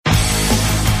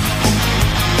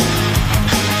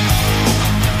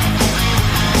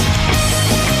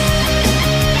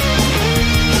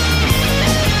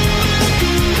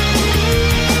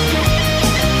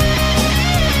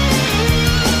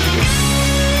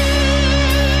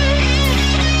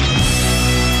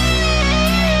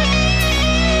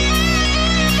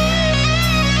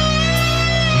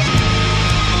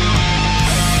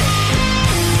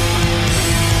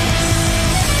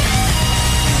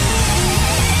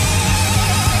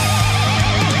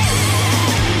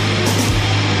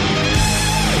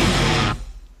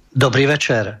Dobrý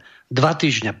večer. 2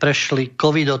 týždne prešli,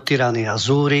 covid od tyrania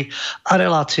zúri a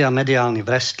relácia Mediálny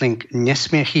Wrestling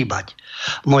nesmie chýbať.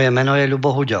 Moje meno je Ľubo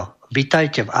Huďo.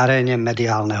 Vitajte v aréne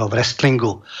mediálneho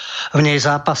wrestlingu. V nej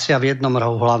zápasia v jednom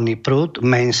rohu hlavný prúd,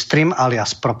 mainstream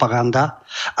alias propaganda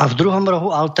a v druhom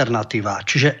rohu alternatíva,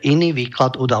 čiže iný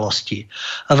výklad udalostí.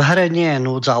 V hre nie je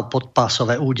núdza o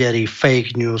podpásové údery,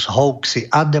 fake news, hoaxy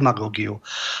a demagogiu.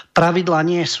 Pravidlá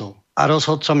nie sú a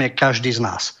rozhodcom je každý z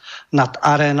nás. Nad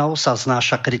arénou sa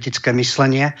znáša kritické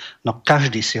myslenie, no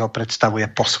každý si ho predstavuje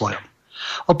po svojom.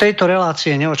 Od tejto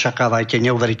relácie neočakávajte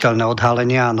neuveriteľné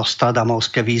odhalenia a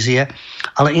nostradamovské vízie,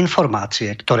 ale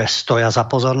informácie, ktoré stoja za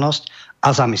pozornosť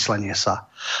a zamyslenie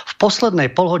sa. V poslednej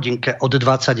polhodinke od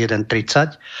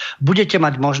 21:30 budete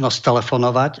mať možnosť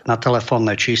telefonovať na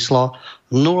telefónne číslo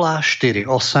 048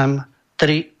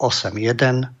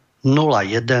 381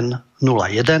 0101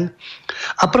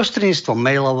 a prostredníctvom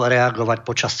mailov reagovať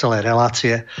počas celej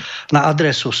relácie na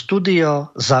adresu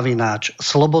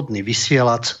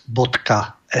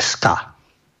studio@slobodnyvysielac.sk.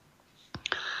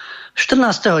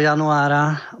 14.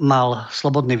 januára mal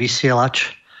Slobodný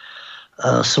vysielač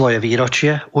svoje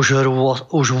výročie, už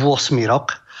 8.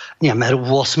 rok. Nie,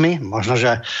 8, možno,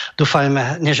 že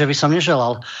dúfajme, že by som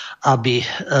neželal, aby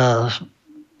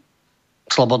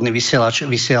Slobodný vysielač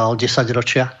vysielal 10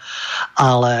 ročia,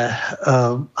 ale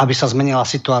aby sa zmenila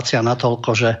situácia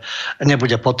natoľko, že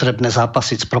nebude potrebné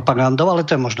zápasiť s propagandou, ale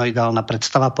to je možno ideálna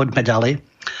predstava. Poďme ďalej.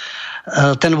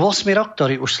 Ten 8. rok,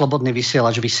 ktorý už Slobodný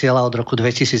vysielač vysiela od roku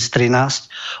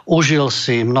 2013, užil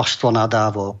si množstvo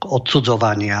nadávok,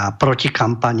 odsudzovania,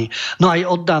 protikampani, no aj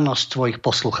oddanosť svojich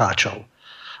poslucháčov.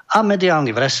 A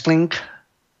Mediálny Wrestling,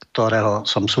 ktorého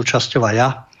som súčasťou aj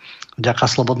ja,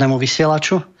 vďaka Slobodnému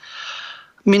vysielaču,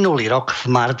 minulý rok v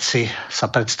marci sa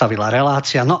predstavila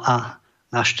relácia, no a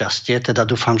našťastie, teda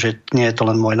dúfam, že nie je to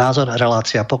len môj názor,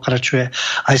 relácia pokračuje,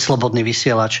 aj Slobodný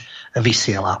vysielač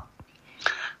vysiela.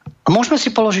 A môžeme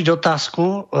si položiť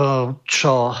otázku,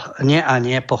 čo nie a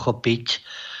nie pochopiť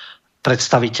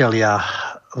predstavitelia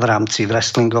v rámci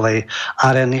wrestlingovej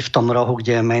arény v tom rohu,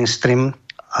 kde je mainstream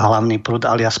a hlavný prúd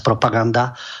alias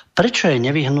propaganda. Prečo je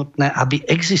nevyhnutné, aby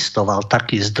existoval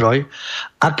taký zdroj,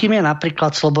 akým je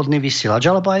napríklad Slobodný vysielač,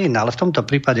 alebo aj iné, ale v tomto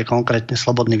prípade konkrétne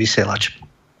Slobodný vysielač.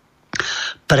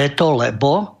 Preto,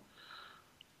 lebo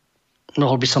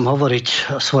mohol by som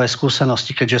hovoriť svoje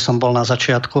skúsenosti, keďže som bol na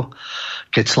začiatku,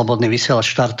 keď Slobodný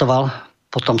vysielač štartoval,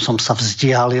 potom som sa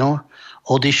vzdialil,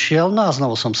 odišiel, no a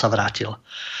znovu som sa vrátil.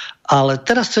 Ale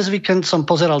teraz cez víkend som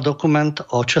pozeral dokument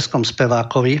o českom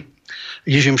spevákovi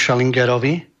Jižim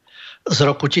Šalingerovi z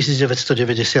roku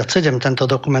 1997. Tento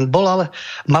dokument bol, ale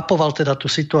mapoval teda tú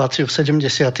situáciu v 70.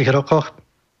 rokoch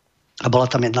a bola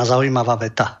tam jedna zaujímavá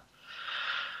veta.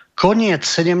 Koniec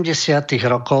 70.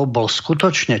 rokov bol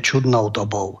skutočne čudnou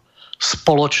dobou.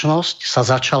 Spoločnosť sa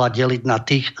začala deliť na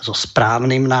tých so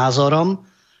správnym názorom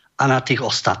a na tých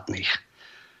ostatných.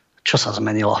 Čo sa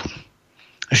zmenilo?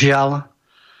 Žiaľ,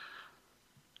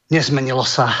 nezmenilo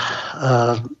sa,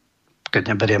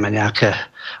 keď neberieme nejaké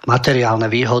materiálne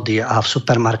výhody a v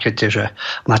supermarkete, že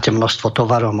máte množstvo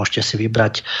tovarov, môžete si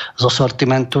vybrať zo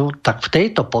sortimentu, tak v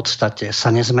tejto podstate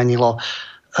sa nezmenilo.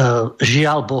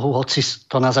 Žiaľ Bohu, hoci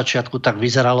to na začiatku tak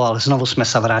vyzeralo, ale znovu sme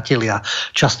sa vrátili a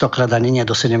častokrát ani nie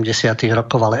do 70.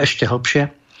 rokov, ale ešte hlbšie.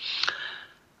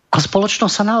 A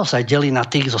spoločnosť sa naozaj delí na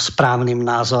tých so správnym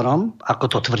názorom,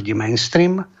 ako to tvrdí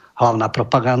mainstream, hlavná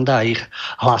propaganda a ich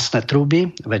hlasné trúby.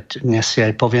 Veď dnes si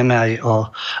aj povieme aj o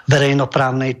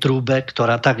verejnoprávnej trúbe,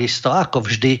 ktorá takisto ako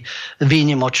vždy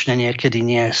výnimočne niekedy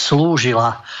nie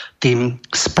slúžila tým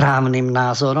správnym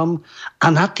názorom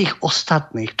a na tých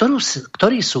ostatných,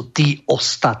 ktorí sú tí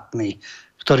ostatní,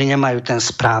 ktorí nemajú ten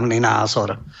správny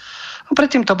názor. A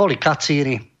predtým to boli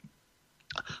kacíri,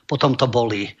 potom to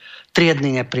boli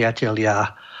triedni nepriatelia,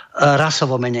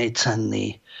 rasovo menej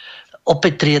cenní,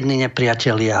 opäť triedni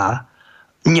nepriatelia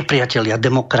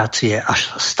demokracie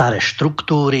až staré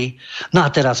štruktúry. No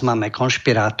a teraz máme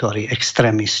konšpirátori,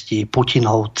 extrémisti,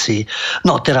 putinovci,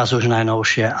 no teraz už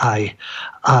najnovšie aj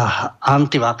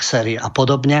antivaxery a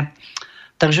podobne.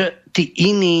 Takže tí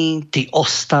iní, tí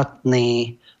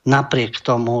ostatní, napriek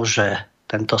tomu, že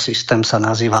tento systém sa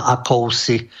nazýva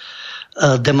akousi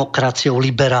demokraciou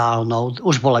liberálnou.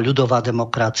 Už bola ľudová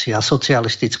demokracia,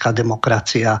 socialistická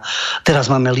demokracia. Teraz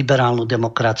máme liberálnu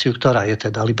demokraciu, ktorá je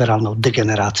teda liberálnou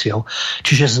degeneráciou.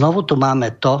 Čiže znovu tu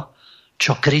máme to,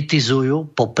 čo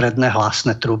kritizujú popredné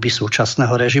hlasné trúby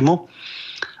súčasného režimu.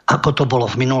 Ako to bolo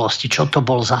v minulosti, čo to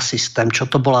bol za systém,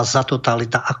 čo to bola za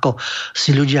totalita, ako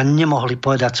si ľudia nemohli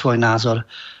povedať svoj názor.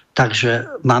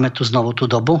 Takže máme tu znovu tú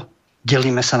dobu,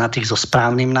 Delíme sa na tých so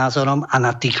správnym názorom a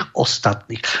na tých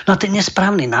ostatných. No a ten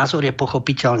nesprávny názor je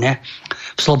pochopiteľne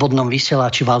v slobodnom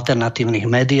vysielači, v alternatívnych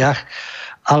médiách,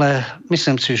 ale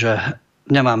myslím si, že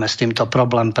nemáme s týmto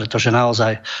problém, pretože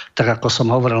naozaj, tak ako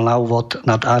som hovoril na úvod,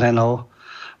 nad arénou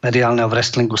mediálneho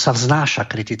wrestlingu sa vznáša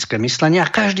kritické myslenie a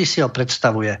každý si ho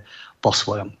predstavuje po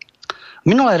svojom. V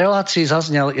minulej relácii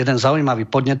zaznel jeden zaujímavý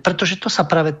podnet, pretože to sa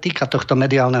práve týka tohto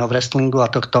mediálneho wrestlingu a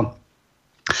tohto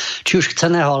či už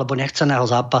chceného alebo nechceného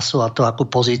zápasu a to, akú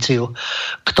pozíciu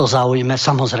kto zaujme.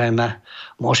 Samozrejme,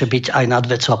 môže byť aj nad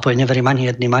vecou a povie, neverím ani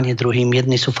jedným, ani druhým.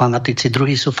 Jedni sú fanatici,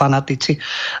 druhí sú fanatici.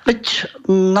 Veď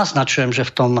naznačujem, že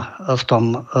v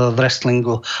tom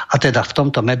wrestlingu a teda v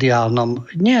tomto mediálnom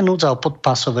nie je núdza o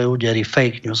podpásové údery,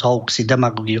 fake news, hoaxy,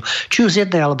 demagogiu, či už z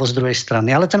jednej alebo z druhej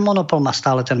strany. Ale ten monopol má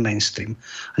stále ten mainstream.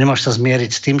 Nemôže sa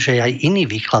zmieriť s tým, že je aj iný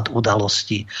výklad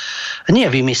udalostí. Nie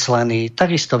je vymyslený,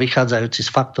 takisto vychádzajúci z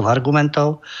faktov,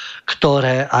 argumentov,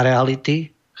 a reality,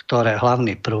 ktoré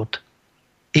hlavný prúd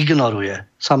ignoruje.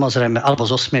 Samozrejme, alebo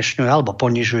zosmiešňuje, alebo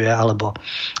ponižuje, alebo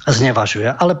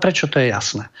znevažuje. Ale prečo, to je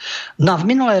jasné. No a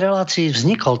v minulej relácii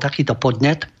vznikol takýto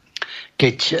podnet,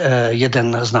 keď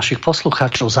jeden z našich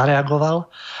poslucháčov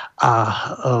zareagoval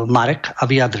Marek a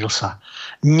vyjadril sa.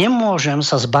 Nemôžem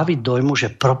sa zbaviť dojmu,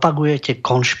 že propagujete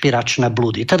konšpiračné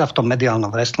blúdy. Teda v tom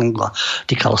mediálnom wrestlingu a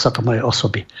týkalo sa to mojej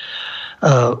osoby.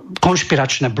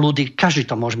 Konšpiračné blúdy, každý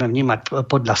to môžeme vnímať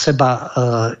podľa seba.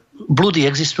 Blúdy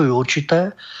existujú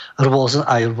určité,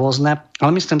 aj rôzne,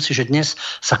 ale myslím si, že dnes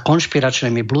sa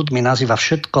konšpiračnými blúdmi nazýva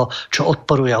všetko, čo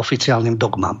odporuje oficiálnym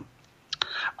dogmám.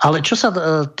 Ale čo sa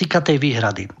týka tej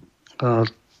výhrady,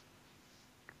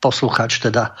 poslucháč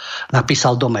teda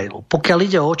napísal do mailu. Pokiaľ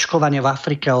ide o očkovanie v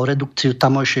Afrike a o redukciu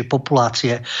tamojšej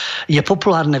populácie, je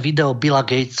populárne video Billa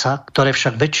Gatesa, ktoré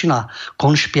však väčšina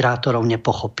konšpirátorov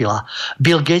nepochopila.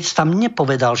 Bill Gates tam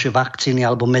nepovedal, že vakcíny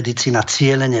alebo medicína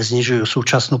cielene znižujú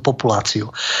súčasnú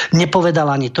populáciu. Nepovedal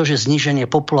ani to, že zníženie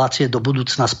populácie do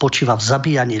budúcna spočíva v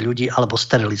zabíjaní ľudí alebo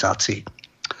sterilizácii.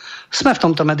 Sme v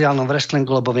tomto mediálnom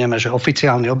wrestlingu, lebo vieme, že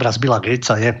oficiálny obraz Billa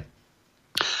Gatesa je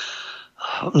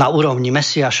na úrovni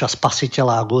Mesiáša,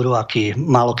 spasiteľa a guru, aký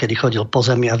málo kedy chodil po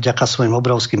zemi a vďaka svojim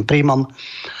obrovským príjmom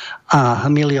a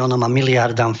miliónom a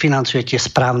miliardám financuje tie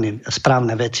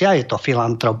správne veci a je to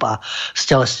filantrop a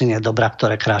stelesnenie dobra,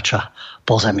 ktoré kráča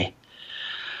po zemi.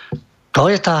 To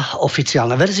je tá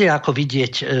oficiálna verzia, ako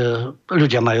vidieť,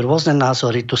 ľudia majú rôzne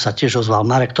názory, tu sa tiež ozval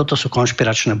Marek, toto sú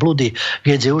konšpiračné blúdy,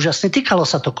 Gates je úžasný, týkalo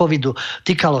sa to covidu,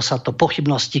 týkalo sa to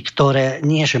pochybností, ktoré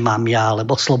nie, že mám ja,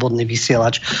 alebo slobodný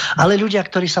vysielač, ale ľudia,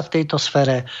 ktorí sa v tejto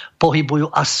sfére pohybujú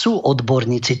a sú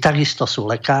odborníci, takisto sú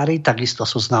lekári, takisto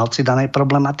sú znalci danej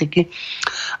problematiky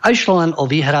a išlo len o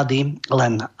výhrady,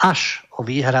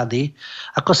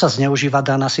 ako sa zneužíva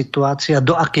daná situácia,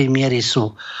 do akej miery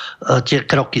sú tie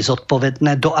kroky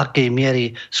zodpovedné, do akej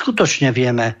miery skutočne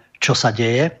vieme, čo sa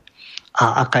deje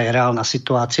a aká je reálna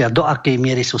situácia, do akej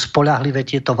miery sú spoľahlivé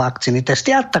tieto vakcíny, testy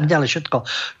a tak ďalej, všetko,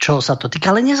 čo sa to týka.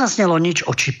 Ale nezaznelo nič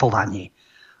o čipovaní.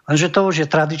 Lenže to už je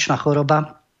tradičná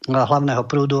choroba hlavného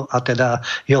prúdu a teda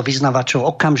jeho vyznavačov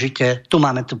okamžite. Tu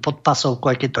máme tú podpasovku,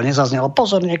 aj keď to nezaznelo.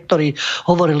 Pozor, niektorí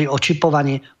hovorili o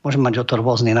čipovaní, môžeme mať o to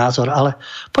rôzny názor, ale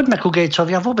poďme ku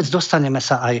Gatesovi a vôbec dostaneme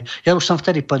sa aj. Ja už som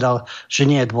vtedy povedal, že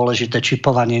nie je dôležité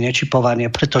čipovanie, nečipovanie,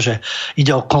 pretože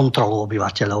ide o kontrolu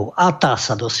obyvateľov a tá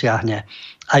sa dosiahne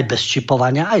aj bez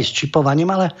čipovania, aj s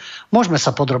čipovaním, ale môžeme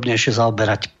sa podrobnejšie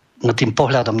zaoberať tým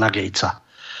pohľadom na Gatesa.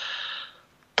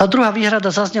 Tá druhá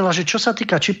výhrada zaznela, že čo sa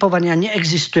týka čipovania,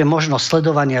 neexistuje možnosť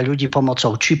sledovania ľudí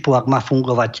pomocou čipu, ak má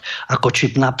fungovať ako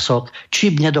čip na psok.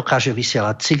 Čip nedokáže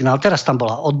vysielať signál. Teraz tam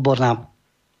bola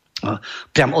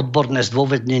priam odborné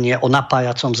zdôvodnenie o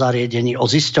napájacom zariadení, o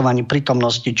zisťovaní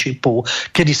prítomnosti čipu,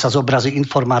 kedy sa zobrazí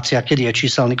informácia, kedy je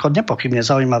číselný kód, nepochybne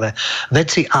zaujímavé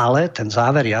veci, ale ten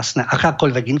záver jasné,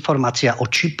 akákoľvek informácia o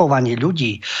čipovaní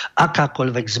ľudí,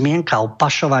 akákoľvek zmienka o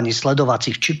pašovaní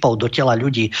sledovacích čipov do tela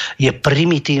ľudí je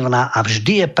primitívna a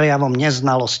vždy je prejavom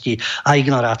neznalosti a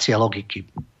ignorácie logiky.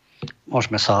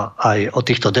 Môžeme sa aj o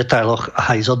týchto detailoch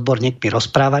aj s odborníkmi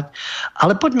rozprávať,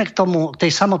 ale poďme k tej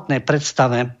samotnej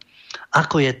predstave,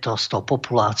 ako je to s tou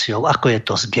populáciou, ako je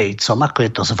to s Gatesom, ako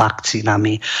je to s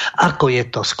vakcínami, ako je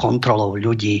to s kontrolou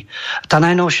ľudí. Tá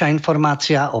najnovšia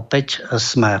informácia, opäť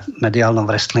sme v mediálnom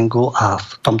wrestlingu a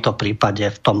v tomto prípade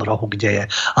v tom rohu, kde je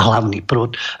hlavný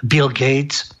prúd, Bill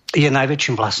Gates je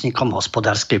najväčším vlastníkom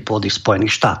hospodárskej pôdy v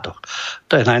Spojených štátoch.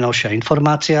 To je najnovšia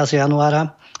informácia z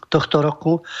januára tohto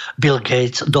roku. Bill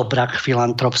Gates, dobrak,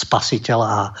 filantrop, spasiteľ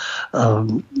a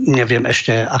neviem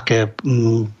ešte, aké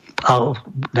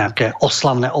nejaké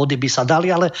oslavné ódy by sa dali,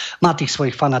 ale má tých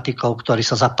svojich fanatikov, ktorí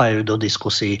sa zapájajú do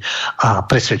diskusí a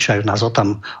presvedčajú nás o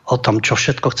tom, čo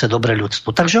všetko chce dobre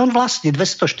ľudstvu. Takže on vlastní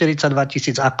 242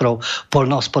 000 akrov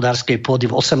poľnohospodárskej pôdy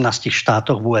v 18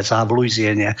 štátoch v USA, v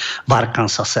Louisiane, v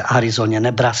Arkansase, Arizone,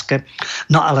 Nebraske.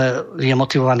 No ale je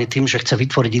motivovaný tým, že chce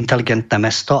vytvoriť inteligentné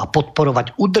mesto a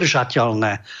podporovať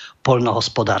udržateľné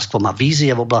poľnohospodárstvo. Má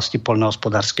vízie v oblasti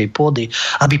poľnohospodárskej pôdy,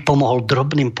 aby pomohol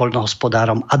drobným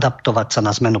poľnohospodárom adaptovať sa na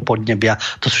zmenu podnebia.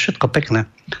 To sú všetko pekné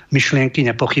myšlienky,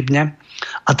 nepochybne.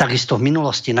 A takisto v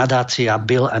minulosti nadácia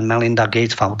Bill and Melinda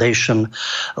Gates Foundation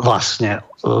vlastne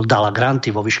dala granty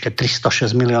vo výške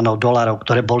 $306 miliónov,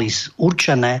 ktoré boli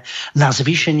určené na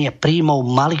zvýšenie príjmov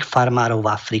malých farmárov v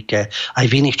Afrike aj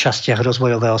v iných častiach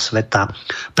rozvojového sveta,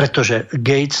 pretože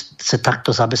Gates chce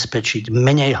takto zabezpečiť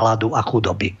menej hladu a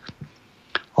chudoby.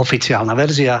 Oficiálna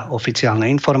verzia, oficiálne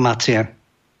informácie,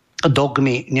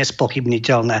 dogmy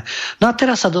nespochybniteľné. No a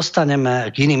teraz sa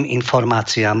dostaneme k iným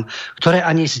informáciám, ktoré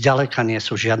ani zďaleka nie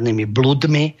sú žiadnymi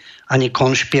bludmi, ani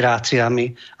konšpiráciami,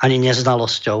 ani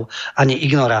neznalosťou, ani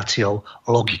ignoráciou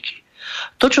logiky.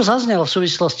 To, čo zaznelo v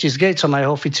súvislosti s Gatesom a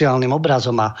jeho oficiálnym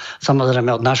obrazom a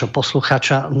samozrejme od nášho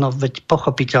posluchača, no veď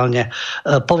pochopiteľne,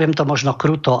 poviem to možno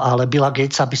kruto, ale Billa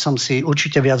Gatesa by som si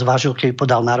určite viac vážil, keď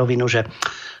podal na rovinu, že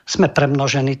sme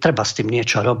premnožení, treba s tým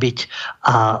niečo robiť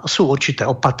a sú určité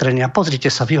opatrenia.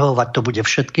 Pozrite sa, vyhovovať to bude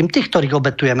všetkým. Tých, ktorých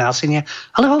obetujeme, asi nie,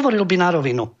 ale hovoril by na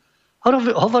rovinu.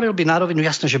 Hovoril by na rovinu,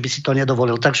 jasne, že by si to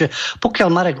nedovolil. Takže pokiaľ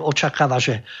Marek očakáva,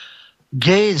 že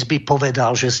Gates by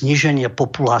povedal, že zníženie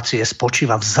populácie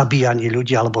spočíva v zabíjaní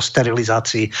ľudí alebo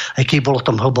sterilizácii, aj keď bol o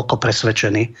tom hlboko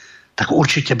presvedčený, tak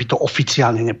určite by to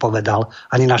oficiálne nepovedal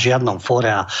ani na žiadnom fóre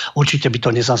a určite by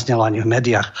to nezaznelo ani v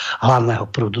médiách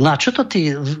hlavného prúdu. No a čo to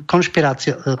tí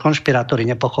konšpirátori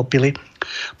nepochopili?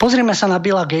 Pozrime sa na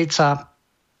Billa Gatesa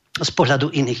z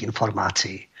pohľadu iných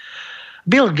informácií.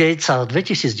 Bill Gates sa v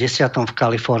 2010 v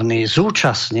Kalifornii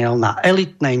zúčastnil na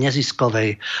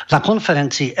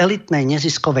konferencii elitnej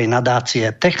neziskovej nadácie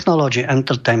Technology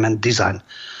Entertainment Design,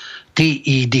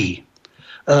 TED.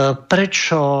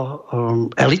 Prečo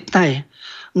elitnej?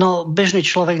 No, bežný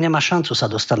človek nemá šancu sa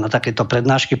dostať na takéto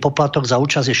prednášky. Poplatok za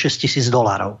účasť je $6,000.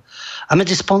 A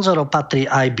medzi sponzorov patrí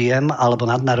IBM alebo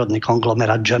nadnárodný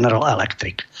konglomerát General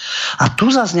Electric. A tu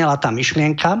zaznela tá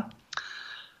myšlienka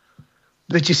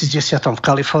v 2010 v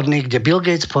Kalifornii, kde Bill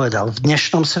Gates povedal, v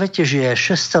dnešnom svete žije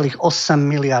 6,8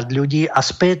 miliard ľudí a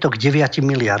spieje to k 9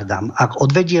 miliardám. Ak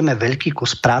odvedieme veľký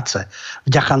kus práce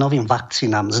vďaka novým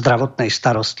vakcínám, zdravotnej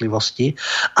starostlivosti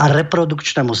a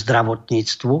reprodukčnému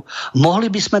zdravotníctvu,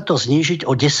 mohli by sme to znížiť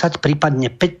o 10,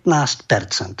 prípadne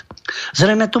 15%.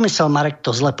 Zrejme tu myslel Marek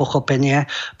to zlé pochopenie,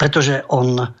 pretože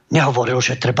on nehovoril,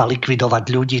 že treba likvidovať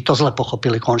ľudí. To zle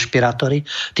pochopili konšpirátori,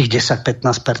 tých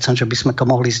 10-15%, že by sme to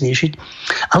mohli znížiť.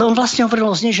 Ale on vlastne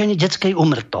hovoril o znížení detskej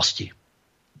úmrtnosti.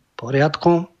 V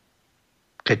poriadku,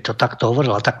 keď to takto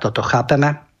hovoril a takto to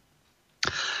chápeme.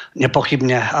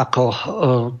 Nepochybne ako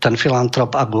ten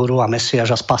filantrop a guru a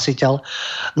mesiáš a spasiteľ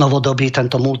novodobý,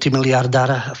 tento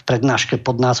multimiliardár v prednáške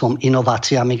pod názvom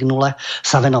Inováciami k nule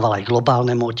sa venoval aj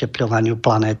globálnemu otepľovaniu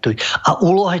planéty a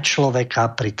úlohe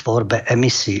človeka pri tvorbe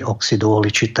emisí oxidu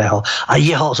uhličitého a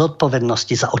jeho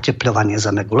zodpovednosti za otepľovanie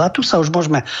Zemegule. A tu sa už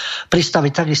môžeme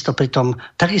pristaviť takisto pri tom,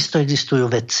 takisto existujú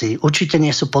vedci. Určite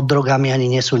nie sú pod drogami, ani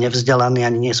nie sú nevzdelaní,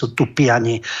 ani nie sú tupí,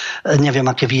 ani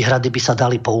neviem, aké výhrady by sa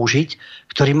dali použiť,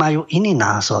 ktorí majú iný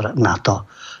názor na to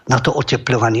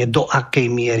otepľovanie, do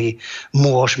akej miery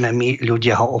môžeme my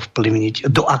ľudia ho ovplyvniť,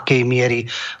 do akej miery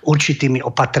určitými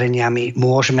opatreniami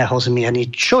môžeme ho zmieniť,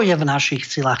 čo je v našich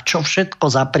silách, čo všetko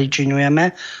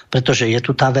zapričiňujeme, pretože je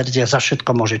tu tá verzia, za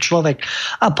všetko môže človek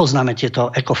a poznáme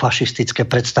tieto ekofašistické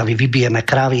predstavy, vybijeme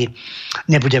kravy,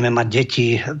 nebudeme mať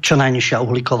deti, čo najnižšia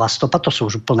uhlíková stopa, to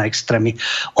sú už úplné extrémy.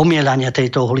 Omielanie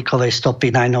tejto uhlíkovej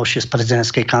stopy najnovšie z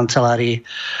prezidentskej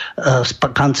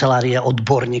kancelárie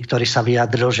odborník, ktorý sa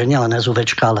vyjadril, že nielen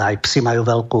SUVčka, ale aj psi majú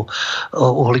veľkú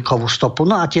uhlíkovú stopu.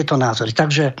 No a tieto názory.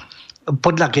 Takže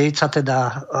podľa Gatesa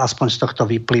teda, aspoň z tohto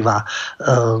vyplýva,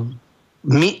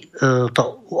 my to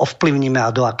ovplyvníme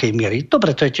a do akej miery.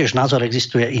 Dobre, to je tiež názor,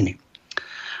 existuje iný.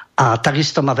 A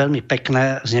takisto má veľmi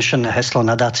pekné vznešené heslo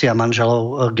nadácia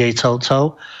manželov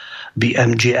Gatesovcov,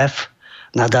 BMGF,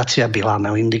 nadácia Billa a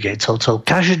Melindy Gatesovcov.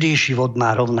 Každý život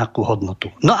má rovnakú hodnotu.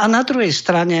 No a na druhej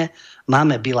strane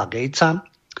máme Billa Gatesa,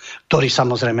 ktorý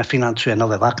samozrejme financuje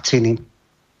nové vakcíny.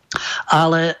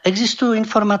 Ale existujú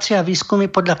informácie a výskumy,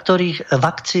 podľa ktorých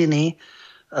vakcíny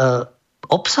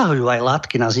obsahujú aj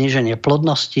látky na zníženie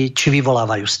plodnosti, či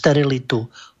vyvolávajú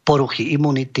sterilitu, poruchy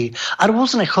imunity a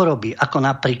rôzne choroby, ako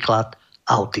napríklad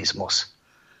autizmus.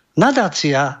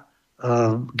 Nadácia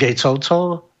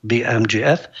Gatesovcov,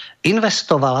 BMGF,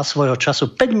 investovala svojho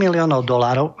času $5 miliónov,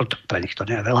 pre nich to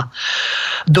nie je veľa,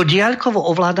 do diaľkovo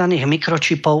ovládaných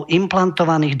mikročipov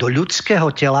implantovaných do ľudského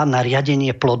tela na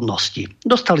riadenie plodnosti.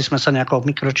 Dostali sme sa nejakou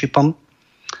mikročipom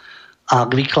a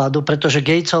k výkladu, pretože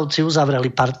Gatesovci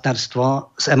uzavreli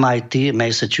partnerstvo s MIT,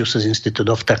 Massachusetts Institute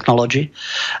of Technology,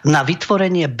 na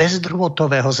vytvorenie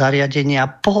bezdrôtového zariadenia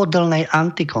pohodlnej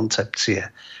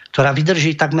antikoncepcie, ktorá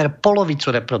vydrží takmer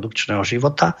polovicu reprodukčného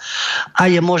života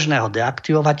a je možné ho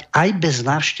deaktivovať aj bez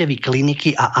návštevy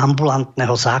kliniky a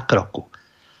ambulantného zákroku.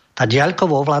 Tá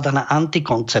diaľkovo ovládaná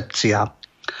antikoncepcia,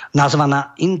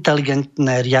 nazvaná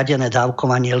inteligentné riadené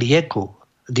dávkovanie lieku,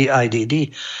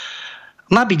 DIDD,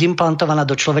 má byť implantovaná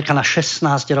do človeka na 16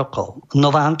 rokov.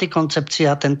 Nová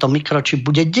antikoncepcia, tento mikročip,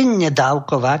 bude denne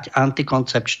dávkovať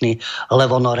antikoncepčný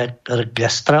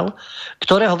levonorgestrel,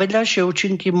 ktorého vedľajšie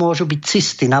účinky môžu byť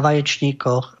cysty na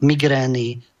vaječníkoch,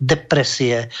 migrény,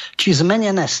 depresie či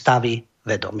zmenené stavy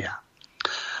vedomia.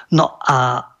 No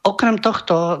a okrem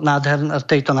tejto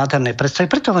nádhernej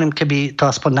predstavy, preto hovorím, keby to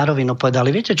aspoň na rovinu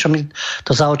povedali, viete čo, my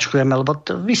to zaočkujeme, lebo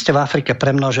vy ste v Afrike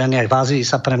premnožení, aj v Ázii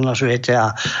sa premnožujete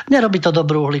a nerobí to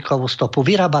dobrú uhlíkovú stopu,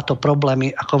 vyrába to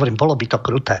problémy, ako hovorím, bolo by to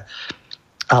kruté.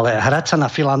 Ale hrať sa na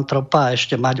filantropa a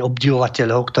ešte mať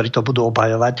obdivovateľov, ktorí to budú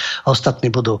obhajovať, ostatní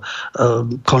budú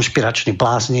konšpirační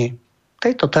blázni. V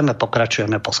tejto téme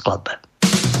pokračujeme po skladbe.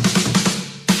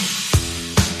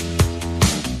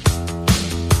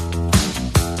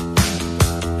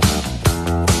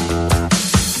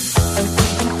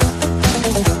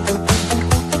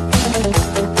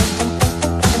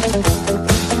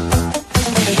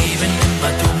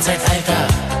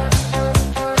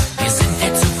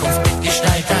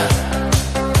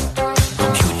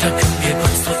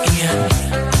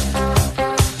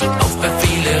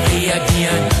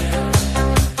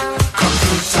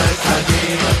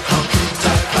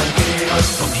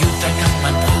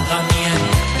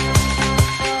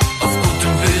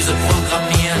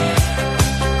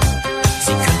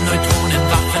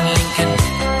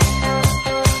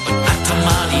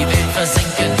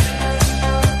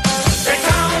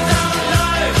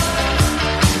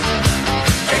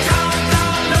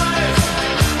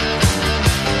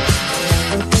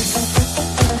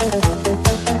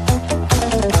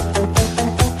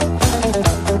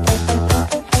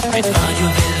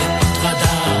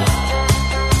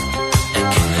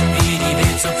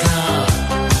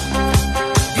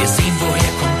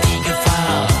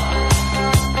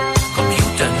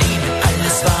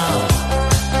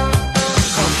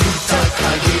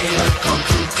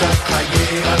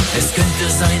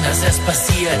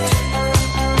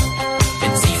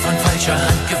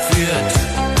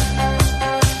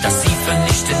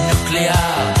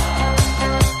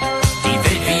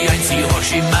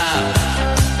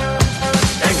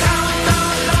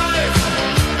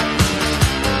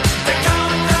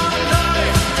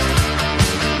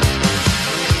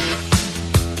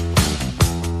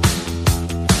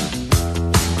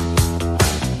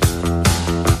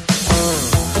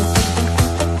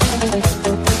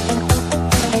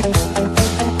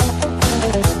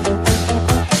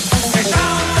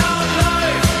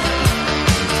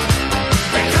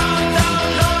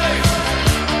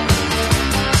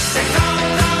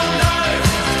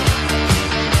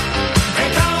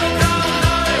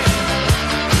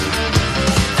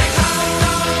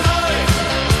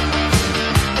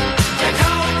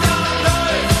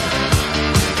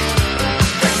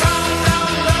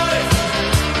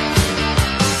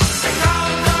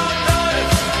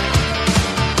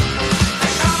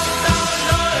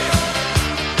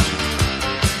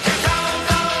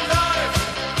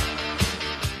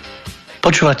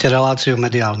 Počúvate reláciu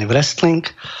Mediálny Wrestling.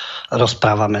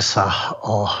 Rozprávame sa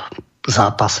o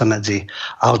zápase medzi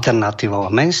alternatívou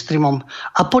a mainstreamom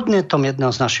a podnetom jedného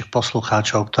z našich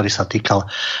poslucháčov, ktorý sa týkal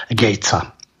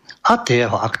Gatesa a tie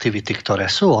jeho aktivity,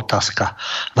 ktoré sú otázka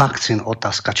vakcín,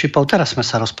 otázka čipov. Teraz sme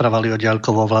sa rozprávali o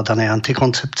diaľkovo ovládanej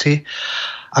antikoncepcii,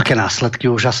 aké následky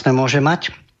úžasné môže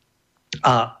mať.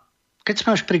 A keď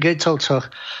sme už pri Gatesovcoch,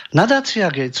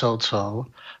 nadácia Gatesovcov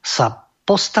sa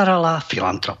postarala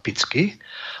filantropicky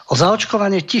o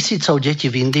zaočkovanie tisícov detí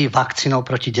v Indii vakcínou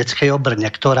proti detskej obrne,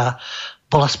 ktorá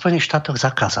bola v Spojených štátoch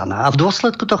zakázaná. A v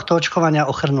dôsledku tohto očkovania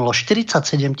ochrnulo 47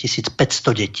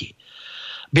 500 detí.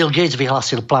 Bill Gates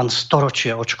vyhlásil plán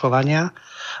storočia očkovania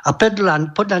a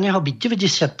podľa neho by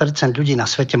 90% ľudí na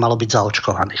svete malo byť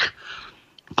zaočkovaných.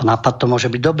 Nápad to môže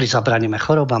byť dobrý, zabránime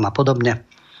chorobám a podobne.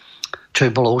 Čo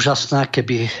by bolo úžasné,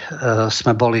 keby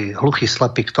sme boli hluchí,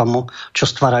 slepí k tomu, čo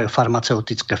stvárajú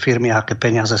farmaceutické firmy, aké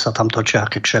peniaze sa tam točia,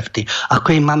 aké kšefty.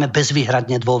 Ako im máme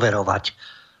bezvýhradne dôverovať.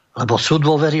 Lebo sú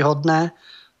dôveryhodné,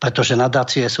 pretože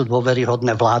nadácie sú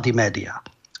dôveryhodné, vlády, médiá.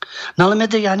 No ale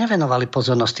médiá nevenovali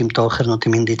pozornosť týmto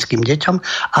ochrnutým indickým deťom,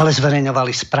 ale zverejňovali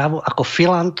správu, ako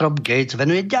filantrop Gates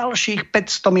venuje ďalších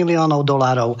 $500 miliónov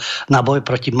na boj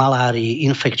proti malárii,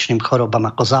 infekčným chorobám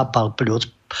ako zápal pľúc,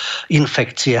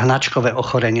 infekcie, hnačkové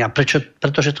ochorenia,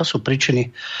 pretože to sú príčiny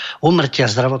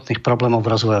úmrtia zdravotných problémov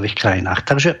v rozvojových krajinách.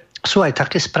 Takže sú aj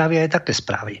také správy, aj také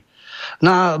správy. No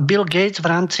a Bill Gates v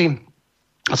rámci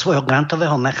svojho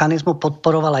grantového mechanizmu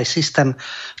podporoval aj systém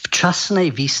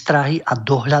včasnej výstrahy a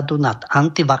dohľadu nad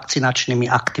antivakcinačnými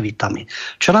aktivitami.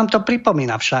 Čo nám to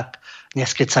pripomína však?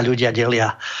 Dnes, keď sa ľudia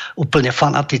delia úplne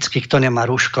fanaticky, kto nemá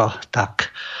rúško,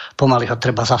 tak pomaly ho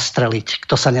treba zastreliť.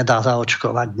 Kto sa nedá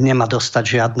zaočkovať, nemá dostať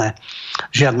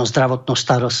žiadnu zdravotnú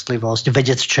starostlivosť.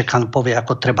 Vedec Čekan povie,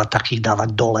 ako treba takých dávať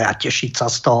dole a tešiť sa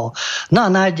z toho. No a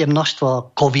nájde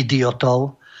množstvo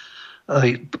covidiotov.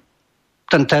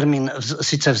 Ten termín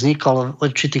síce vznikol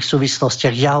v určitých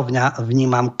súvislostiach. Ja ho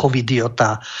vnímam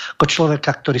covidiota ako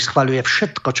človeka, ktorý schvaľuje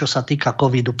všetko, čo sa týka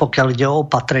covidu, pokiaľ ide o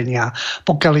opatrenia,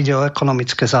 pokiaľ ide o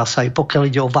ekonomické zásahy,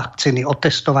 pokiaľ ide o vakcíny, o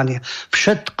testovanie.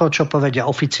 Všetko, čo povedia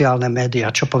oficiálne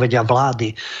médiá, čo povedia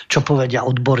vlády, čo povedia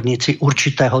odborníci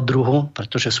určitého druhu,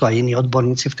 pretože sú aj iní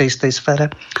odborníci v tej istej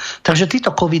sfére. Takže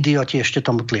títo covidioti ešte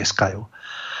tomu tlieskajú.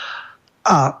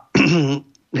 A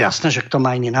jasné, že kto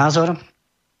má iný názor,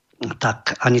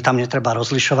 tak ani tam netreba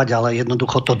rozlišovať, ale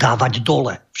jednoducho to dávať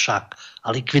dole však a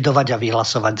likvidovať a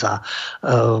vyhlasovať za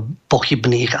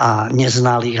pochybných a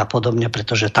neznalých a podobne,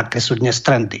 pretože také sú dnes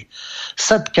trendy.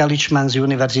 Seth Kalichman z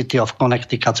University of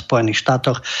Connecticut v Spojených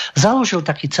štátoch založil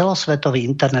taký celosvetový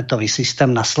internetový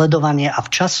systém na sledovanie a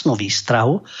včasnú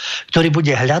výstrahu, ktorý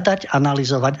bude hľadať,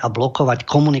 analyzovať a blokovať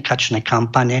komunikačné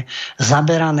kampane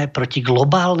zamerané proti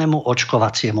globálnemu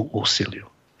očkovaciemu úsiliu.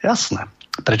 Jasné,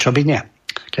 prečo by nie?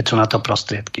 Keď sú na to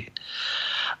prostriedky.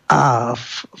 A v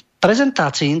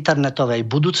prezentácii internetovej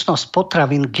Budúcnosť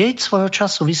potravín Gates svojho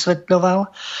času vysvetľoval,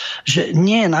 že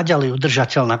nie je naďalej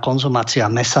udržateľná konzumácia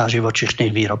mäsa a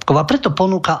živočíšnych výrobkov a preto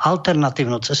ponúka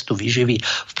alternatívnu cestu výživy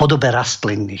v podobe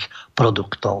rastlinných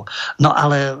produktov. No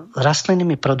ale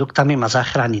rastlinnými produktami má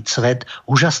zachrániť svet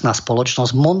úžasná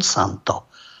spoločnosť Monsanto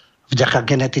vďaka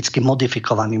geneticky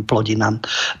modifikovaným plodinám.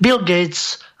 Bill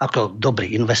Gates ako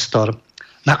dobrý investor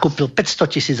nakúpil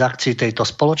 500 000 akcií tejto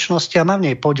spoločnosti a má v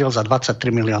nej podiel za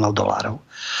 $23 miliónov.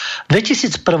 V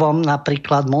 2001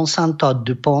 napríklad Monsanto a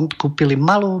DuPont kúpili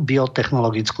malú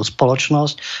biotechnologickú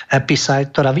spoločnosť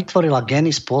Epicide, ktorá vytvorila gény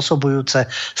spôsobujúce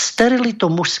sterilitu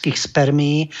mužských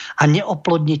spermií a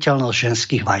neoplodniteľnosť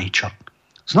ženských vajíčok.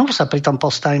 Znovu sa pri tom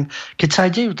postavím, keď sa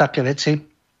aj dejú také veci,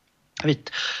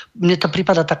 mne to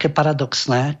prípada také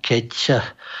paradoxné, keď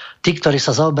tí, ktorí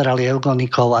sa zaoberali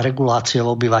eugenikou a reguláciou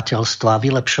obyvateľstva,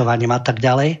 vylepšovaním a tak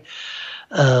ďalej,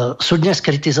 sú dnes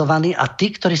kritizovaní a tí,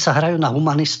 ktorí sa hrajú na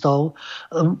humanistov,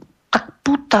 tak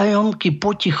potajomky,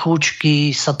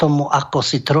 potichúčky sa tomu ako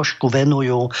si trošku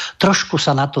venujú, trošku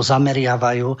sa na to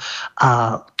zameriavajú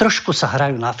a trošku sa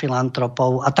hrajú na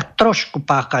filantropov a tak trošku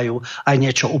páchajú aj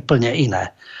niečo úplne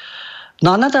iné.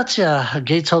 No a nadácia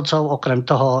Gatesovcov okrem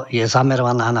toho je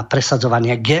zamerovaná na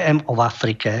presadzovanie GMO v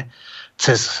Afrike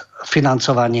cez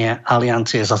financovanie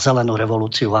Aliancie za zelenú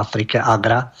revolúciu v Afrike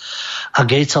AGRA. A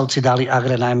Gatesovci dali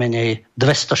AGRE najmenej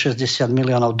 $260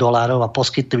 miliónov a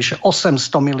poskytli vyše 800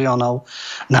 miliónov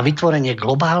na vytvorenie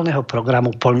globálneho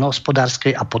programu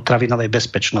poľnohospodárskej a potravinovej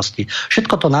bezpečnosti.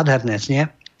 Všetko to nádherné znie,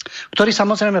 ktorý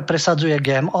samozrejme presadzuje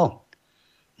GMO.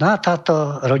 No a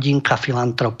táto rodinka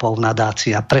filantropov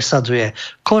nadácia presadzuje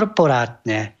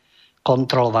korporátne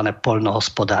kontrolované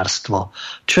poľnohospodárstvo,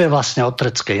 čo je vlastne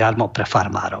otrocké jarmo pre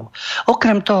farmárov.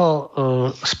 Okrem toho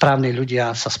správni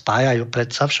ľudia sa spájajú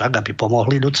predsa však, aby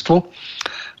pomohli ľudstvu,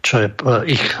 čo je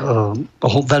ich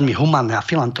veľmi humánne a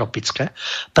filantropické.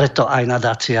 Preto aj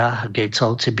nadácia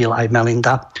Gatesovci, Bill aj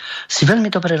Melinda, si veľmi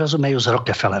dobre rozumejú s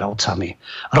Rockefellerovcami.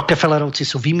 Rockefellerovci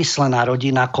sú vymyslená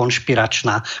rodina,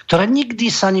 konšpiračná, ktorá nikdy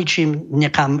sa ničím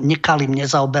nekalým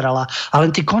nezaoberala, ale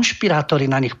len tí konšpirátori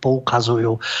na nich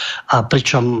poukazujú. A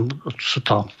pričom sú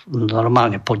to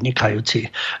normálne podnikajúci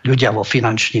ľudia vo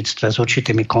finančníctve s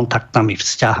určitými kontaktami,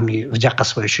 vzťahmi vďaka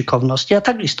svojej šikovnosti a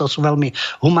takisto sú veľmi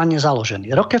humánne založení.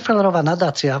 Rockefellerová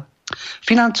nadácia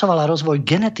financovala rozvoj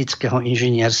genetického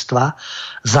inžinierstva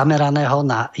zameraného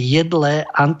na jedlé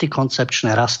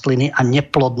antikoncepčné rastliny a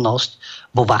neplodnosť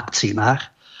vo vakcínach,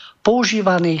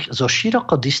 používaných so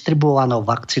široko distribuovanou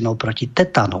vakcínou proti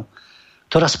tetanu,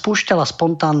 ktorá spúšťala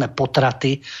spontánne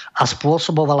potraty a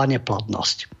spôsobovala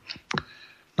neplodnosť.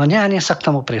 No neanie sa k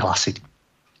tomu prihlásiť.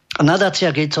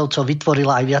 Nadácia Gatesovcov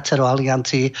vytvorila aj viacero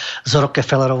aliancií s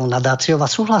Rockefellerovou nadáciou a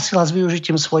súhlasila s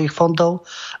využitím svojich fondov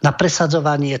na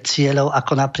presadzovanie cieľov,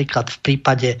 ako napríklad v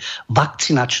prípade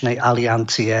vakcinačnej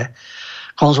aliancie,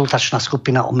 konzultačná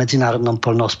skupina o medzinárodnom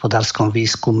poľnohospodárskom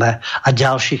výskume a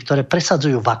ďalších, ktoré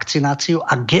presadzujú vakcináciu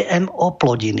a GMO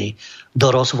plodiny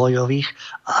do rozvojových,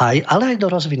 ale aj do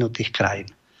rozvinutých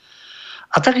krajín.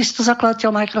 A takisto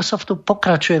zakladateľ Microsoftu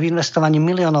pokračuje v investovaní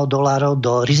miliónov dolárov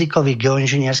do rizikových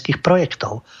geoinžinierských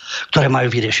projektov, ktoré majú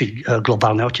vyriešiť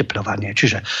globálne otepľovanie.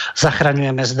 Čiže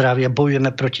zachraňujeme zdravie,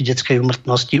 bojujeme proti detskej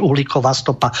úmrtnosti, uhlíková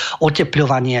stopa,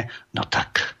 otepľovanie. No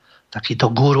tak,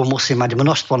 takýto guru musí mať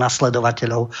množstvo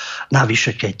nasledovateľov,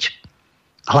 navyše keď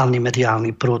hlavný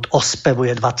mediálny prúd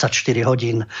ospevuje 24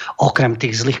 hodín, okrem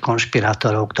tých zlých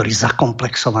konšpirátorov, ktorí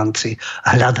zakomplexovanci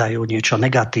hľadajú niečo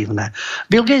negatívne.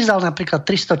 Bill Gates dal napríklad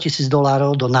 $300,000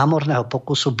 do námorného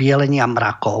pokusu bielenia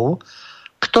mrakov,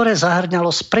 ktoré zahŕňalo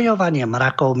sprejovanie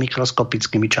mrakov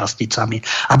mikroskopickými časticami,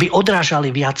 aby odrážali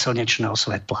viac slnečného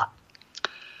svetla.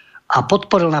 A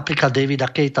podporil napríklad Davida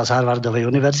Keita z Harvardovej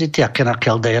univerzity a Kena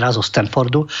Caldeira zo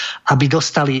Stanfordu, aby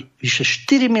dostali vyše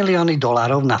 $4 milióny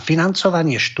na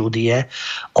financovanie štúdie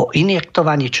o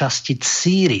injektovaní častíc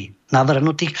síry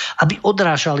navrhnutých, aby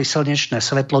odrážali slnečné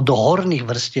svetlo do horných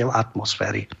vrstiev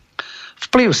atmosféry.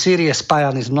 Vplyv síry je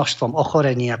spájaný s množstvom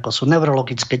ochorení, ako sú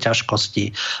neurologické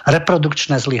ťažkosti,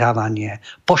 reprodukčné zlyhávanie,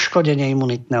 poškodenie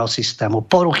imunitného systému,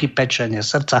 poruchy pečene,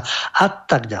 srdca a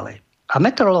tak ďalej. A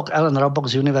meteorológ Alan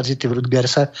Robock z univerzity v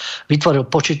Rutgerse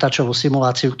vytvoril počítačovú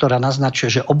simuláciu, ktorá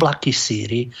naznačuje, že oblaky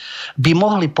síry by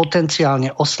mohli potenciálne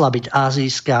oslabiť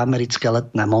ázijské a americké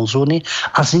letné monzúny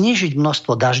a znížiť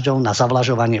množstvo dažďov na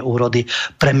zavlažovanie úrody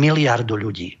pre miliardu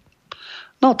ľudí.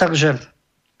 No takže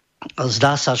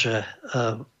zdá sa, že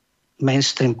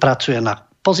mainstream pracuje na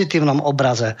pozitívnom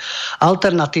obraze.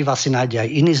 Alternatíva si nájde aj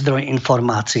iný zdroj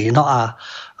informácií. No a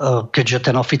keďže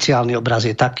ten oficiálny obraz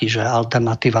je taký, že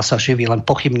alternatíva sa živí len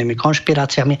pochybnými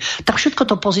konšpiráciami, tak všetko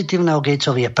to pozitívne o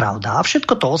Gatesovi je pravda. A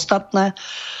všetko to ostatné,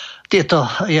 tieto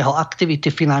jeho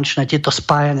aktivity finančné, tieto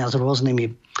spájania s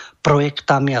rôznymi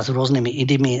projektami a s rôznymi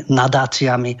inými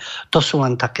nadáciami, to sú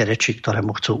len také reči, ktoré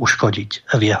mu chcú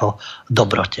uškodiť v jeho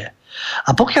dobrote.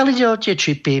 A pokiaľ ide o tie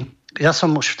čipy, ja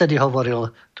som už vtedy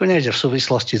hovoril, tu nejde v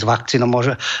súvislosti s vakcínou,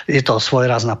 je to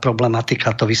svojrázna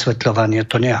problematika, to vysvetľovanie,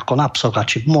 to nie ako na psoch, a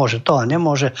či môže to a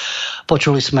nemôže.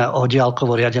 Počuli sme o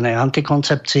diaľkovo riadenej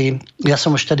antikoncepcii. Ja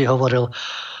som už vtedy hovoril,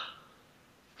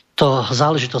 to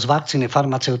záležitosť vakcíny,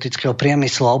 farmaceutického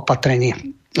priemyslu a opatrení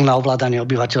na ovládanie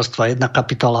obyvateľstva jedna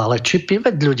kapitola, ale čipy,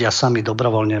 veď ľudia sami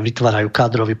dobrovoľne vytvárajú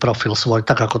kádrový profil svoj,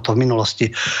 tak ako to v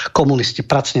minulosti komunisti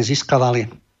pracne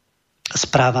získavali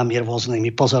správami,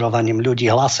 rôznymi pozorovaním ľudí,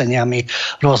 hláseniami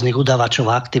rôznych udávačov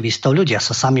a aktivistov. Ľudia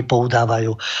sa sami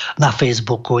poudávajú na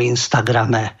Facebooku,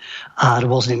 Instagrame a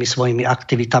rôznymi svojimi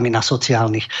aktivitami na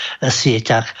sociálnych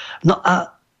sieťach. No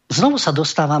a znovu sa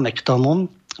dostávame k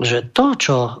tomu, že to,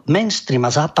 čo mainstream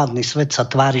a západný svet sa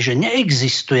tvári, že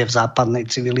neexistuje v západnej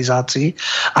civilizácii,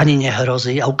 ani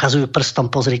nehrozí a ukazujú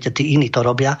prstom, pozrite, tí iní to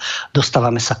robia,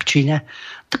 dostávame sa k Číne,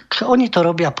 tak oni to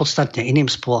robia podstatne iným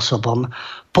spôsobom,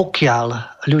 pokiaľ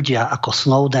ľudia ako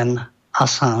Snowden,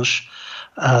 Assange,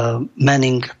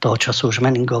 Manning, toho času už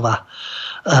Manningová,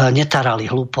 netarali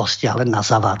hlúposti a len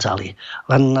nás zavádzali.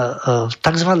 Len v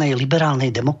tzv.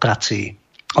 Liberálnej demokracii,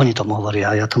 oni tomu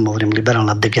hovoria, ja tomu hovorím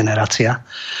liberálna degenerácia,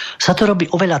 sa to robí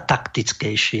oveľa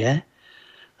taktickejšie,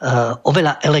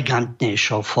 oveľa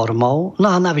elegantnejšou formou, no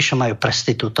a navyše majú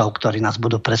prestitútov, ktorí nás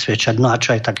budú presviečať, no a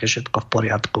čo aj také všetko v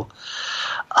poriadku.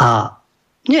 A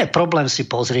nie je problém si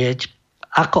pozrieť,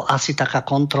 ako asi taká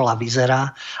kontrola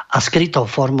vyzerá a skrytou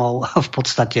formou v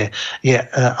podstate je,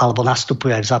 alebo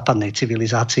nastupuje aj v západnej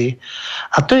civilizácii.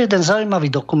 A to je jeden zaujímavý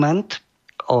dokument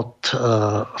od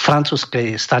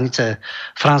francúzskej stanice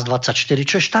France 24,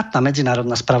 čo je štátna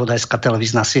medzinárodná spravodajská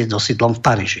televízna sieť so sídlom v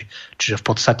Paríži. Čiže v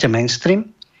podstate mainstream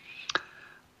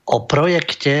o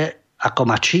projekte, ako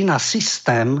má Čína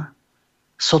systém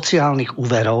sociálnych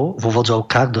úverov, v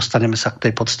úvodzovkách, dostaneme sa k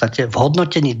tej podstate, v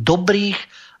hodnotení dobrých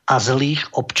a zlých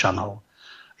občanov.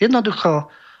 Jednoducho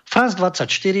France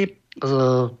 24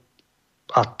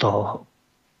 a to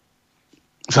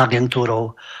s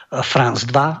agentúrou France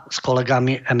 2 s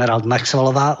kolegami Emerald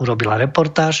Maxwellová urobila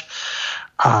reportáž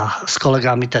a s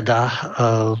kolegami teda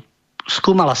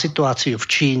skúmala situáciu v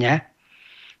Číne,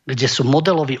 kde sú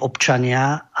modeloví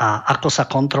občania a ako sa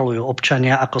kontrolujú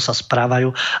občania, ako sa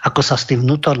správajú, ako sa s tým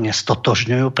vnútorne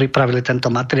stotožňujú. Pripravili tento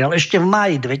materiál ešte v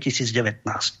máji 2019.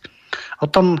 O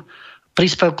tom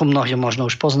príspevku mnohí možno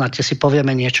už poznáte, si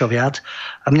povieme niečo viac.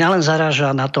 A mňa len zaráža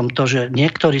na tom to, že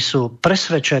niektorí sú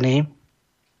presvedčení,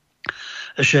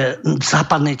 že v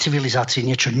západnej civilizácii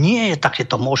niečo nie je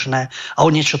takéto možné a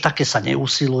o niečo také sa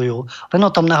neusilujú. Len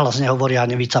o tom nahlas nehovoria a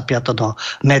nevycapia to do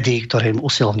médií, ktoré im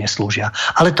usilovne slúžia.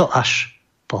 Ale to až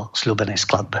po sľúbenej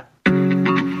skladbe.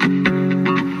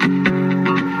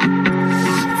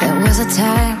 There was a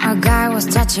time a guy was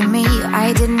touching me,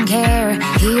 I didn't care.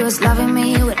 He was loving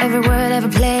me with every word,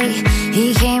 every play.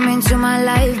 He came into my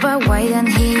life, but why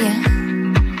didn't he?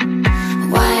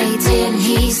 Why didn't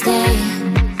he stay?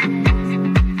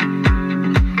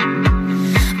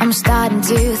 I'm starting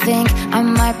to think I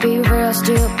might be real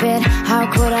stupid. How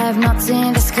could I have not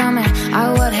seen this coming?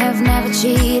 I would have never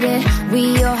cheated.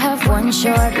 We all have one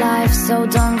short life, so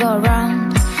don't go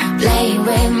around playing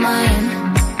with mine.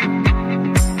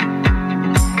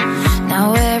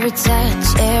 Now every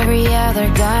touch, every other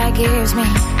guy gives me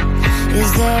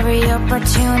is every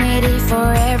opportunity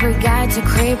for every guy to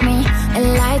creep me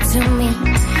and lie to me,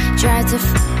 try to f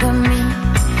with me,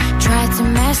 try to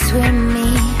mess with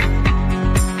me.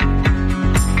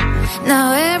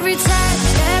 Now every touch,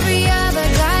 every other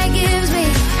guy gives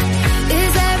me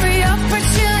is every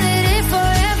opportunity for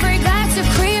every guy to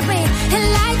creep me and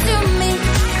lie to me,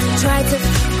 try to f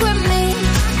with me,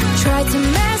 try to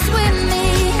mess with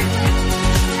me.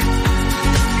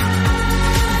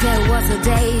 There was a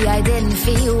day I didn't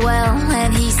feel well,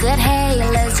 and he said, hey,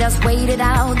 let's just wait it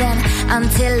out then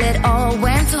until it all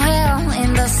went to hell.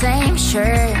 In the same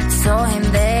shirt, saw him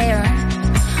there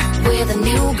with a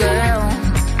new girl.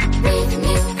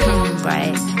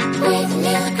 Right.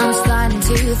 I'm starting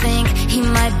to think he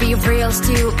might be real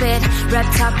stupid,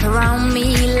 wrapped up around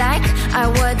me like I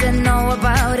wouldn't know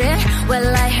about it. Well,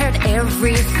 I heard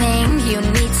everything. You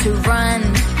need to run,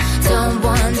 don't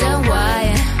wonder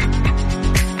why.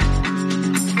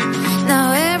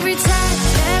 Now every touch,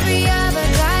 every other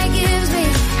guy gives me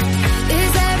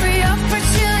is every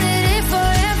opportunity for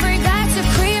every guy to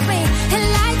creep me and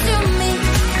lie to me,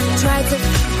 try to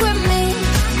f with me,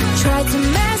 try to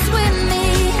mess with me.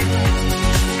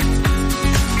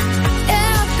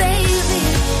 Yeah, baby,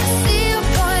 I see your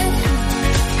point.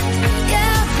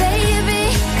 Yeah, baby,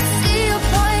 I see your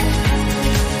point.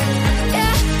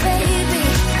 Yeah, baby,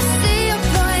 I see your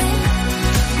point.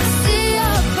 I see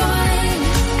your point.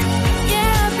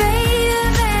 Yeah,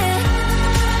 baby.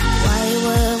 Why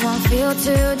would one feel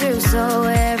to do so?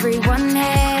 Everyone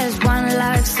has one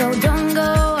life, so don't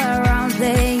go around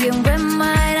playing with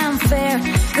mine unfair.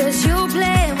 Cause you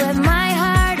play with my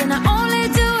heart and I only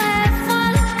do have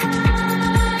fun.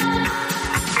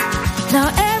 Now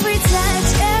every touch,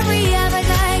 every other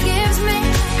guy gives me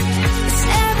is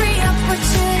every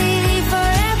opportunity for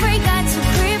every guy to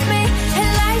creep me and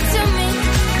lie to me,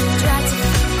 try to f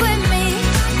with me,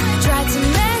 try to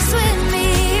mess with me.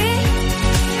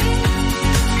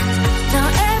 Now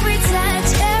every touch,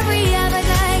 every other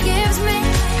guy gives me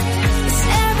is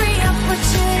every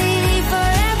opportunity for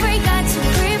every guy to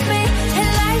creep me and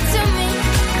lie to me,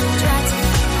 try to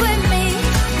f with me,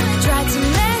 try to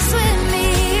mess with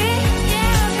me.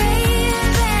 Yeah, baby,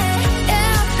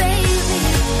 yeah, baby,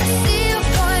 I see your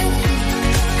point.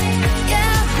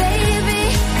 Yeah,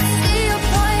 baby, I see your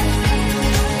point.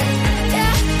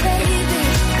 Yeah, baby,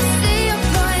 I see your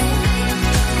point.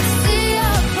 I see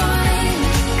your point.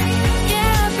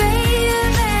 Yeah,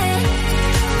 baby.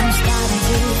 I'm starting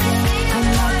to think I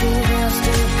might be real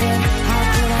stupid. How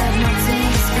could I have not seen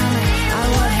this coming? I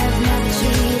would have never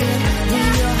cheated. We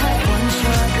all have one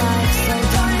short life, so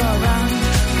don't go around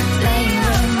playing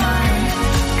with mine.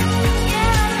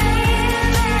 Yeah, baby.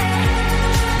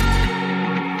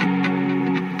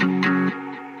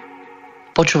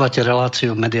 Počúvate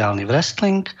reláciu Mediálny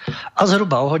Wrestling a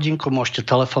zhruba o hodinku môžete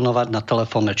telefonovať na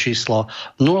telefónne číslo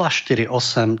 048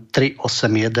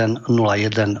 381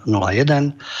 0101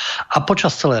 a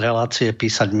počas celej relácie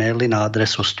písať maily na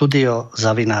adresu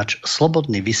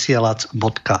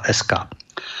studio@slobodnyvysielac.sk.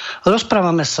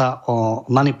 Rozprávame sa o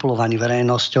manipulovaní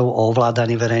verejnosťou, o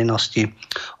ovládaní verejnosti,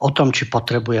 o tom, či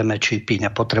potrebujeme čipy,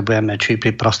 nepotrebujeme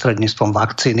čipy prostredníctvom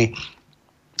vakcíny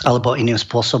alebo iným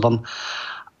spôsobom.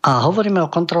 A hovoríme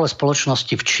o kontrole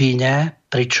spoločnosti v Číne,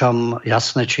 pričom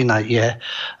jasné, Čína je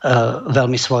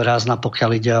veľmi svojrázna, pokiaľ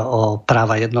ide o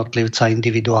práva jednotlivca,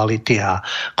 individuality a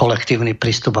kolektívny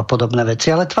prístup a podobné veci.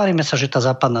 Ale tvárime sa, že tá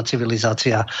západná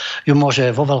civilizácia ju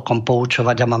môže vo veľkom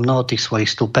poučovať a má mnoho tých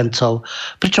svojich stúpencov.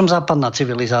 Pričom západná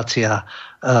civilizácia,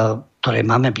 ktorej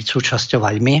máme byť súčasťou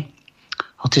aj my,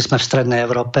 hoci sme v strednej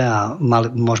Európe a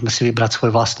môžeme si vybrať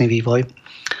svoj vlastný vývoj.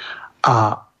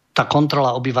 A tá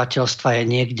kontrola obyvateľstva je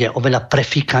niekde oveľa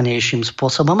prefíkanejším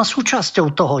spôsobom a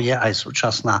súčasťou toho je aj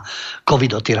súčasná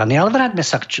covidotyrania. Ale vráťme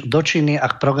sa do Číny a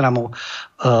k programu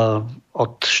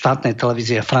od štátnej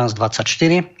televízie France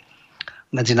 24.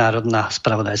 medzinárodná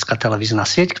spravodajská televízna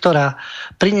sieť, ktorá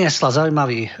priniesla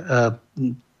zaujímavý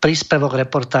príspevok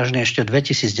reportážny ešte v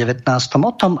 2019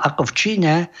 o tom, ako v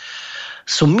Číne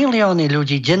sú milióny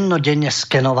ľudí dennodenne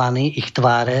skenovaní, ich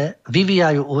tváre,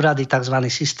 vyvíjajú úrady tzv.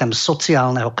 Systém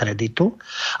sociálneho kreditu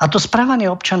a to správanie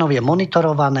občanov je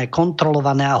monitorované,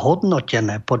 kontrolované a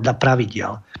hodnotené podľa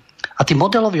pravidiel. A tí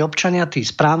modeloví občania, tí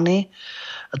správni,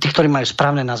 tí, ktorí majú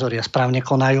správne názory a správne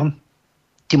konajú,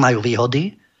 tí majú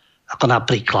výhody, ako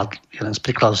napríklad, jeden z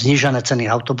príkladov, znížené ceny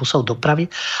autobusov, dopravy.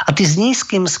 A tí s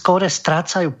nízkym skóre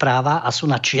strácajú práva a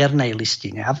sú na čiernej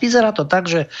listine. A vyzerá to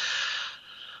tak, že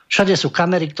všade sú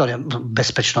kamery, ktoré,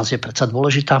 bezpečnosť je predsa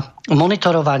dôležitá,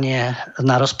 monitorovanie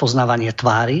na rozpoznávanie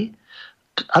tvári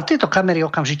a tieto kamery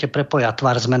okamžite prepoja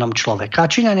tvár s menom človeka.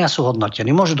 A Číňania sú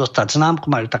hodnotení. Môžu dostať známku,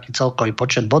 majú taký celkový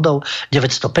počet bodov,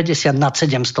 950, nad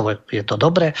 700 je to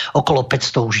dobre, okolo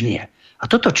 500 už nie. A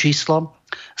toto číslo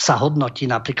sa hodnotí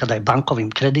napríklad aj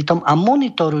bankovým kreditom a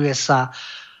monitoruje sa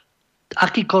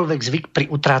akýkoľvek zvyk pri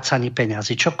utrácaní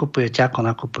peňazí. Čo kupujete, ako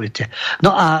nakupujete.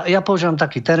 No a ja používam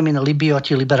taký termín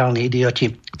libioti, liberálni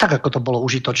idioti, tak ako to bolo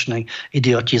užitočné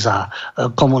idioti za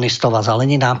komunistov a za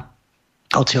Lenina.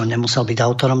 Hoci on nemusel byť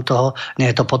autorom toho,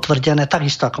 nie je to potvrdené.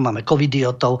 Takisto ako máme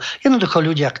covidiotov. Jednoducho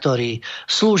ľudia, ktorí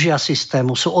slúžia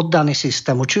systému, sú oddaní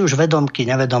systému, či už vedomky,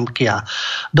 nevedomky a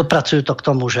dopracujú to k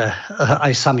tomu, že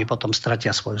aj sami potom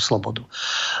stratia svoju slobodu.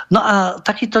 No a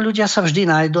takíto ľudia sa vždy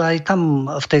nájdu. Aj tam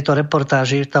v tejto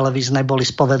reportáži televíznej boli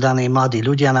spovedaní mladí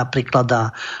ľudia napríklad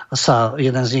a sa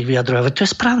jeden z nich vyjadruje, veď to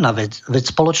je správna vec,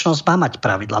 veď spoločnosť má mať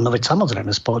pravidla. No veď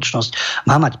samozrejme spoločnosť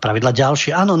má mať pravidla.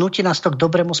 Ďalšie, áno, núti nás to k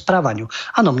dobrému správaniu.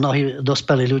 Áno, mnohí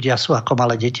dospelí ľudia sú ako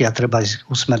malé deti a treba ich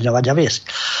usmerňovať a viesť.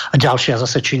 A ďalšia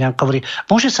zase Číňanka hovorí,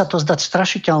 môže sa to zdať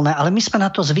strašiteľné, ale my sme na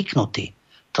to zvyknutí.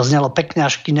 To znelo pekne,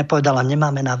 až kým nepovedala,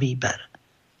 nemáme na výber.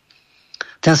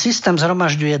 Ten systém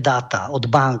zhromažďuje dáta od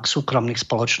bank, súkromných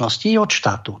spoločností i od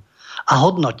štátu a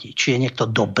hodnotí, či je niekto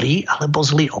dobrý alebo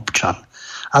zlý občan.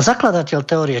 A zakladateľ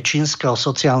teórie čínskeho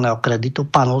sociálneho kreditu,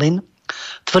 pán Lin,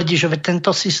 tvrdí, že tento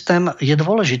systém je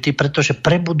dôležitý, pretože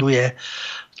prebuduje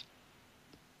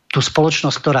tú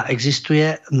spoločnosť, ktorá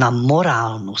existuje, na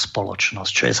morálnu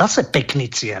spoločnosť, čo je zase pekný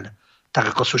cieľ.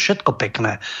 Tak ako sú všetko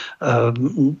pekné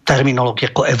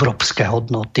terminológie ako európske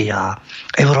hodnoty a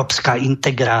európska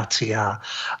integrácia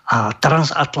a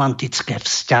transatlantické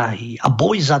vzťahy a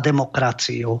boj za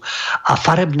demokraciu a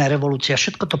farebné revolúcie.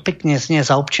 Všetko to pekne znie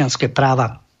za občianske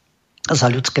práva,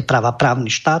 za ľudské práva, právny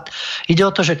štát. Ide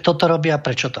o to, že kto to robí a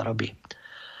prečo to robí.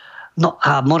 No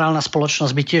a morálna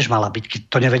spoločnosť by tiež mala byť, keď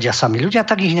to nevedia sami ľudia,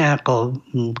 tak ich nejako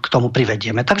k tomu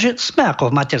privedieme. Takže sme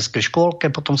ako v materskej škôlke,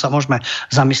 potom sa môžeme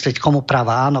zamyslieť, komu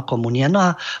práva áno, komu nie.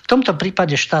 No a v tomto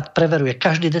prípade štát preveruje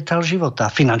každý detail života,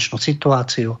 finančnú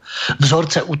situáciu,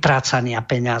 vzorce utrácania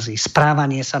peňazí,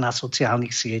 správanie sa na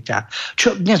sociálnych sieťach,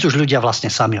 čo dnes už ľudia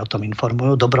vlastne sami o tom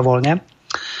informujú dobrovoľne,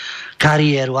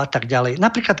 kariéru a tak ďalej.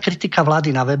 Napríklad kritika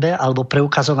vlády na webe alebo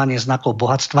preukazovanie znakov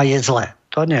bohatstva je zlé.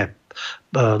 To nie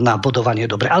na bodovanie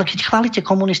dobre. Ale keď chválite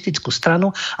komunistickú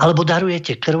stranu alebo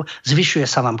darujete krv, zvyšuje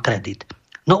sa vám kredit.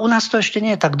 No u nás to ešte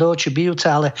nie je tak do očí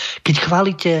bijúce, ale keď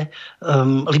chválite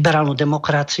liberálnu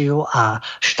demokraciu a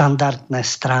štandardné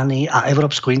strany a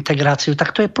európsku integráciu,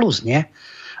 tak to je plus, nie?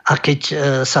 A keď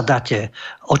sa dáte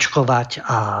očkovať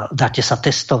a dáte sa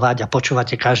testovať a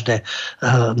počúvate každé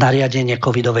nariadenie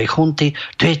covidovej chunty,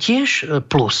 to je tiež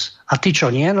plus. A tí,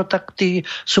 čo nie, no tak tí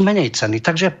sú menej cenní.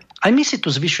 Takže aj my si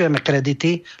tu zvyšujeme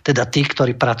kredity, teda tí,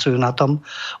 ktorí pracujú na tom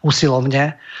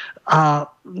usilovne a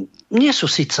nie sú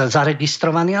síce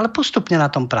zaregistrovaní, ale postupne na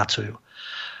tom pracujú.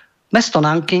 Mesto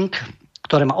Nanking,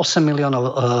 ktoré má 8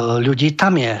 miliónov ľudí,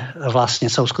 tam je vlastne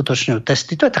sa uskutočňujú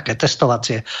testy. To je také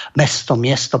testovacie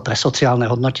miesto pre sociálne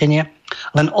hodnotenie.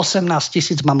 Len 18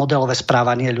 000 má modelové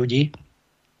správanie ľudí.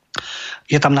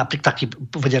 Je tam napríklad taký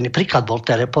uvedený príklad, bol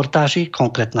tej reportáži,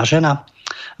 konkrétna žena,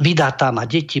 vydatá, má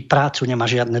deti, prácu, nemá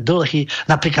žiadne dlhy,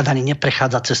 napríklad ani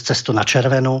neprechádza cez cestu na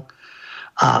červenú.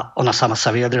 A ona sama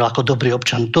sa vyjadrila ako dobrý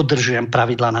občan, dodržujem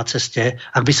pravidlá na ceste.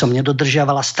 Ak by som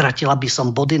nedodržiavala, stratila by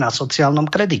som body na sociálnom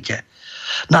kredite.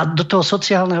 No a do toho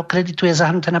sociálneho kreditu je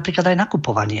zahrnuté napríklad aj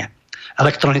nakupovanie.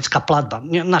 Elektronická platba.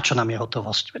 Na čo nám je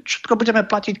hotovosť? Všetko budeme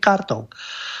platiť kartou.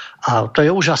 A to je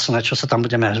úžasné, čo sa tam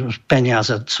budeme,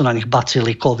 peniaze, sú na nich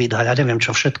bacily, covid a ja neviem čo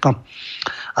všetko.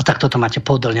 A takto to máte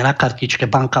pohodlne na kartičke,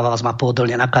 banka vás má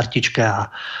pohodlne na kartičke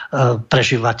a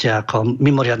prežívate ako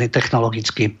mimoriadny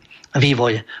technologický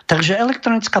vývoj. Takže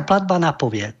elektronická platba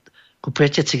napovie.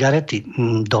 Kupujete cigarety,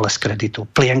 dole z kreditu.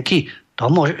 Plienky,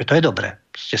 to je dobré.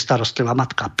 Ste starostlivá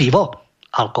matka. Pivo,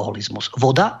 alkoholizmus.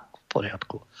 Voda, v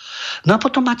poriadku. No a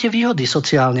potom máte výhody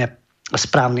sociálne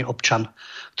správny občan,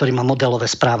 ktorý má modelové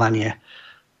správanie.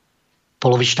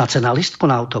 polovičná cena lístku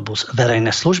na autobus, verejné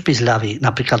služby zľavy,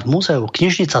 napríklad v múzeu,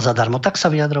 knižnica zadarmo, tak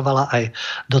sa vyjadrovala aj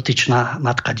dotyčná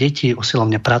matka detí,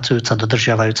 usilovne pracujúca,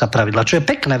 dodržiavajúca pravidla. Čo je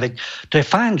pekné, veď to je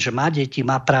fajn, že má deti,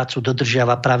 má prácu,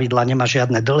 dodržiava pravidla, nemá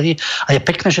žiadne dlhy a je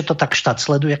pekné, že to tak štát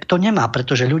sleduje, kto nemá,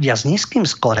 pretože ľudia s nízkym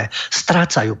skore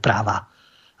strácajú práva.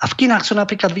 A v kinách sú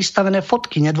napríklad vystavené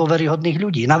fotky nedôveryhodných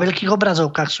ľudí. Na veľkých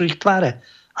obrazovkách sú ich tváre,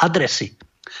 adresy.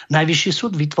 Najvyšší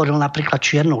súd vytvoril napríklad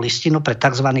čiernu listinu pre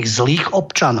tzv. Zlých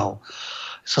občanov.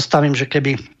 Sa stavím, že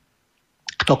keby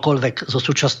ktokoľvek zo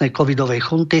súčasnej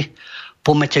covidovej chunty,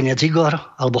 pometenec Igor,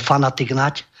 alebo fanatik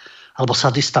Naď, alebo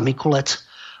sadista Mikulec,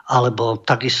 alebo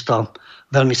takisto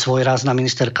veľmi svojrázna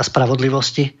ministerka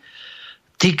spravodlivosti,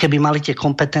 tí, keby mali tie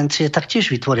kompetencie, tak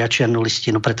tiež vytvoria čiernu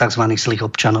listinu pre tzv. Zlých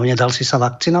občanov. Nedal si sa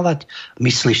vakcinovať?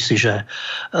 Myslíš si, že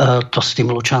to s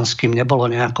tým Lučanským nebolo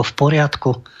nejako v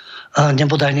poriadku?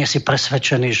 Nebodaj nie si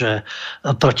presvedčený, že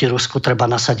proti Rusku treba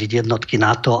nasadiť jednotky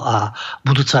NATO a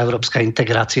budúca európska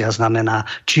integrácia znamená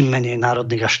čím menej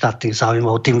národných a štátnych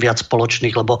záujmov, tým viac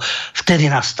spoločných, lebo vtedy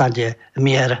nastane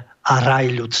mier a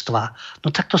raj ľudstva.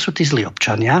 No tak to sú tí zlí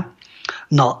občania.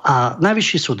 No a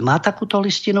najvyšší súd má takúto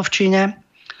listinu v Číne.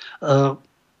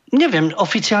 Neviem,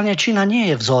 oficiálne Čína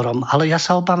nie je vzorom, ale ja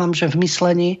sa obávam, že v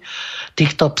myslení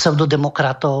týchto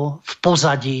pseudodemokratov v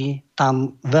pozadí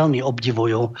tam veľmi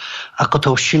obdivujú, ako to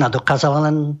už Čína dokázala,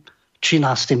 len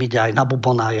Čína s tým ide aj na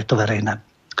bubona, je to verejné.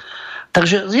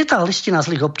 Takže je tá listina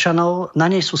zlých občanov, na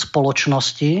nej sú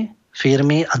spoločnosti,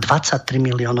 firmy a 23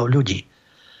 miliónov ľudí.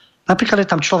 Napríklad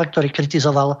je tam človek, ktorý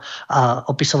kritizoval a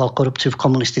opisoval korupciu v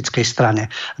komunistickej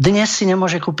strane. Dnes si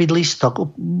nemôže kúpiť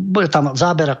lístok. Bude tam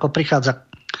záber, ako prichádza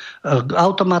k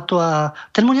automatu a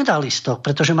ten mu nedá lístok,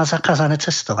 pretože má zakázané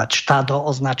cestovať. Štát ho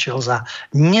označil za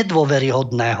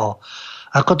nedôveryhodného.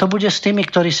 Ako to bude s tými,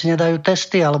 ktorí si nedajú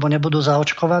testy alebo nebudú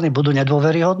zaočkovaní, budú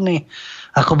nedôveryhodní?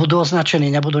 Ako budú označení,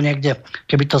 nebudú niekde,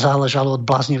 keby to záležalo od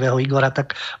bláznivého Igora,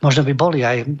 tak možno by boli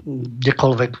aj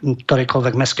kdekoľvek,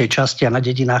 ktorejkoľvek mestskej časti a na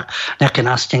dedinách nejaké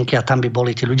nástenky a tam by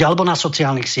boli tí ľudia, alebo na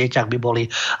sociálnych sieťach by boli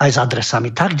aj s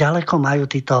adresami. Tak ďaleko majú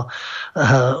títo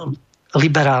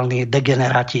liberálni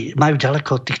degeneráti, majú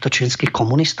ďaleko od týchto čínskych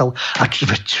komunistov a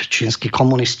čínski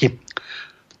komunisti.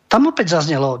 Tam opäť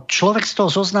zaznelo, človek z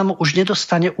toho zoznamu už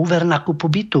nedostane úver na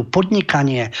kúpu bytu,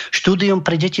 podnikanie, štúdium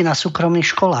pre deti na súkromných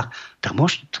školách. Tak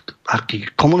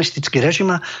aký komunistický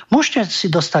režim má, môžete si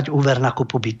dostať úver na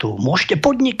kúpu bytu, môžete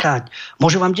podnikať,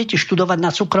 môžu vám deti študovať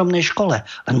na súkromnej škole,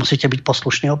 len musíte byť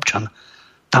poslušný občan.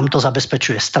 Tam to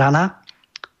zabezpečuje strana,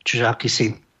 čiže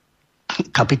akýsi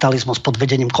kapitalizmus pod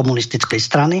vedením komunistickej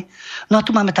strany. No a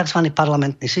tu máme tzv.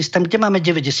 Parlamentný systém, kde máme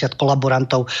 90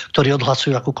 kolaborantov, ktorí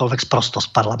odhlasujú akúkoľvek sprostosť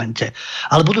v parlamente.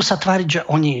 Ale budú sa tváriť, že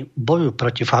oni bojujú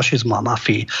proti fašizmu a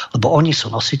mafii, lebo oni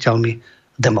sú nositeľmi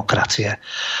demokracie.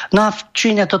 No a v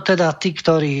Číne to teda tí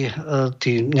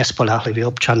nespoľahliví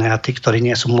občania a tí, ktorí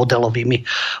nie sú modelovými,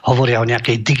 hovoria o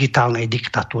nejakej digitálnej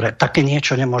diktatúre. Také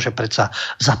niečo nemôže predsa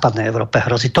v západnej Európe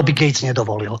hroziť. To by Gates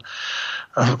nedovolil.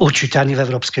 Určite ani v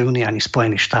Európskej únii, ani v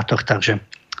Spojených štátoch, takže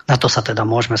na to sa teda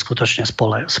môžeme skutočne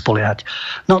spoliehať.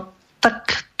 No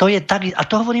tak to je tak, a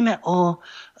to hovoríme o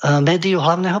médiu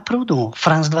hlavného prúdu,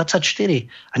 France 24.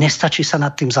 A nestačí sa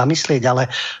nad tým zamyslieť,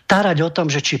 ale tárať o tom,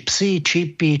 že či psi,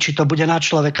 čipy, či to bude na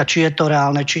človeka, či je to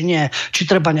reálne, či nie, či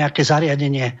treba nejaké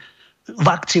zariadenie,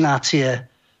 vakcinácie,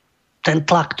 ten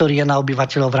tlak, ktorý je na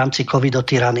obyvateľov v rámci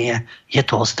covidotyranie, je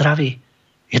to o zdraví?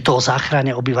 Je to o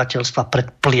záchrane obyvateľstva pred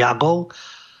pliagou?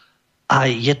 A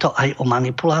je to aj o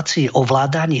manipulácii,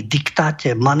 ovládaní,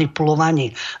 diktáte,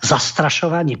 manipulovaní,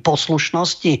 zastrašovaní,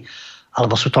 poslušnosti?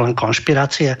 Alebo sú to len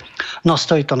konšpirácie? No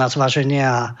stojí to na zváženie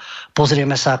a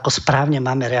pozrieme sa, ako správne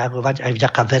máme reagovať aj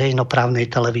vďaka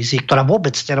verejnoprávnej televízii, ktorá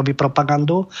vôbec nerobí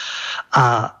propagandu.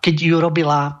 A keď ju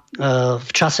robila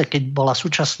v čase, keď bola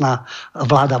súčasná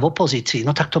vláda v opozícii,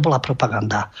 no tak to bola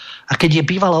propaganda. A keď je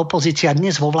bývalá opozícia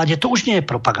dnes vo vláde, to už nie je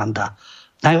propaganda.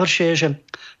 Najhoršie je, že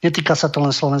netýka sa to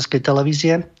len slovenskej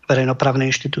televízie, verejnoprávnej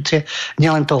inštitúcie,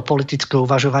 nielen toho politického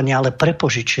uvažovania, ale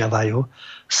prepožičiavajú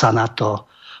sa na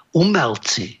to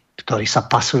umelci, ktorí sa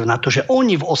pasujú na to, že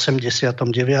oni v 89.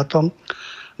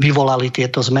 vyvolali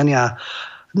tieto zmeny a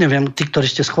neviem, tí, ktorí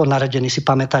ste skôr naredení, si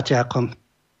pamätáte, ako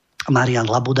Marian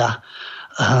Labuda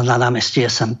na námestí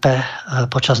SMP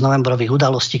počas novembrových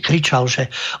udalostí kričal,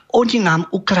 že oni nám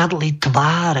ukradli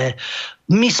tváre,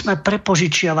 my sme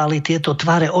prepožičiavali tieto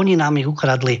tváre, oni nám ich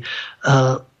ukradli.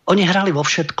 Oni hrali vo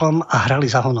všetkom a hrali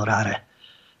za honoráre.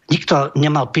 Nikto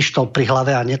nemal pištol pri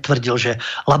hlave a netvrdil, že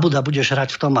labuda budeš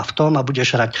hrať v tom a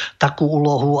budeš hrať takú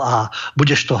úlohu a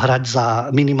budeš to hrať za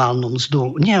minimálnu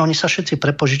mzdu. Nie, oni sa všetci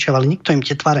prepožičiavali, nikto im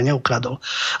tie tváre neukradol.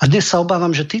 A dnes sa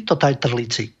obávam, že títo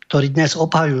tajtrlíci, ktorí dnes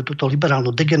obhajujú túto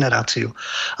liberálnu degeneráciu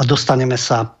a dostaneme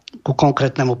sa ku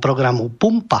konkrétnemu programu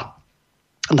Pumpa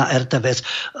na RTVS,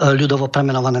 ľudovo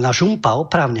premenované na Žumpa,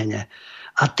 oprávnene.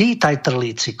 A tí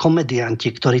tajtrlíci,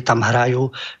 komedianti, ktorí tam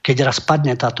hrajú, keď raz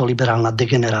padne táto liberálna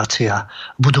degenerácia,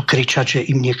 budú kričať, že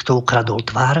im niekto ukradol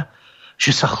tvár,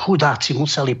 že sa chudáci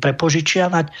museli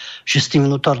prepožičiavať, že s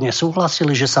tým vnútorne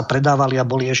súhlasili, že sa predávali a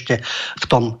boli ešte v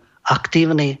tom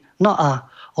aktívni. No a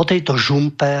o tejto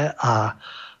žumpe a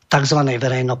tzv.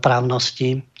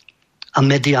 Verejnoprávnosti a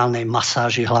mediálnej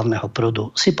masáži hlavného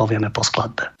prúdu si povieme po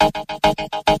skladbe.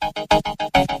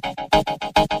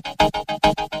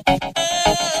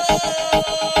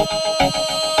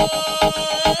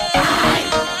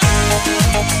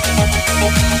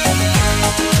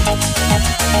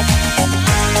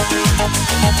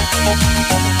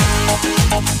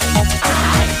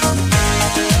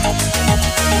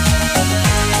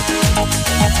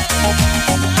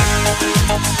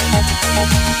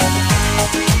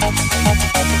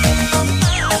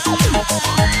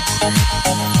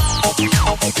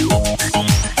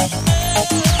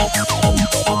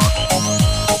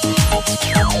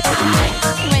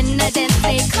 When I dance,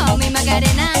 they call me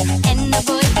Macarena, and the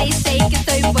boys they say que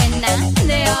soy buena.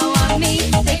 They all want me,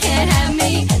 they can't have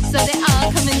me, so they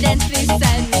all come and dance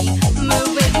beside me.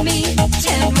 Move with me,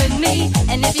 chant with me,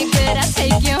 and if you're good, I'll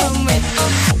take you home with me.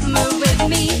 Move with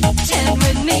me, chant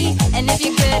with me, and if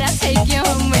you're good, I'll take you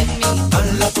home with me.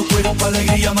 Dala tu cuerpo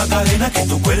alegría Macarena, que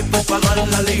tu cuerpo es para dar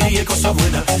la alegría y cosas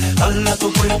buenas. Dala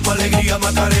tu cuerpo alegría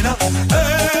Macarena,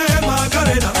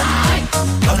 Macarena.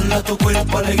 Dala tu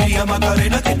cuerpo alegría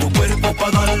Macarena, que tu cuerpo es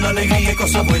para dar la alegría y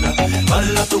cosas buenas.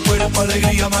 Dala tu cuerpo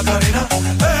alegría Macarena,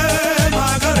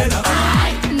 Macarena.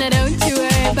 Now don't you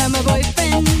worry about my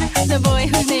boyfriend, the boy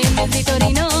whose name is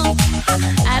Vitorino.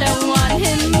 I don't want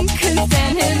him, couldn't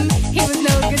stand him, he was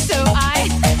no good, so I...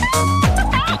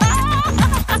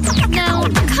 Now,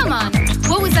 come on,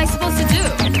 what was I supposed to do?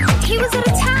 He was out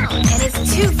of town, and his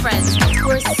two friends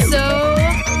were so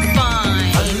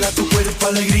fine. Dala tu cuerpo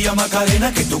alegría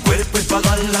Macarena, que tu cuerpo es para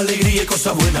dar la alegría y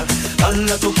cosas buenas.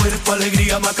 Dala tu cuerpo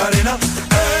alegría Macarena,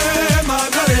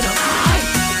 Macarena.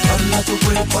 Dala tu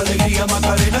cuerpo alegría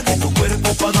Macarena, que tu cuerpo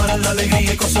es para dar la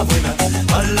alegría y cosas buenas.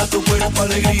 Dala tu cuerpo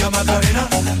alegría Macarena,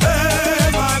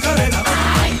 Macarena.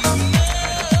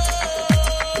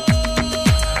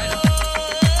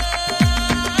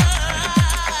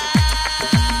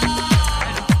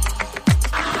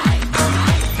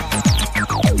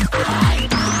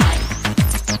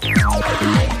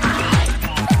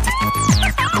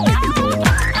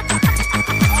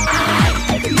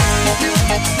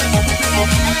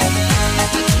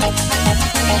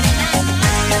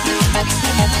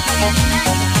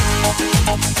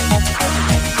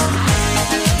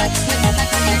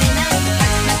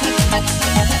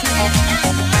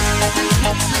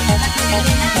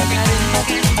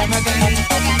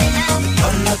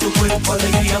 Dala tu cuerpo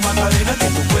alegría Macarena, que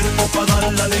tu cuerpo es para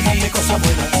dar la alegría y cosas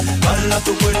buenas. Dala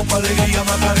tu cuerpo alegría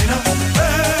Macarena,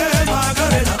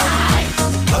 Macarena.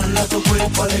 Dala tu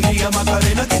cuerpo alegría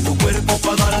Macarena, que tu cuerpo es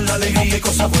para dar la alegría y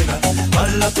cosas buenas.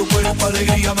 Dala tu cuerpo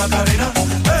alegría Macarena,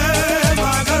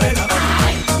 Macarena.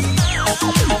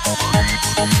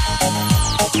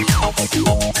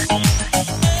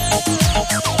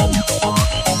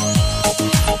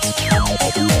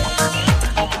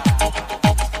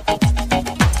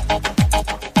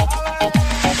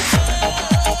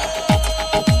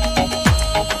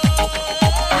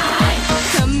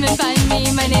 Come and find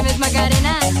me, my name is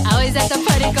Macarena. Always at the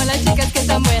party con las chicas que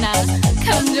están buenas.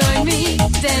 Come join me,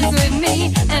 dance with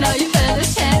me, and all you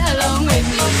fellas chat along with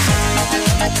me.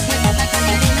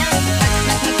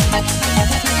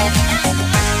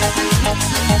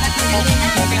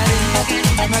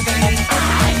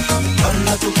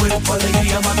 Dala tu cuerpo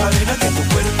alegría Macarena, que tu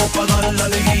cuerpo es para dar la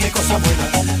alegría y cosas buenas.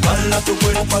 Dala tu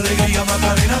cuerpo alegría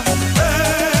Macarena,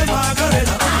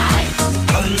 Macarena.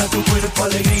 Dala tu cuerpo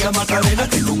alegría Macarena,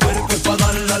 que tu cuerpo es para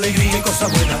dar la alegría y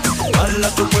cosas buenas. Dala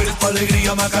tu cuerpo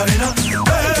alegría Macarena,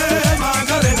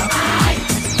 Macarena.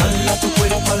 Dala tu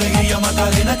cuerpo alegría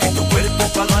Macarena, que tu cuerpo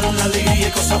es para dar la alegría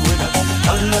y cosas buenas.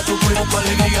 Dala tu cuerpo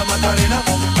alegría Macarena,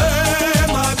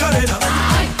 Macarena.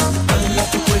 Dala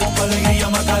tu cuerpo alegría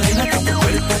Macarena, que tu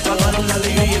cuerpo es para dar la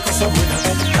alegría y cosas buenas.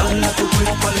 Dala tu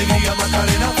cuerpo alegría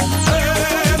Macarena,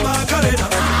 Macarena.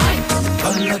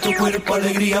 Dala tu cuerpo cuerpo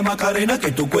alegría Macarena,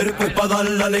 que tu cuerpo es para dar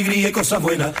la alegría y cosas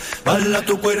buenas. Bala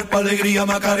tu cuerpo alegría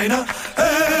Macarena,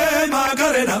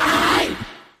 Macarena.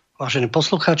 Vážení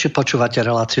poslucháči, počúvate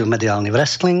reláciu Mediálny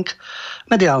Wrestling.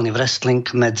 Mediálny Wrestling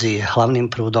medzi hlavným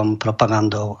prúdom,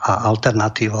 propagandou a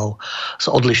alternatívou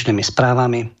s odlišnými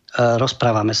správami.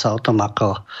 Rozprávame sa o tom,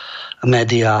 ako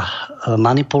médiá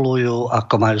manipulujú,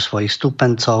 ako majú svojich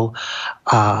stúpencov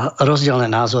a rozdielne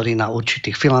názory na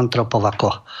určitých filantropov,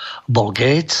 ako bol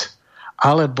Gates,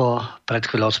 alebo pred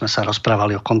chvíľou sme sa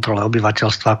rozprávali o kontrole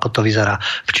obyvateľstva, ako to vyzerá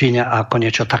v Číne a ako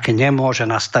niečo také nemôže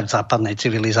nastať v západnej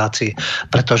civilizácii,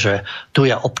 pretože tu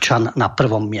je občan na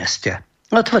prvom mieste.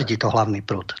 No tvrdí to hlavný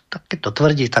prúd. Tak keď to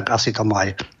tvrdí, tak asi tomu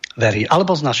aj verí.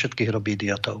 Alebo z nás všetkých robí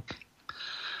idiotov.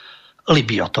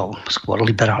 Libiotov, skôr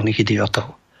liberálnych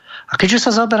idiotov. A keďže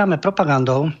sa zaoberáme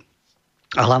propagandou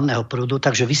a hlavného prúdu,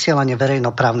 takže vysielanie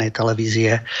verejnoprávnej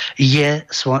televízie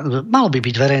malo by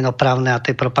byť verejnoprávne a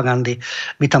tej propagandy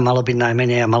by tam malo byť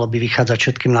najmenej a malo by vychádzať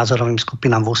všetkým názorovým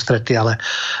skupinám v ústrety, ale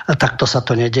takto sa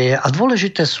to nedeje. A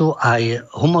dôležité sú aj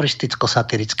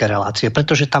humoristicko-satirické relácie,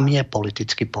 pretože tam je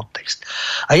politický podtext.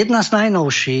 A jedna z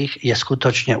najnovších je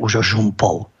skutočne už o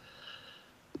žumpov.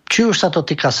 Či už sa to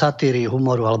týka satíry,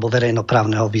 humoru alebo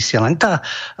verejnoprávneho vysielania. Tá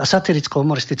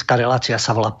satiricko-humoristická relácia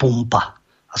sa volá Pumpa.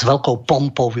 A s veľkou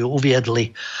pompou ju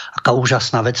uviedli. Aká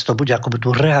úžasná vec to bude, ako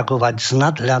budú reagovať s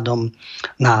nadhľadom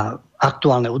na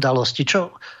aktuálne udalosti,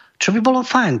 čo by bolo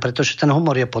fajn, pretože ten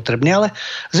humor je potrebný. Ale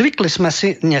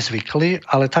nezvykli,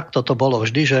 ale takto to bolo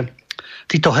vždy, že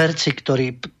títo herci,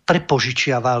 ktorí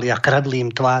prepožičiavali a kradli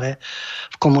im tváre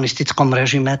v komunistickom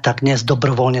režime, tak dnes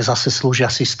dobrovoľne zase slúžia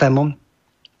systémom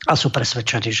a sú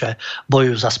presvedčení, že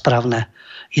bojujú za správne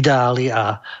ideály.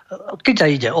 A keď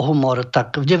aj ide o humor,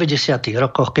 tak v 90.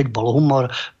 rokoch, keď bol humor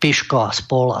Piško a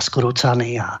spol a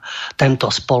Skrúcaný a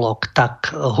tento spolok, tak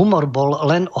humor bol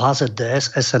len o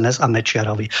HZDS, SNS a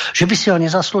Mečiarovi. Že by si ho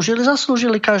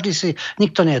zaslúžili, každý si,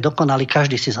 nikto nie je dokonalý,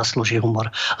 každý si zaslúži humor.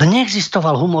 Len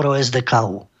neexistoval humor o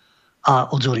SDKU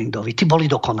a o Dzurindovi. Tí boli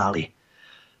dokonalí.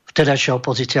 Vtedajšia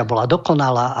opozícia bola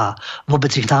dokonalá a vôbec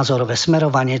ich názorové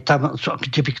smerovanie, tam,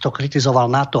 kde by kto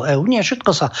kritizoval NATO, EU, nie,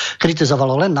 všetko sa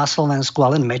kritizovalo len na Slovensku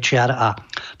a len Mečiar a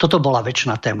toto bola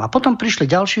väčšiná téma. Potom prišli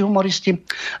ďalší humoristi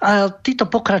a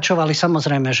títo pokračovali,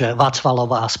 samozrejme, že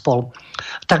Vácvalová a spol.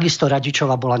 Takisto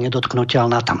Radičová bola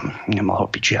nedotknuteľná, tam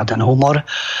nemohol byť žiaden humor.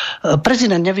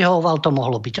 Prezident nevyhovoval, to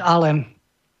mohlo byť, ale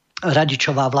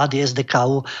Radičová, vlády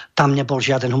SDKU, tam nebol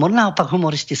žiaden humor. Naopak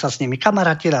humoristi sa s nimi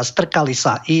kamarátili a strkali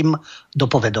sa im do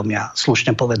povedomia,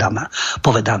 slušne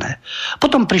povedané.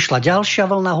 Potom prišla ďalšia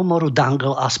vlna humoru,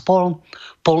 Dangl a spol,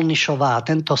 Polnišová a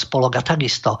tento spolok a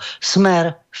takisto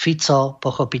Smer, Fico,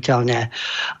 pochopiteľne,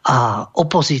 a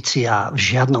opozícia v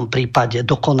žiadnom prípade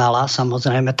dokonalá,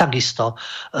 samozrejme, takisto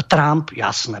Trump,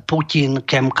 jasné, Putin,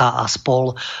 Kemka a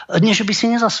spol. Nie, že by si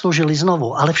nezaslúžili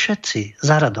znovu, ale všetci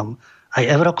za radom. Aj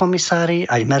eurokomisári,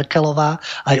 aj Merkelová,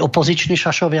 aj opoziční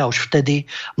šašovia, už vtedy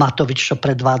Matovič, čo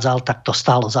predvádzal, tak to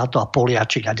stálo za to a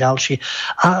Poliačik a ďalší.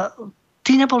 A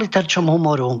tí neboli terčom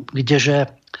humoru,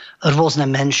 kdeže rôzne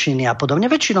menšiny a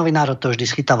podobne. Väčšinový národ to vždy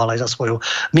schytával aj za svoju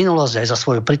minulosť, aj za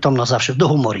svoju prítomnosť, za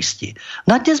všetko humoristi.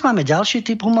 No a dnes máme ďalší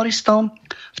typ humoristov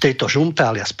v tejto žumpe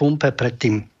alias Pumpe,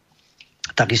 predtým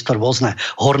takisto rôzne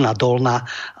horná, dolná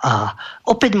a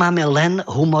opäť máme len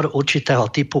humor určitého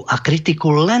typu a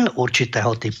kritiku len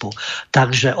určitého typu.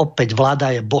 Takže opäť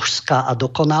vláda je božská a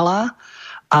dokonalá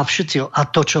a všetci, a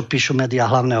to, čo píšu médiá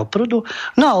hlavného prúdu,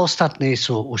 no a ostatní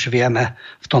sú, už vieme,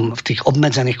 v tých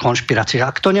obmedzených konšpiráciách.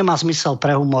 Ak to nemá zmysel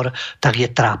pre humor, tak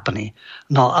je trápny.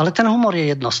 No, ale ten humor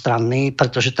je jednostranný,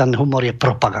 pretože ten humor je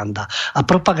propaganda. A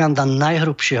propaganda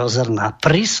najhrubšieho zrna,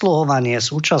 prisluhovanie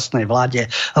súčasnej vláde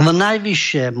v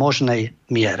najvyššej možnej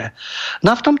miere.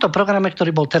 No a v tomto programe,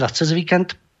 ktorý bol teraz cez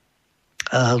víkend,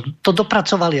 to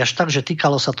dopracovali až tak, že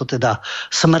týkalo sa to teda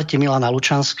smrti Milana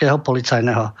Lučanského,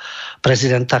 policajného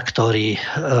prezidenta, ktorý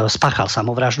spáchal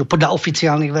samovraždu podľa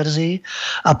oficiálnych verzií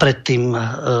a predtým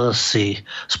si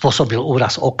spôsobil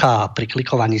úraz oka a pri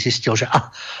klikovaní zistil, že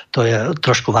to je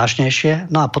trošku vážnejšie.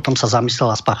 No a potom sa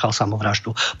zamyslel a spáchal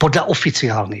samovraždu podľa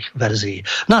oficiálnych verzií.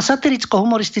 No a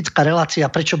satiricko-humoristická relácia,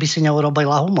 prečo by si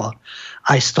neurobila humor?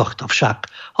 Aj z tohto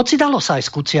však. Hoci dalo sa aj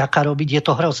z Kuciaka robiť, je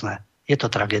to hrozné. Je to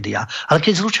tragédia. Ale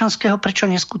keď z Lučanského, prečo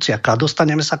nie z Kuciaka?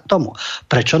 Dostaneme sa k tomu.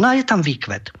 Prečo? No je tam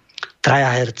výkvet.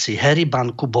 Traja herci,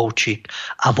 Heriban, Kubovčík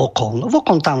a Vokon.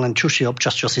 Vokon tam len čuší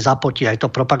občas, čo si zapotí, aj to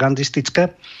propagandistické.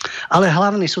 Ale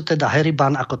hlavní sú teda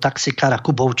Heriban ako taxikár a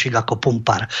Kubovčík ako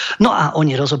pumpár. No a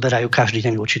oni rozoberajú každý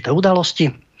deň určité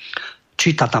udalosti.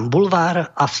 Číta tam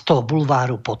bulvár a z toho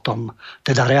bulváru potom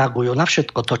teda reagujú na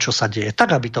všetko to, čo sa deje.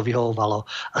 Tak, aby to vyhovovalo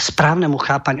správnemu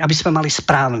chápaniu, aby sme mali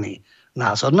správny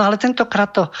názor. No ale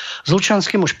tentokrát to s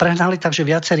Lučanským už prehnali, takže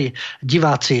viacerí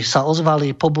diváci sa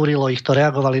ozvali, pobúrilo ich to,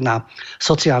 reagovali na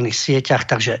sociálnych sieťach,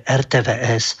 takže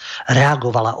RTVS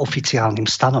reagovala oficiálnym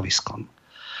stanoviskom.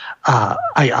 A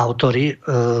aj autori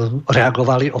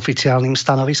reagovali oficiálnym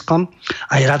stanoviskom.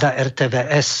 Aj rada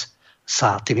RTVS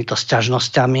sa týmito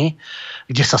sťažnosťami,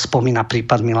 kde sa spomína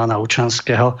prípad Milana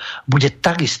Lučanského, bude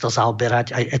takisto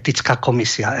zaoberať aj etická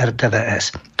komisia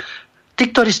RTVS. Tí,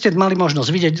 ktorí ste mali možnosť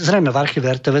vidieť, zrejme v archíve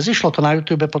RTVS, išlo to na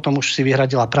YouTube, potom už si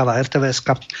vyhradila práva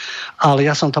RTVS-ka, ale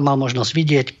ja som to mal možnosť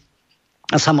vidieť.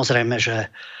 A samozrejme, že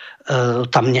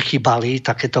tam nechybali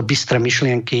takéto bystré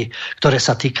myšlienky, ktoré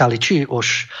sa týkali či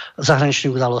už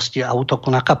zahraničných udalostí a útoku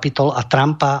na Kapitol a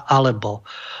Trumpa, alebo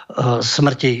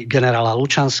smrti generála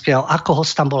Lučanského. Ako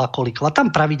host tam bola Kolíková. Tam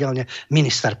pravidelne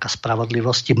ministerka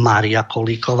spravodlivosti Mária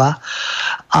Kolíková.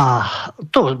 A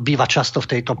to býva často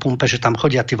v tejto pumpe, že tam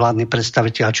chodia tí vládni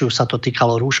predstavitelia, či už sa to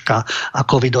týkalo rúška a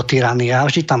covidotyranie. A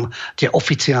vždy tam tie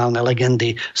oficiálne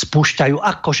legendy spúšťajú,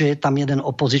 akože je tam jeden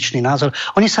opozičný názor.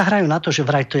 Oni sa hrajú na to, že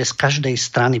vraj to je z každej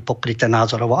strany pokryté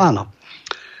názorovo. Áno.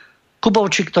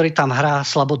 Kubovčík, ktorý tam hrá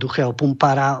slaboduchého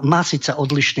pumpára, má síce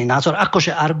odlišný názor,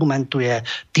 akože argumentuje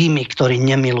tými, ktorí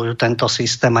nemilujú tento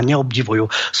systém a neobdivujú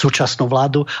súčasnú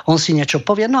vládu. On si niečo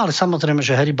povie, no ale samozrejme,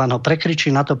 že Heriban ho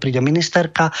prekričí, na to príde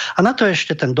ministerka a na to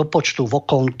ešte ten do počtu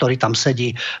vokón, ktorý tam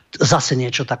sedí, zase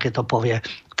niečo takéto povie.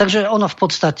 Takže ono v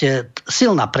podstate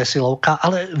silná presilovka,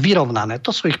 ale vyrovnané. To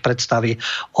sú ich predstavy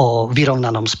o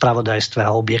vyrovnanom spravodajstve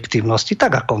a objektívnosti,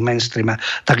 tak ako v mainstreame,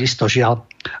 takisto žiaľ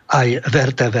aj v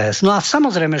RTVS. No a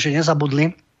samozrejme, že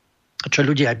nezabudli, čo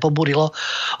ľudí aj pobúrilo,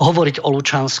 hovoriť o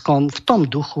Lučanskom v tom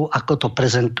duchu, ako to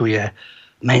prezentuje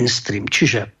mainstream.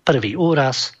 Čiže prvý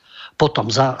úraz, potom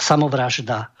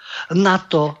samovražda. Na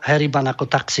to Heriban ako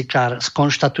taxikár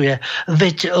skonštatuje,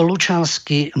 veď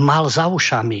Lučanský mal za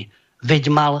ušami,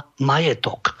 veď mal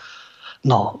majetok.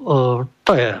 No,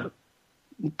 to je...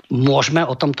 Môžeme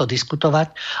o tomto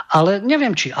diskutovať, ale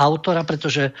neviem, či autora,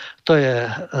 pretože to je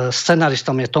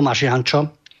scenaristom je Tomáš Jančo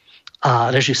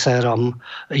a režisérom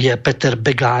je Peter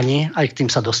Begáni, aj k tým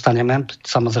sa dostaneme,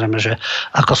 samozrejme, že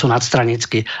ako sú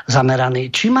nadstranicky zameraní.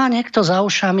 Či má niekto za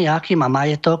ušami, aký má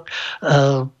majetok,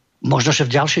 možno, že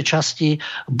v ďalšej časti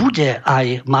bude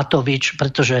aj Matovič,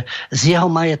 pretože s jeho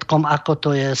majetkom, ako to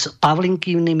je s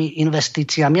Pavlinkývnymi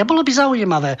investíciami. A bolo by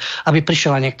zaujímavé, aby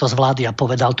prišiel niekto z vlády a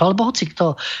povedal to, alebo hoci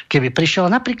kto, keby prišiel.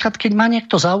 Napríklad, keď má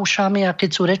niekto za ušami a keď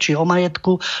sú reči o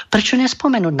majetku, prečo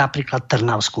nespomenúť napríklad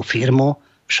trnavskú firmu,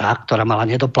 však, ktorá mala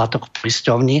nedoplatok v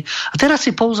poisťovni. A teraz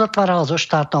si pouzatvárala so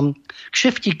štátom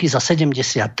kšeftíky za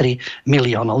 73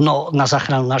 miliónov. No, na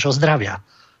záchranu nášho zdravia.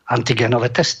 Antigenové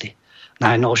testy.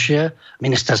 Najnovšie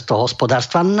ministerstvo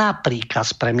hospodárstva na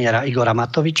príkaz premiéra Igora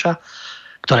Matoviča,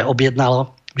 ktoré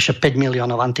objednalo vyše 5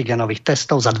 miliónov antigenových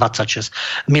testov za 26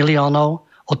 miliónov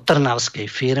od trnavskej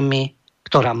firmy,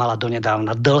 ktorá mala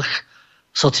donedávna dlh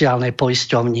v sociálnej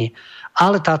poisťovni.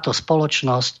 Ale táto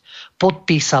spoločnosť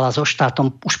podpísala so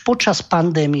štátom už počas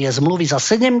pandémie zmluvy za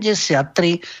 73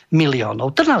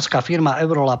 miliónov. Trnavská firma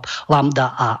Eurolab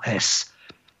Lambda AS.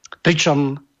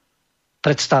 Pričom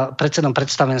predsedom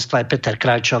predstavenstva je Peter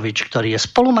Krajčovič, ktorý je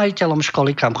spolumajiteľom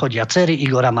školy, kam chodia dcery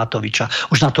Igora Matoviča.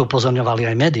 Už na to upozorňovali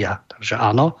aj médiá. Takže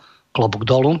áno, klobúk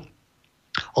dolu.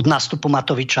 Od nástupu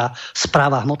Matoviča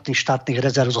správa hmotných štátnych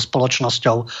rezerv so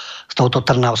spoločnosťou s touto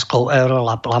trnavskou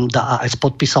Eurolab Lambda AS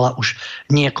podpísala už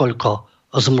niekoľko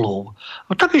zmluv.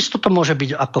 No, takisto to môže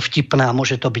byť ako vtipné a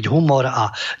môže to byť humor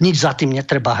a nič za tým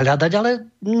netreba hľadať,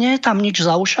 ale nie je tam nič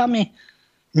za ušami.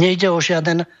 Nejde o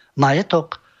žiaden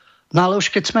majetok. No ale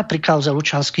už keď sme pri kauze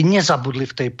Lučanský, nezabudli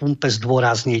v tej pumpe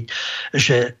zdôrazniť,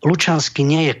 že Lučanský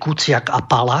nie je Kuciak a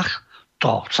Palach,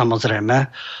 to samozrejme,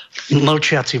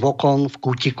 mlčiaci vokon v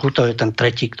kútiku, to je ten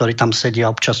tretí, ktorý tam sedí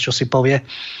a občas čo si povie.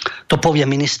 To povie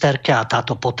ministerke a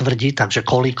táto potvrdí, takže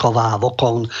Kolíková a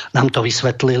Vokon nám to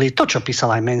vysvetlili. To, čo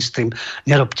písal aj mainstream,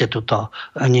 nerobte tuto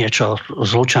niečo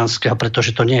z Lučanského,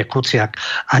 pretože to nie je Kuciak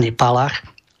ani Palach.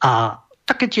 A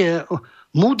také tie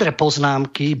múdre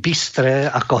poznámky, bystré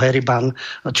ako Heriban,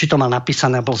 či to mal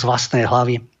napísané, bol z vlastnej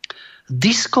hlavy.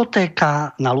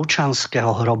 Diskotéka na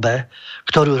Lučanského hrobe,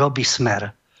 ktorú robí Smer.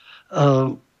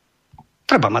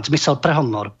 Treba mať zmysel pre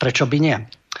humor, prečo by nie?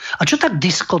 A čo tak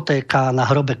diskotéka na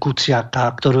hrobe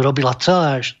Kuciaka, ktorú robila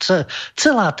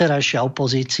celá terajšia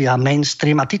opozícia,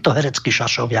 mainstream a títo hereckí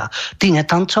šašovia? Tí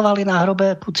netancovali na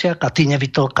hrobe Kuciaka? Tí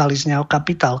nevytolkali z neho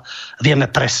kapitál?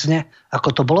 Vieme presne,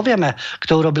 ako to bolo. Vieme,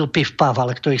 kto urobil piv-pav,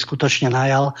 ale kto ich skutočne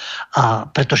najal. A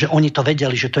pretože oni to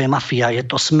vedeli, že to je mafia, je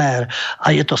to Smer a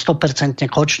je to 100%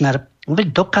 Kočner. Veď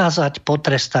dokázať,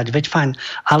 potrestať, veď fajn.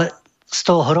 Ale z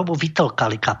toho hrobu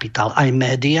vytolkali kapitál. Aj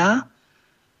médiá,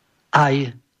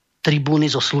 aj tribúny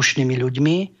so slušnými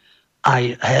ľuďmi, aj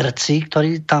herci,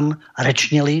 ktorí tam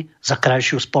rečnili za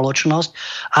krajšiu spoločnosť.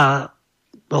 A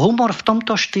humor v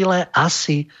tomto štýle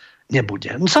asi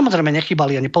nebude. No, samozrejme,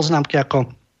 nechybali ani poznámky,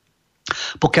 ako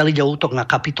pokiaľ ide o útok na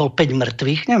Kapitol, 5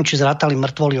 mŕtvych. Neviem, či zrátali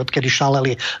mŕtvoly, odkedy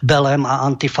šaleli Belém a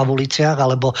Antifa v uliciach,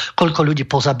 alebo koľko ľudí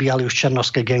pozabíjali už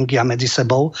černovské gengy a medzi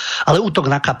sebou. Ale útok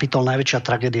na Kapitol, najväčšia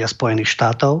tragédia Spojených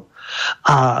štátov.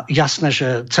 A jasné,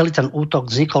 že celý ten útok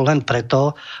vznikol len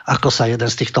preto, ako sa jeden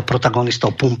z týchto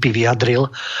protagonistov Pumpy vyjadril,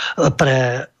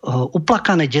 pre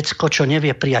uplakané decko, čo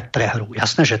nevie prijať prehru.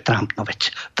 Jasné, že Trump, no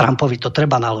veď Trumpovi to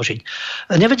treba naložiť.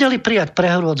 Nevedeli prijať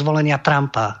prehru od zvolenia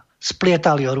Trumpa.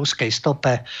 Splietali o ruskej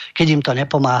stope, keď im to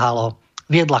nepomáhalo.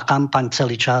 Viedla kampaň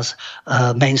celý čas,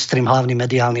 mainstream, hlavný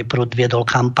mediálny prúd viedol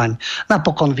kampaň.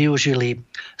 Napokon využili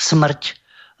smrť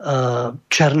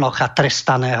Černocha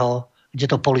trestaného, kde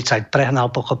to policajt prehnal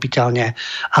pochopiteľne,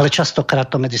 ale častokrát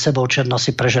to medzi sebou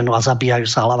Černosi preženú a zabíjajú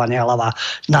sa hlava nehlava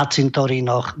na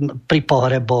cintorínoch, pri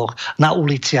pohreboch, na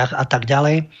uliciach a tak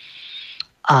ďalej.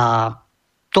 A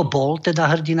to bol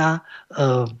teda hrdina,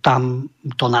 tam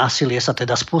to násilie sa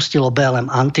teda spustilo,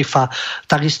 BLM, Antifa,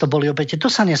 takisto boli obete,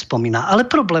 to sa nespomína. Ale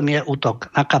problém je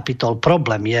útok na Kapitol,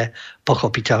 problém je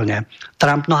pochopiteľne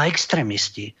Trump, no a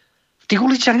extrémisti. V tých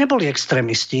uliciach neboli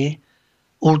extrémisti,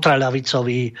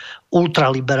 ultraľavicoví,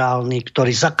 ultraliberálni,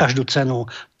 ktorí za každú cenu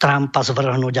Trumpa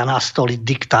zvrhnúť a nastoliť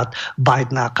diktát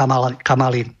Bidena a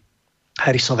Kamaly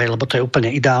Harrisovej, lebo to je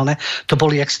úplne ideálne. To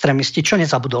boli extrémisti, čo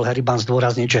nezabudol Harriban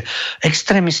zdôrazniť, že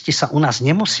extrémisti sa u nás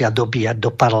nemusia dobíjať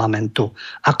do parlamentu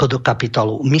ako do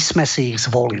Kapitolu. My sme si ich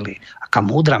zvolili. Aká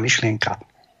múdra myšlienka.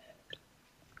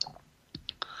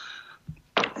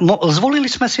 No, zvolili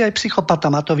sme si aj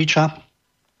psychopata Matoviča,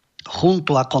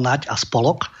 chuntu ako Naď a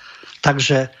spolok,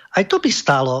 takže aj to by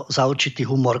stálo za určitý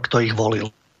humor, kto ich volil.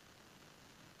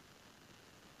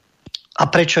 A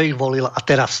prečo ich volil a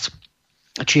teraz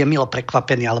či je milo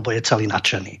prekvapený, alebo je celý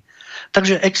nadšený.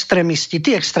 Takže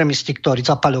tí extrémisti, ktorí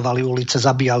zapaľovali ulice,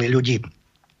 zabíjali ľudí,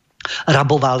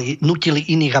 rabovali, nutili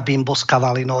iných, aby im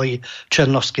boskávali nohy,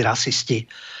 černovskí rasisti,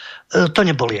 to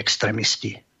neboli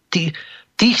extrémisti.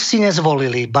 Tých si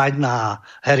nezvolili Bidena,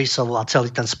 Harrisovu a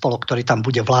celý ten spolok, ktorý tam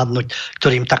bude vládnuť,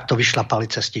 ktorým takto vyšľapali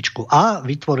cestičku a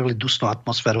vytvorili dusnú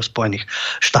atmosféru v Spojených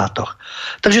štátoch.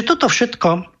 Takže toto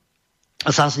všetko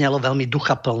zaznelo veľmi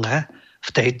duchaplné v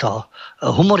tejto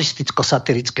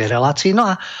humoristicko-satirickej relácii. No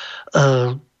a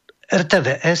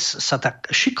RTVS sa tak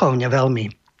šikovne veľmi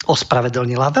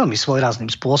ospravedlnila, veľmi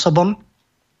svojrázným spôsobom,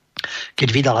 keď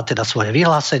vydala teda svoje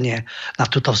vyhlásenie na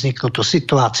túto vzniknutú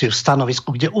situáciu v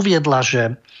stanovisku, kde uviedla,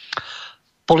 že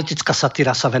politická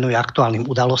satíra sa venuje aktuálnym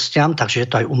udalostiam, takže je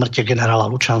to aj úmrtie generála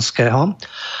Lučanského,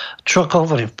 čo ako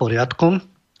hovorím v poriadku,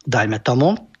 dajme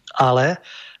tomu, ale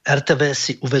RTVS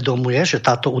si uvedomuje, že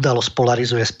táto udalosť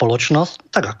polarizuje spoločnosť,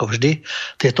 tak ako vždy,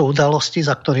 tieto udalosti,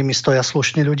 za ktorými stoja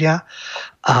slušní ľudia.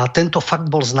 A tento fakt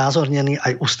bol znázornený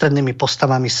aj ústrednými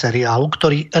postavami seriálu,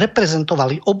 ktorí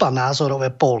reprezentovali oba názorové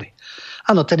póly.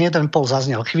 Áno, ten jeden pól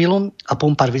zaznel chvíľu a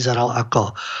Pumpar vyzeral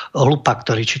ako hlupak,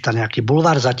 ktorý číta nejaký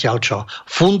bulvár, zatiaľ čo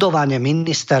Fundovanie,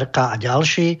 ministerka a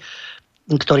ďalší,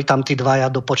 ktorí tam tí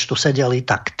dvaja do počtu sedeli,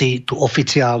 tak tí tú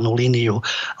oficiálnu líniu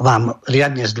vám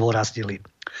riadne zdôraznili.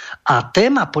 A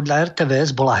téma podľa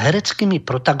RTVS bola hereckými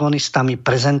protagonistami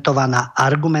prezentovaná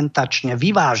argumentačne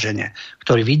vyvážene,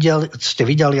 ktorý ste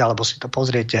videli, alebo si to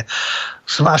pozriete,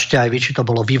 zvážte aj vy, či to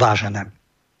bolo vyvážené.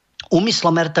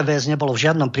 Úmyslom RTVS nebolo v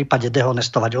žiadnom prípade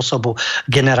dehonestovať osobu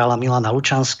generála Milana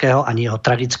Lučanského ani jeho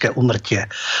tragické úmrtie.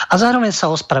 A zároveň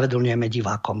sa ospravedlňujeme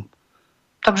divákom.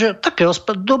 Takže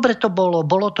dobre to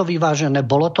bolo to vyvážené,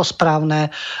 bolo to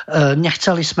správne,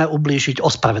 nechceli sme ublížiť,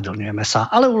 ospravedlňujeme sa,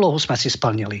 ale úlohu sme si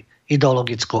splnili,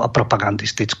 ideologickú a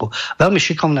propagandistickú. Veľmi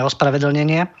šikovné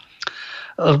ospravedlnenie.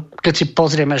 Keď si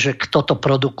pozrieme, že kto to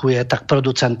produkuje, tak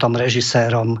producentom,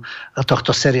 režisérom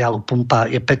tohto seriálu Pumpa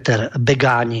je Peter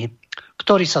Begáni,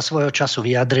 ktorý sa svojho času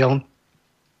vyjadril.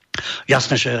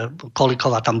 Jasné, že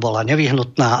Kolíková tam bola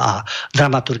nevyhnutná a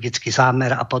dramaturgický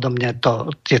zámer a podobne,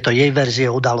 tieto jej verzie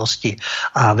udalosti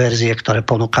a verzie, ktoré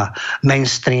ponúka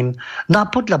mainstream. No a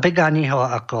podľa Begániho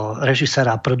ako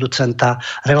režiséra a producenta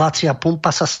relácia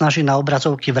Pumpa sa snaží na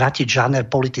obrazovky vrátiť žáner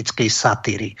politickej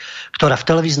satíry, ktorá v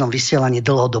televíznom vysielaní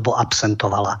dlhodobo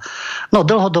absentovala. No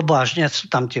dlhodobo až dnes sú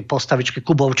tam tie postavičky,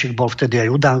 Kubovčík bol vtedy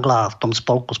aj u Dangla a v tom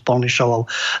spolku s Polnišovou,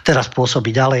 teraz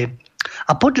pôsobí ďalej.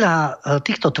 A podľa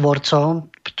týchto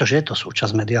tvorcov, pretože je to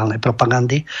súčasť mediálnej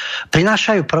propagandy,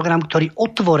 prinášajú program, ktorý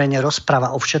otvorene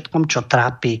rozpráva o všetkom, čo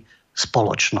trápi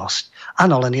spoločnosť.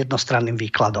 Áno, len jednostranným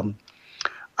výkladom.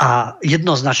 A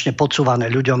jednoznačne podsúvané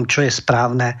ľuďom, čo je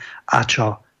správne a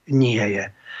čo nie je.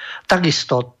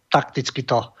 Takisto takticky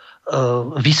to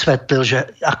vysvetlil, že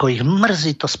ako ich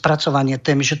mrzí to spracovanie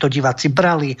témy, že to diváci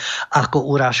brali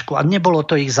ako urážku a nebolo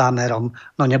to ich zámerom.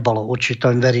 No nebolo, určite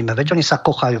im veríme. Veď oni sa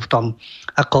kochajú v tom,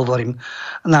 ako hovorím,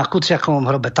 na Kuciakovom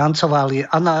hrobe tancovali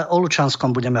a na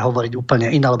Olučanskom budeme hovoriť úplne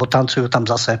iné, lebo tancujú tam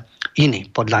zase iní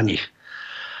podľa nich.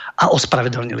 A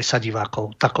ospravedlnili sa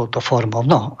divákov takouto formou.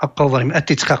 No, ako hovorím,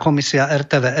 etická komisia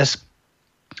RTVS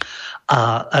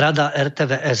a rada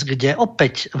RTVS, kde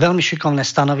opäť veľmi šikovné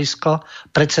stanovisko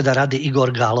predseda rady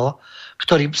Igor Galo,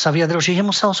 ktorý sa vyjadril, že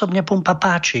jemu sa osobne pumpa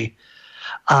páči.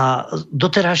 A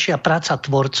doterajšia práca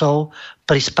tvorcov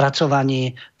pri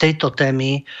spracovaní tejto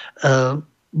témy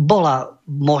bola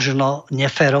možno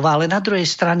neférová, ale na druhej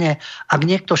strane, ak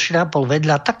niekto šľapol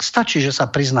vedľa, tak stačí, že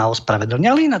sa prizná ospravedlne.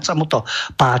 Ale ináč sa mu to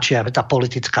páči, aj tá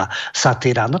politická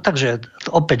satíra. No takže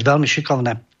opäť veľmi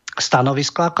šikovné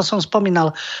stanovisko. Ako som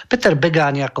spomínal, Peter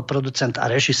Begáni ako producent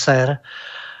a režisér,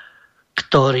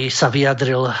 ktorý sa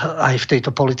vyjadril aj v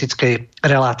tejto politickej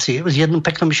relácii, jednu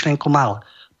peknú myšlienku mal.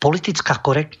 Politická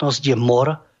korektnosť je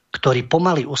mor, ktorý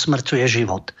pomaly usmrcuje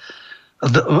život.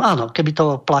 Áno, keby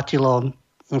to platilo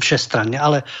všestranne,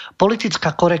 ale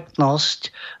politická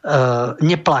korektnosť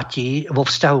neplatí vo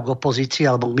vzťahu k opozícii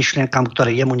alebo k myšlienkam,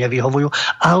 ktoré jemu nevyhovujú,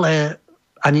 ale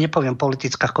ani nepoviem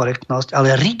politická korektnosť,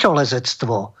 ale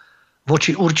ryťolezectvo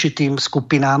voči určitým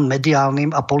skupinám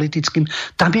mediálnym a politickým,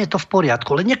 tam je to v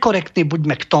poriadku. Len nekorektní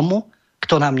buďme k tomu,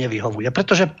 kto nám nevyhovuje.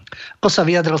 Pretože, ako sa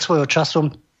vyjadril svojho času,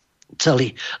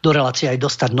 chceli do relácie aj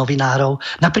dostať novinárov,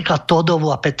 napríklad Todovu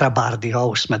a Petra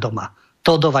Bardyho, už sme doma.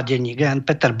 Todova denník Gen,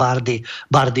 Peter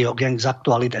Bardyho gang z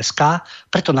Aktualit.sk,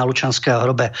 preto na Lučanského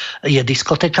hrobe je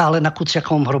diskotéka, ale na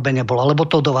Kuciakovom hrobe nebola, lebo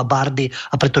Todova Bardy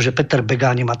a pretože Peter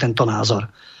Begáni má tento názor.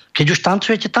 Keď už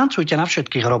tancujete, tancujte na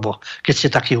všetkých hroboch, keď ste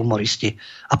takí humoristi.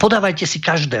 A podávajte si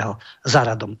každého za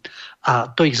radom. A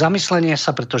to ich zamyslenie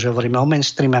sa, pretože hovoríme o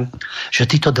mainstreame, že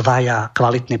títo dvaja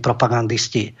kvalitní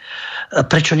propagandisti,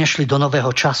 prečo nešli do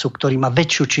Nového času, ktorý má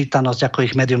väčšiu čítanosť ako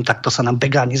ich médium, tak to sa nám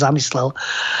Begáni zamyslel.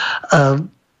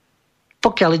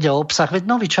 Pokiaľ ide o obsah, veď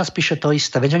Nový čas píše to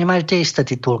isté, veď oni majú tie isté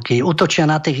titulky, útočia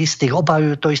na tých istých,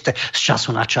 obhajujú to isté, z času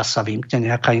na čas sa vymkne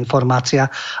nejaká informácia,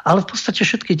 ale v podstate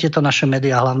všetky tieto naše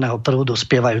médiá hlavného prúdu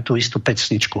spievajú tú istú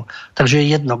pesničku. Takže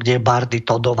je jedno, kde je Bardy,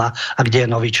 Todova a kde je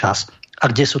Nový čas. A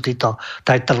kde sú títo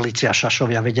tajtrlici a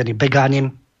šašovia vedení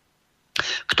Begánim,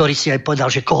 ktorý si aj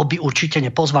povedal, že koho by určite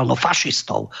nepozval, no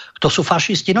fašistov. Kto sú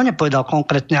fašisti? No nepovedal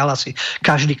konkrétne, ale asi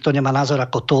každý, kto nemá názor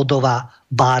ako Todova,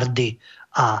 Bardy,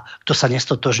 a kto sa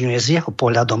nestotožňuje s jeho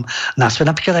pohľadom na svet.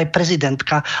 Napríklad aj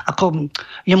prezidentka, ako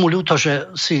je mu ľúto,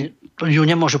 že si ju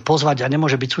nemôžu pozvať a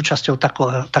nemôže byť súčasťou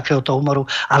takéhoto humoru,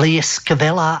 ale je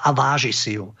skvelá a váži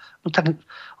si ju. No tak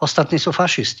ostatní sú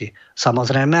fašisti,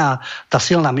 samozrejme, a tá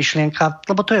silná myšlienka,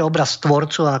 lebo to je obraz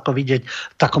tvorcu a ako vidieť,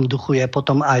 v takom duchu je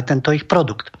potom aj tento ich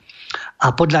produkt.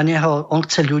 A podľa neho on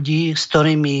chce ľudí, s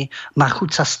ktorými má chuť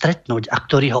sa stretnúť a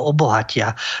ktorí ho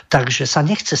obohatia. Takže sa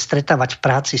nechce stretávať v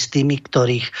práci s tými,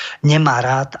 ktorých nemá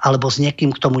rád, alebo s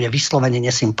niekým, kto mu je vyslovene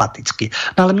nesympatický.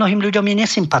 No ale mnohým ľuďom je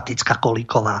nesympatická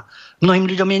Kolíková. Mnohým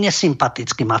ľuďom je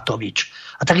nesympatický Matovič.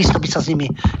 A takisto by sa s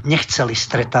nimi nechceli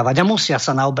stretávať. A musia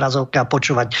sa na obrazovke a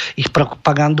počúvať ich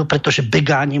propagandu, pretože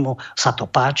Begáni mu sa to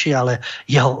páči, ale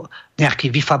jeho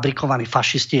nejakí vyfabrikovaní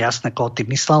fašisti, jasné, koho ty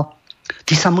myslel,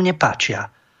 tí sa mu nepáčia.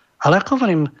 Ale ako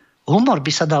hovorím, humor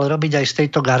by sa dal robiť aj z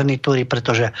tejto garnitúry,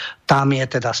 pretože tam je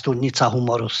teda studnica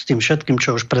humoru s tým všetkým,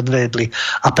 čo už predvedli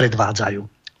a predvádzajú.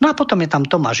 No a potom je tam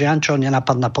Tomáš Jančo,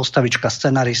 nenapadná postavička,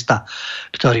 scenarista,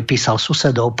 ktorý písal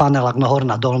Susedov, Panelák, no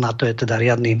Horná Dolná, to je teda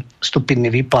riadny stupidný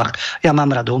výplach. Ja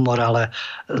mám rád humor, ale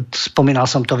spomínal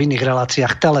som to v iných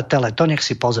reláciách. Tele, to nech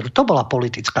si pozrú. To bola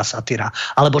politická satíra.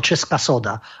 Alebo Česká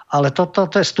soda. Ale to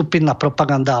je stupidná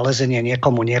propaganda a lezenie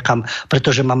niekomu niekam,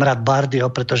 pretože mám rád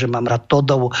Bardyho, pretože mám rád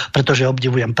Todovu, pretože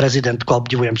obdivujem prezidentku,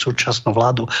 obdivujem súčasnú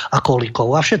vládu a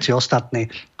Kolíkovú. A všetci ostatní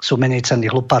sú menej cenní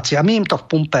hlupáci. A my im to v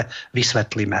pumpe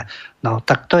vysvetlíme. No,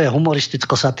 tak to je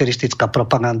humoristicko-satiristická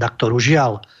propaganda, ktorú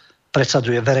žiaľ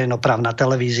presadzuje verejnoprávna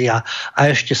televízia a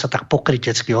ešte sa tak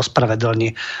pokrytecky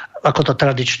ospravedlní, ako to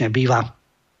tradične býva.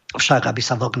 Však, aby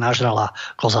sa vlk nažrala,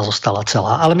 koza zostala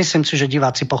celá. Ale myslím si, že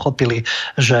diváci pochopili,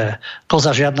 že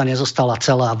koza žiadna nezostala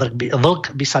celá a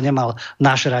vlk by sa nemal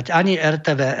nažrať ani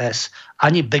RTVS,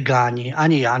 ani Begáni,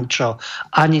 ani Jančo,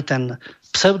 ani ten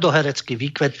pseudoherecký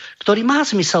výkvet, ktorý má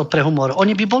zmysel pre humor.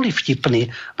 Oni by boli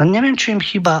vtipní. Neviem, či im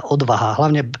chýba odvaha.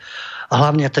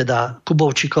 Hlavne teda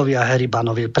Kubovčíkovi a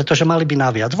Heribanovi, pretože mali by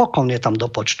naviac. Vokon je tam do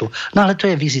počtu. No ale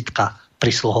to je vizitka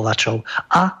prisluhovačov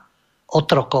a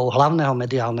otrokov hlavného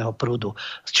mediálneho prúdu.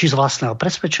 Či z vlastného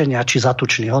presvedčenia, či za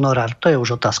tučný honorár, to je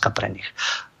už otázka pre nich.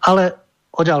 Ale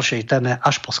o ďalšej téme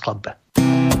až po skladbe.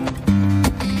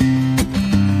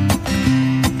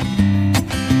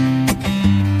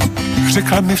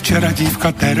 Řekla mi včera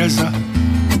dívka Tereza,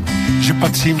 že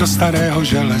patřím do starého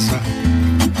železa,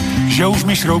 že už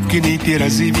mi šroubky nýty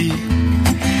reziví,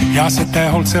 já se té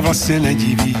holce vlastně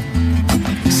nedivím.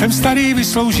 Jsem starý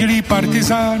vysloužilý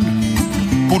partizán,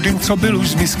 puding, co byl už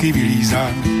z misky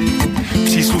vylízán,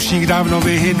 příslušník dávno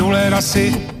vyhynulé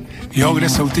rasy. Jo, kde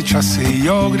jsou ty časy,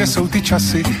 jo, kde jsou ty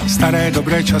časy, staré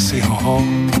dobré časy, hoho.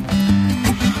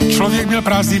 Člověk měl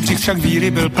prázdný břich, však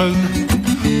víry byl pln,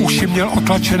 uši měl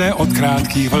otlačené od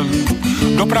krátkých vln.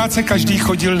 Do práce každý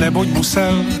chodil, neboť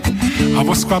musel, a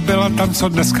Moskva byla tam, co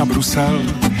dneska Brusel.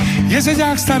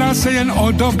 Jezeďák staral se jen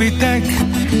o dobytek,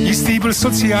 jistý byl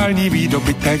sociální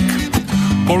výdobytek.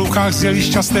 Po lukách zjeli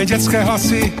šťastné dětské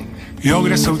hlasy. Jo,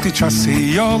 kde jsou ty časy,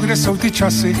 jo, kde jsou ty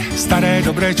časy, staré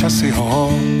dobré časy,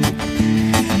 ho.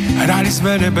 Hráli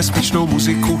jsme nebezpečnou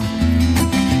muziku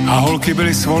a holky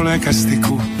byly svolné ke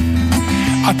styku.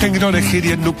 A ten, kdo nechyt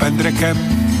jednu pendrekem,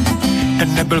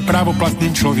 ten nebyl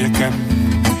právoplatným člověkem.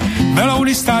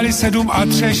 Melouny stály 7 a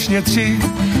třešně 3,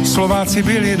 Slováci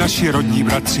byli naši rodní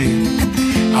bratři.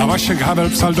 A Vašek Havel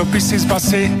psal dopisy z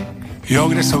basy. Jo,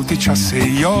 kde jsou ty časy,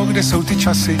 jo, kde jsou ty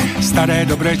časy, staré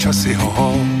dobré časy,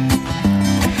 hoho.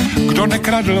 Kdo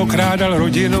nekradl, okrádal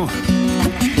rodinu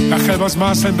a chleba s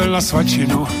máslem byl na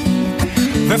svačinu.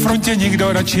 Ve frontě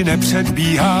nikdo radši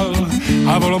nepředbíhal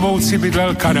a v Olomouci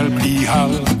bydlel Karel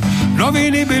Plíhal.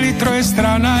 Noviny byly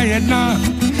trojestranná jedna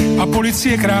a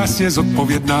policie krásně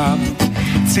zodpovědná.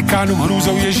 Cikánům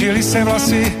hrůzou ježili se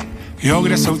vlasy. Jo,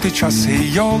 kde jsou ty časy,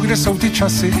 jo, kde jsou ty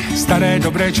časy, staré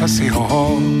dobré časy,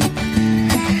 hoho.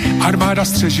 Armáda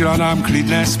střežila nám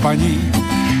klidné spaní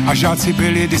a žáci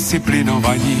byli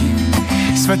disciplinovaní.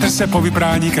 Svetr se po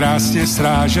vybrání krásně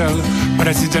srážel,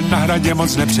 prezident na hradě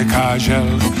moc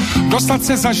nepřekážel. Dostat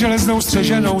se za železnou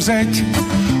střeženou zeď,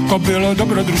 to bylo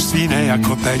dobrodružství, ne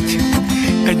jako teď.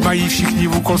 Teď mají všichni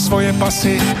v úkol svoje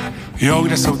pasy. Jo,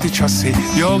 kde jsou ty časy,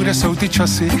 jo, kde jsou ty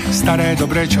časy, staré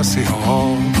dobré časy,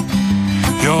 hoho.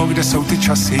 Jo, kde jsou ty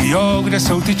časy, jo, kde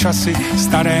jsou ty časy,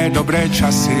 staré dobré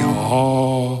časy,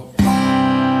 hoho.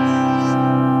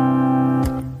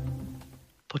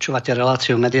 Počúvate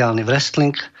reláciu Mediálny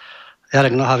Wrestling.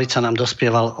 Jarek Nohavica nám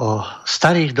dospieval o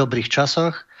starých dobrých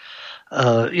časoch.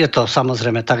 Je to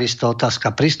samozrejme takisto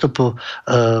otázka prístupu,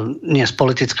 nie z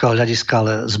politického hľadiska,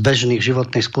 ale z bežných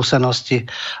životných skúseností.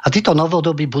 A títo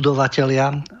novodobí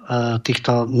budovatelia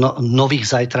týchto nových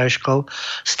zajtrajškov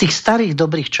z tých starých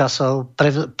dobrých časov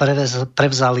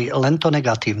prevzali len to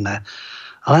negatívne.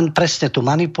 Len presne tú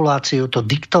manipuláciu, to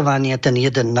diktovanie, ten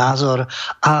jeden názor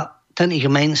a ten ich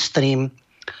mainstream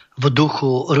v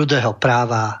duchu rudého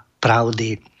práva,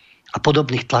 pravdy a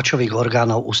podobných tlačových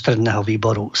orgánov ústredného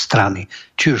výboru strany,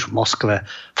 či už v Moskve,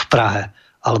 v Prahe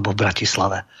alebo v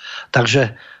Bratislave.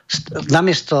 Takže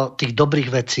namiesto tých dobrých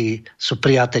vecí sú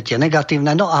prijaté tie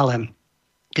negatívne, no ale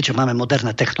keďže máme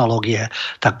moderné technológie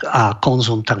a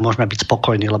konzum, tak môžeme byť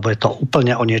spokojní, lebo je to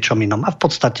úplne o niečom inom. A v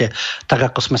podstate, tak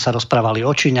ako sme sa rozprávali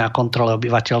o Číne a kontrole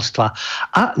obyvateľstva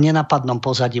a nenapadnom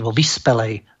pozadí vo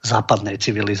vyspelej západnej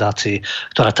civilizácii,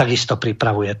 ktorá takisto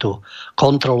pripravuje tú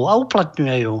kontrolu a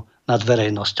uplatňuje ju nad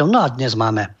verejnosťou. No a dnes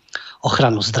máme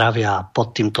ochranu zdravia a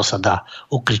pod týmto sa dá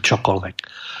ukryť čokoľvek.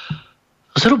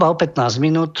 Zhruba o 15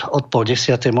 minút od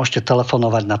 9:30 môžete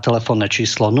telefonovať na telefónne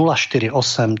číslo 048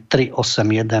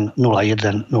 381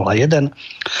 0101.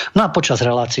 No a počas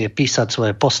relácie písať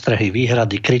svoje postrehy,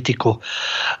 výhrady, kritiku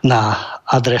na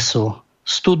adresu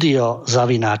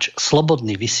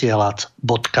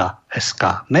studio@slobodnyvysielac.sk.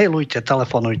 Mailujte,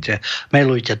 telefonujte,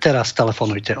 mailujte teraz,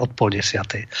 telefonujte od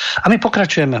 9:30. A my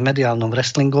pokračujeme v mediálnom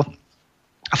wrestlingu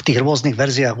a v tých rôznych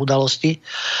verziách udalostí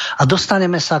a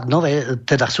dostaneme sa k novej,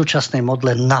 teda súčasnej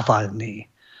modle Navalny.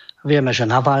 Vieme, že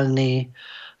Navalny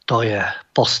to je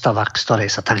postava, z ktorej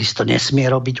sa takisto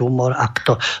nesmie robiť humor, a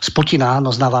to z Putina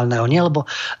áno, z Navalného nie, lebo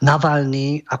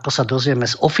Navalny, ako sa dozvieme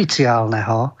z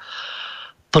oficiálneho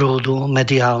prúdu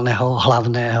mediálneho,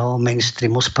 hlavného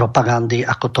mainstreamu z propagandy,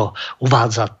 ako to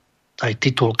uvádza aj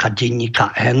titulka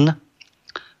denníka N,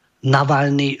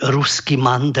 Navalny ruský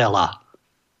Mandela.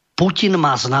 Putin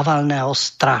má z Navalného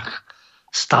strach.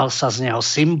 Stal sa z neho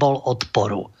symbol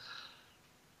odporu.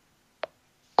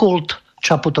 Kult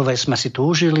Čaputovej sme si tu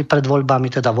užili pred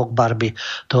voľbami, teda Vokbarby,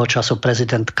 toho času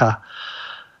prezidentka.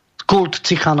 Kult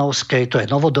Cichanovskej, to je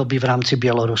novodobý v rámci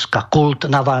Bieloruska. Kult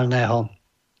Navalného,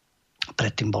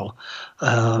 predtým bol,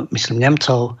 myslím,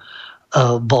 Nemcov,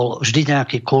 bol vždy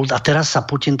nejaký kult a teraz sa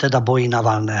Putin teda bojí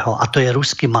Navalného a to je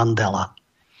ruský Mandela.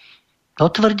 To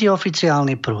tvrdí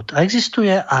oficiálny prúd. A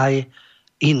existuje aj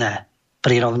iné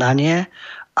prirovnanie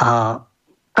a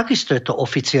takisto je to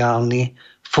oficiálny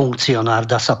funkcionár,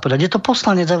 dá sa povedať. Je to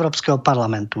poslanec Európskeho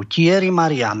parlamentu, Thierry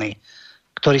Mariani,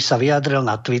 ktorý sa vyjadril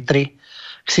na Twitteri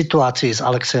k situácii s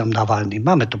Alexejom Navalným.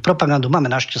 Máme tu propagandu, máme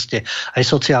našťastie aj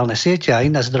sociálne siete a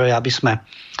iné zdroje, aby sme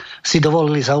si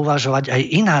dovolili zauvažovať aj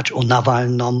ináč o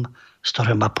Navalnom, z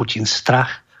ktorého má Putin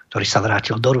strach, ktorý sa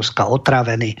vrátil do Ruska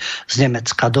otrávený, z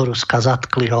Nemecka do Ruska,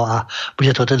 zatkli ho a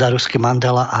bude to teda ruský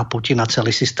Mandela a Putin a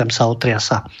celý systém sa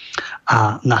otriasa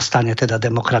a nastane teda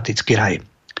demokratický raj,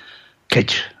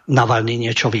 keď Navalny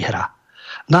niečo vyhrá.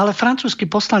 No ale francúzsky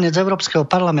poslanec Európskeho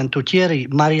parlamentu Thierry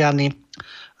Mariani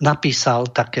napísal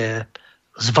také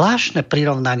zvláštne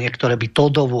prirovnanie, ktoré by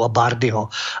Todovu a Bardyho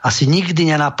asi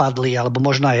nikdy nenapadli, alebo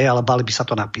možno je, ale bali by sa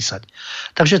to napísať.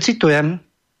 Takže citujem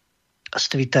z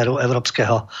Twitteru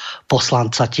európskeho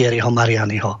poslanca Thierryho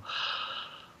Marianiho.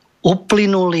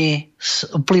 Uplynulo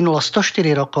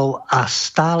 104 rokov a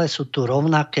stále sú tu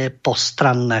rovnaké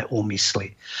postranné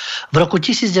úmysly. V roku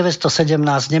 1917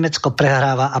 Nemecko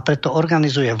prehráva a preto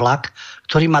organizuje vlak,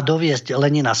 ktorý má doviesť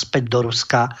Lenina späť do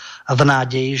Ruska v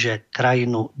nádeji, že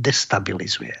krajinu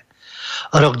destabilizuje.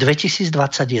 Rok 2021.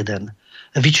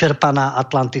 Vyčerpaná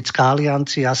Atlantická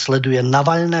aliancia sleduje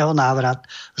Navalného návrat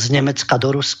z Nemecka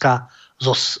do Ruska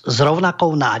s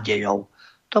rovnakou nádejou.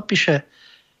 To píše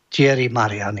Thierry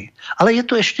Mariani. Ale je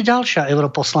tu ešte ďalšia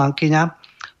europoslankyňa,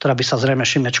 ktorá by sa zrejme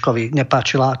Šimečkovi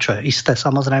nepáčila, čo je isté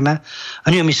samozrejme. A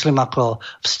nie myslím ako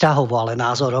vzťahovo, ale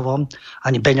názorovo.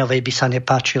 Ani Beňovej by sa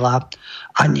nepáčila,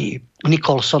 ani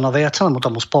Nikolsonovej a celému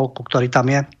tomu spolku, ktorý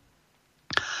tam je.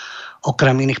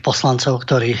 Okrem iných poslancov,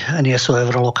 ktorí nie sú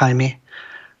eurolokajmi.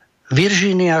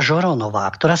 Virginia Žoronová,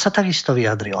 ktorá sa takisto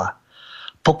vyjadrila.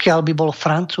 Pokiaľ by bol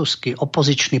francúzsky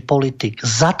opozičný politik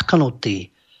zatknutý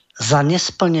za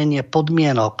nesplnenie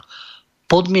podmienok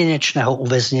podmienečného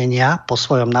uväznenia po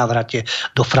svojom návrate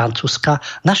do Francúzska,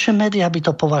 naše médiá by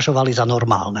to považovali za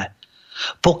normálne.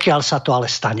 Pokiaľ sa to ale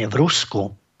stane v Rusku,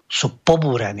 sú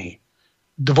pobúrení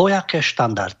dvojaké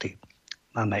štandardy.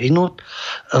 Máme inú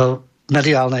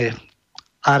mediálnej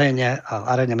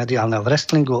aréne mediálneho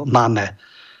wrestlingu, máme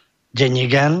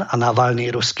Denigen a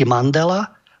Navalný ruský Mandela.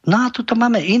 No a tuto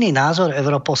máme iný názor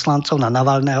europoslancov na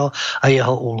Navalného a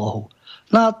jeho úlohu.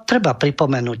 No a treba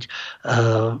pripomenúť,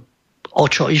 o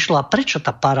čo išlo a prečo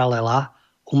tá paralela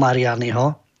u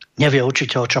Marianiho, nevie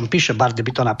určite o čom píše, Bardy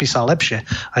by to napísal lepšie,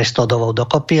 aj s Todovou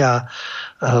dokopy a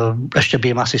ešte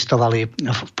by im asistovali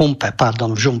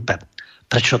v žumpe.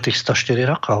 Prečo tých 104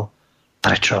 rokov?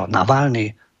 Prečo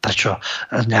Navalný? Prečo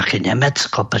nejaké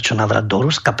Nemecko? Prečo navrat do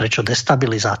Ruska? Prečo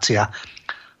destabilizácia?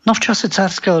 No v čase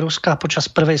cárskeho Ruska počas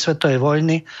prvej svetovej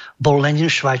vojny bol Lenin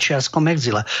v švajčiarskom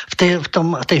exile.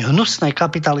 V tej hnusnej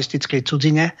kapitalistickej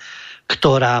cudzine,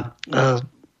 ktorá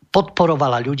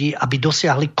podporovala ľudí, aby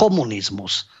dosiahli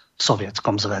komunizmus v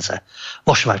Sovietskom zväze.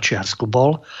 Vo Švajčiarsku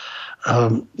bol,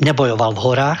 nebojoval v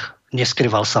horách,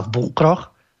 neskrýval sa v bunkroch,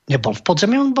 nebol v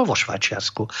podzemí, on bol vo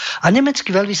Švajčiarsku. A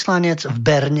nemecký veľvyslanec v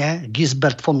Berne,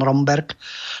 Gisbert von Romberg,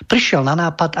 prišiel na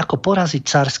nápad, ako poraziť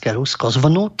cárske Rusko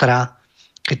zvnútra,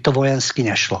 keď to vojensky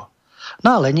nešlo.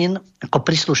 No a Lenin, ako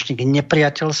príslušník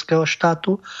nepriateľského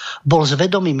štátu, bol s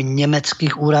vedomím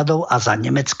nemeckých úradov a za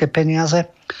nemecké peniaze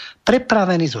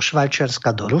prepravený zo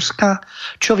Švajčiarska do Ruska,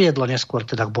 čo viedlo neskôr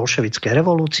teda k bolševickej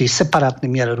revolúcii, separátny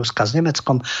mier Ruska s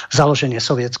Nemeckom, založenie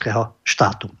sovietskeho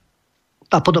štátu.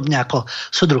 A podobne ako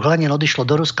súdruh Lenin odišlo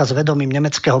do Ruska s vedomím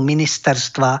nemeckého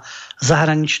ministerstva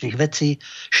zahraničných vecí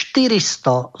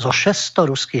 400 zo 600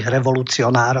 ruských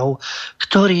revolucionárov,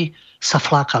 ktorí sa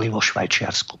flákali vo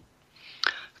Švajčiarsku.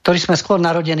 Ktorí sme skôr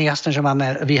narodení, jasné, že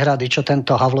máme výhrady, čo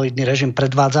tento havloidný režim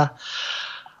predvádza.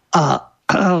 A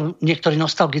niektorí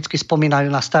nostalgicky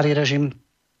spomínajú na starý režim,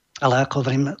 ale ako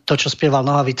hovorím, to, čo spieval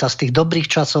Nohavica, z tých dobrých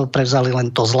časov prevzali len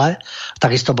to zlé.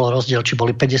 Takisto bol rozdiel, či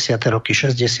boli 50. roky,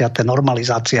 60.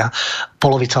 normalizácia,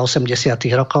 polovica 80.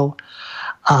 rokov.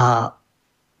 A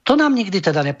to nám nikdy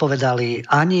teda nepovedali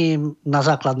ani na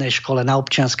základnej škole, na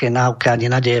občianskej náuke, ani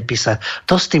na dejepise.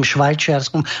 To s tým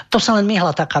Švajčiarskom, to sa len myhla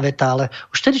taká veta, ale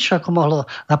už tedy človeku mohlo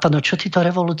napadnúť, čo títo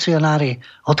revolucionári,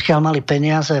 odkiaľ mali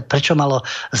peniaze, prečo malo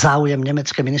záujem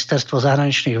nemecké ministerstvo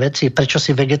zahraničných vecí, prečo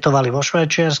si vegetovali vo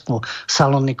Švajčiarsku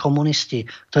salónni komunisti,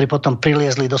 ktorí potom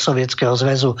priliezli do Sovietskeho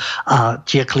zväzu a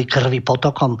tiekli krvi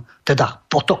potokom, teda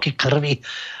potoky krvi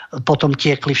potom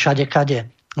tiekli všade kade.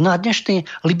 No a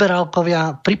dnešní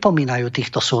liberálkovia pripomínajú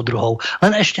týchto súdruhov.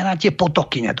 Len ešte na tie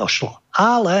potoky nedošlo.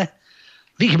 Ale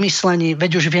v ich myslení,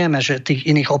 veď už vieme, že tých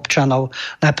iných občanov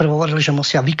najprv hovorili, že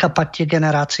musia vykapať tie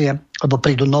generácie, lebo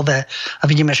prídu nové. A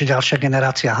vidíme, že ďalšia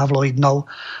generácia havloidov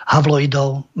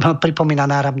pripomína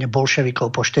náramne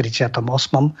bolševikov po 48.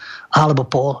 alebo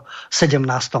po 17.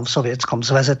 v Sovietskom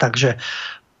zväze. Takže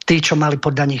tí, čo mali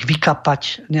podľa nich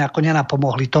vykapať, nejako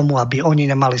nenapomohli tomu, aby oni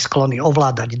nemali sklony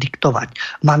ovládať,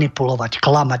 diktovať, manipulovať,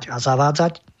 klamať a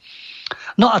zavádzať.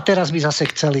 No a teraz by zase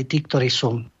chceli tí, ktorí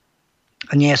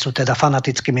nie sú teda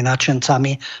fanatickými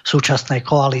nadšencami súčasnej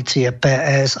koalície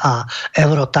PS a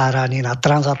eurotárani na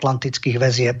transatlantických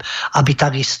väzieb, aby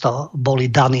takisto boli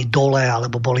daní dole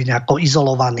alebo boli nejako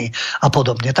izolovaní a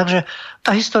podobne. Takže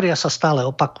tá história sa stále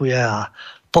opakuje a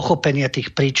pochopenie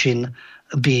tých príčin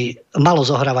by malo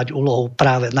zohrávať úlohu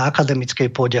práve na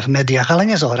akademickej pôde, v médiách,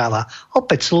 ale nezohráva.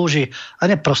 Opäť slúži a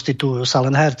neprostitujú sa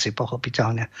len herci,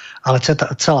 pochopiteľne, ale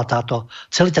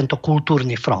celý tento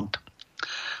kultúrny front.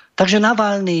 Takže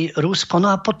Navalny, Rusko,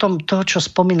 no a potom to, čo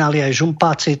spomínali aj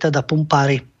žumpáci, teda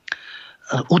pumpári,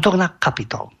 útok na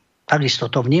Kapitol.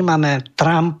 Takisto to vnímame.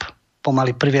 Trump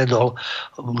pomaly priviedol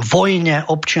k vojne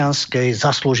občianskej,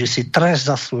 zaslúži si trest,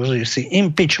 zaslúži si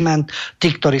impeachment.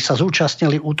 Tí, ktorí sa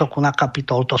zúčastnili útoku na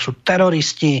Kapitol, to sú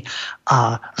teroristi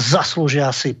a zaslúžia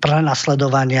si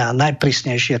prenasledovania a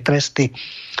najprísnejšie tresty.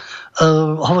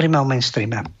 Hovoríme o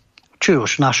mainstreame, či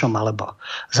už našom, alebo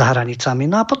za hranicami.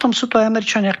 No a potom sú to aj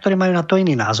Američania, ktorí majú na to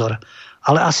iný názor.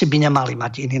 Ale asi by nemali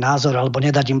mať iný názor, alebo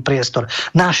nedať im priestor.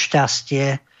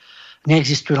 Našťastie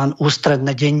neexistujú len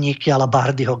ústredné denníky, ale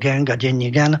Bardyho gang a denní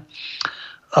Gen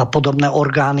a podobné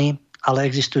orgány, ale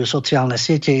existujú sociálne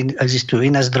siete, existujú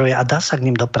iné zdroje a dá sa k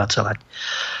ním dopracovať.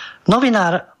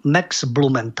 Novinár Max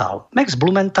Blumenthal. Max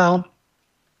Blumenthal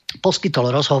poskytol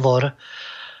rozhovor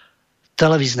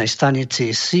televíznej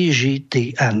stanici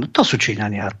CGTN. To sú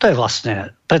Číňania. To je vlastne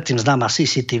predtým známa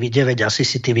CCTV 9 a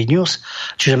CCTV News,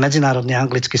 čiže medzinárodný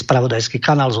anglický spravodajský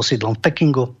kanál so sídlom v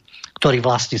Pekingu, ktorý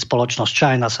vlastní spoločnosť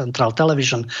China Central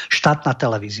Television, štátna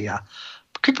televízia.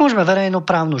 Keď môžeme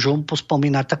verejnoprávnu žumpu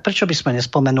spomínať, tak prečo by sme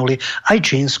nespomenuli aj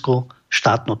čínsku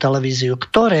štátnu televíziu,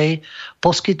 ktorej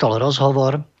poskytol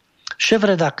rozhovor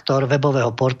šéfredaktor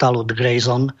webového portálu The Grey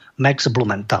Zone Max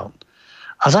Blumenthal.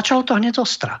 A začalo to hneď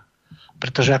ostra.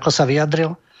 Pretože, ako sa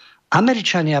vyjadril,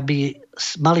 Američania by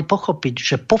mali pochopiť,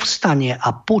 že povstanie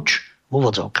a puč v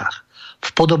úvodzovkách v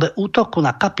podobe útoku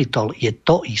na Kapitol je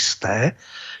to isté,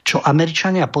 čo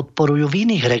Američania podporujú v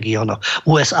iných regiónoch.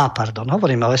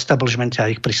 Hovoríme o establishmente a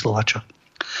ich prisluhovačoch.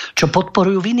 Čo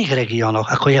podporujú v iných regiónoch,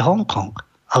 ako je Hongkong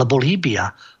alebo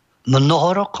Líbia,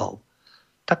 mnoho rokov.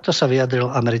 Takto sa vyjadril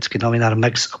americký novinár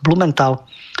Max Blumenthal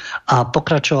a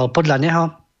pokračoval podľa neho.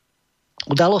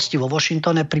 Udalosti vo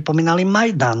Washingtone pripomínali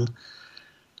Majdan.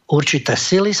 Určité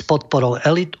sily s podporou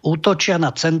elit útočia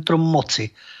na centrum moci,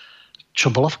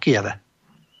 čo bolo v Kieve.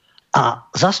 A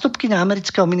zástupkyňa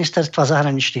amerického ministerstva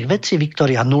zahraničných vecí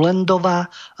Viktória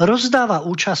Nulandová rozdáva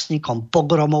účastníkom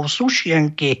pogromov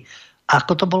sušienky,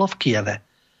 ako to bolo v Kieve.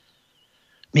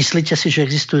 Myslíte si, že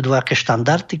existujú dvojaké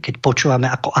štandardy, keď počúvame,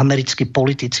 ako americkí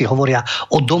politici hovoria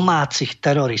o domácich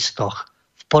teroristoch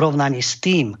v porovnaní s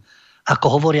tým,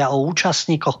 ako hovoria o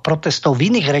účastníkoch protestov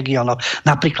v iných regiónoch,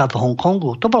 napríklad v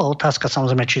Hongkongu? To bola otázka,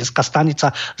 samozrejme, čínska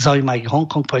stanica, zaujíma ich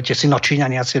Hongkong, poviete si, no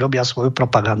Číňania si robia svoju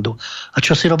propagandu. A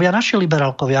čo si robia naši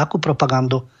liberálkovia? Akú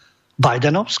propagandu?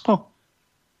 Bidenovskú?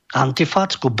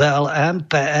 Antifácku, BLM,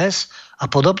 PS a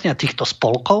podobne týchto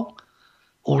spolkov?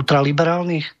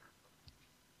 Ultraliberálnych?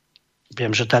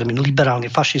 Viem, že termín liberálni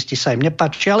fašisti sa im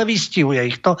nepáči, ale vystihuje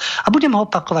ich to. A budem ho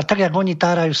opakovať, tak, jak oni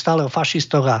tárajú stále o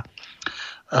fašistoch a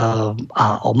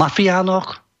o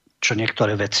mafiánoch, čo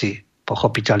niektoré veci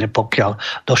pochopiteľne, pokiaľ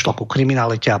došlo ku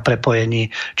kriminalite a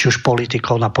prepojení či už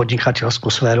politikov na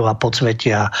podnikateľskú sféru a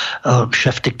podsvetia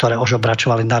šefty, ktoré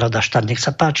ožobračovali národ a štát, nech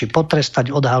sa páči potrestať,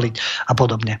 odhaliť a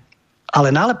podobne.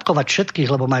 Ale nálepkovať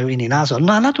všetkých, lebo majú iný názor.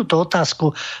 No a na túto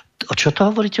otázku, čo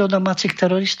to hovoríte o domácich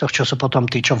teroristoch? Čo sú potom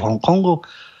tí, čo v Hongkongu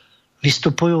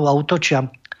vystupujú a útočia?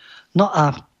 No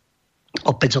a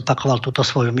opäť zopakoval túto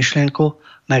svoju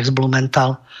myšlienku Max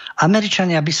Blumenthal.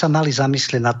 Američania by sa mali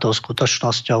zamyslieť nad tou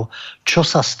skutočnosťou, čo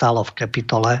sa stalo v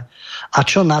Kapitole a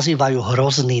čo nazývajú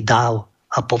hrozný dáv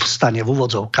a povstanie v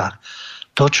úvodzovkách.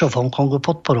 To, čo v Hongkongu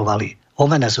podporovali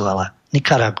vo Venezuele,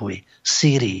 Nikaragui,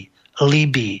 Sýrii,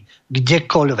 Líbii,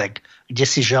 kdekoľvek, kde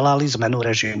si želali zmenu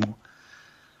režimu.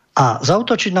 A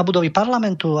zaútočiť na budovy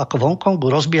parlamentu ako v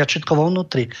Hongkongu, rozbíjať všetko vo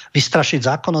vnútri,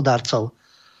 vystrašiť zákonodárcov.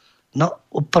 No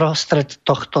uprostred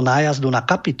tohto nájazdu na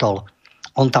Kapitol,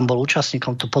 on tam bol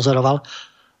účastníkom, to pozoroval,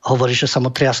 hovorí, že sa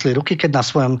mu triasli ruky, keď na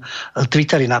svojom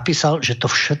Twitteri napísal, že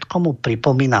to všetko mu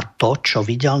pripomína to, čo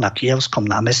videl na Kyjevskom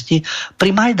námestí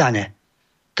pri Majdane.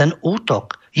 Ten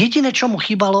útok. Jediné, čo mu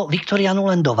chýbalo, Viktória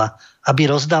Nulandová, aby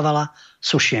rozdávala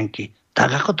sušienky.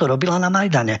 Tak, ako to robila na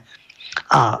Majdane.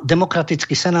 A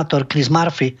demokratický senátor Chris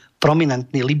Murphy,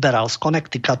 prominentný liberál z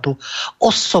Connecticutu,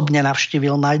 osobne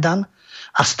navštívil Majdan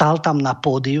a stál tam na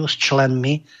pódiu s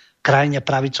členmi krajne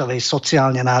pravicovej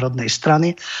sociálne národnej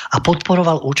strany a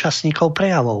podporoval účastníkov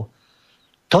prejavov.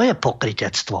 To je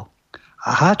pokrytectvo.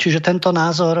 Aha, čiže tento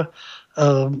názor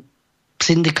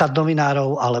syndikát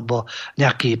novinárov alebo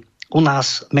nejaký u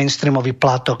nás mainstreamový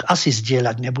plátok asi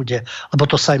zdieľať nebude, lebo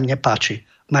to sa im nepáči.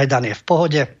 Majdan je v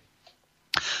pohode,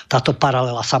 táto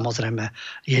paralela samozrejme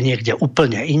je niekde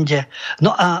úplne inde.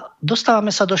 No a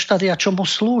dostávame sa do štádia, čomu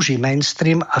slúži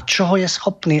mainstream a čoho je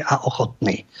schopný a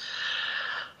ochotný.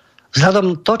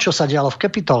 Vzhľadom to, čo sa dialo v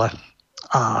Kapitole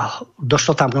a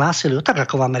došlo tam k násiliu, tak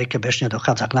ako v Amerike bežne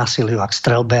dochádza k násiliu a k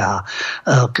streľbe a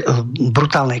k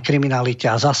brutálnej kriminalite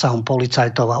a zásahom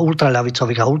policajtov a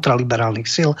ultraľavicových a ultraliberálnych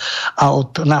síl a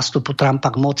od nástupu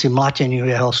Trumpa k moci, mlateniu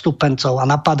jeho stupencov a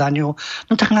napadaniu,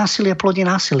 no tak násilie plodí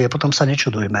násilie, potom sa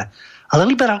nečudujme. Ale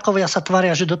liberálkovia sa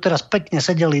tvária, že doteraz pekne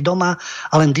sedeli doma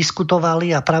a len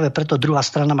diskutovali a práve preto druhá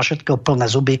strana má všetkého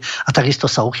plné zuby a takisto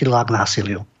sa uchýlila k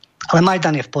násiliu. Ale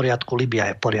Majdan je v poriadku,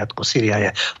 Libya je v poriadku, Syria je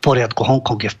v poriadku,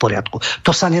 Hongkong je v poriadku. To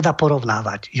sa nedá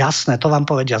porovnávať. Jasné, to vám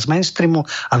povedia z mainstreamu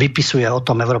a vypisuje o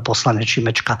tom europoslanec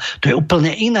Šimečka. To je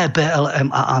úplne iné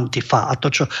BLM a Antifa. A to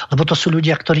čo, lebo to sú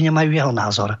ľudia, ktorí nemajú jeho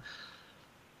názor.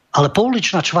 Ale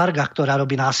pouličná čvarga, ktorá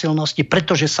robí násilnosti,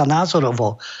 pretože sa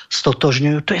názorovo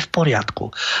stotožňujú, to je v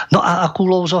poriadku. No a akú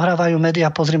úlohu zohrávajú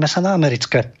médiá, pozrime sa na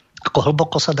americké. Ako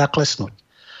hlboko sa dá klesnúť.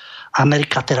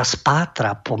 Amerika teraz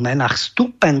pátra po menách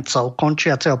stupencov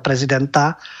končiaceho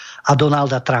prezidenta a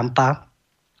Donalda Trumpa,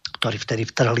 ktorí vtedy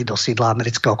vtrhli do sídla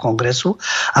amerického kongresu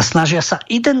a snažia sa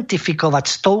identifikovať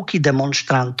stovky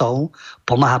demonštrantov,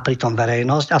 pomáha pritom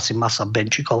verejnosť, asi masa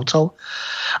benčikovcov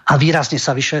a výrazne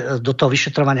sa do toho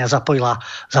vyšetrovania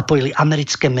zapojili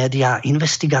americké médiá,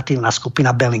 investigatívna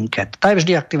skupina Bellingcat. Tá je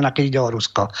vždy aktívna, keď ide o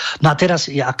Rusko. No a teraz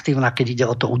je aktívna, keď ide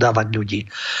o to udávať ľudí.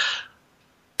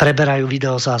 Preberajú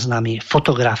videozáznamy,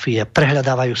 fotografie,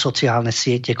 prehľadávajú sociálne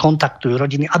siete, kontaktujú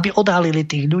rodiny, aby odhalili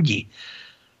tých ľudí.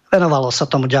 Venovalo sa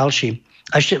tomu ďalší.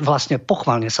 A ešte vlastne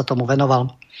pochválne sa tomu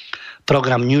venoval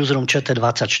program Newsroom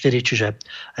ČT24, čiže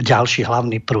ďalší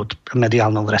hlavný prúd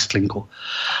mediálnom wrestlingu.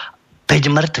 5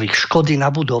 mŕtvych, škody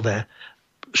na budove,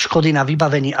 škody na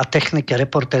vybavení a technike,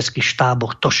 reportérskych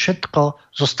štáboch. To všetko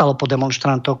zostalo po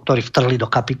demonštrantoch, ktorí vtrhli do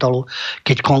Kapitolu,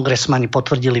 keď kongresmani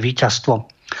potvrdili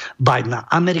víťazstvo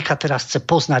Bidena. Amerika teraz chce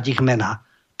poznať ich mená.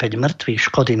 5 mŕtvych,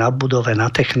 škody na budove,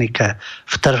 na technike,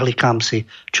 vtrhli kamsi.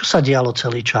 Čo sa dialo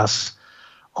celý čas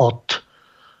od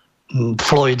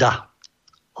Floyda,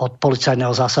 od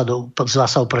policajného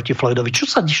zásahu proti Floydovi? Čo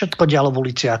sa všetko dialo v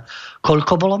uliciach?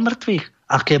 Koľko bolo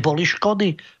mŕtvych? Aké boli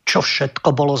škody? Čo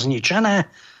všetko bolo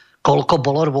zničené? Koľko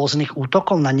bolo rôznych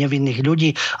útokov na nevinných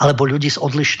ľudí alebo ľudí s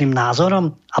odlišným názorom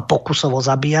a pokusov o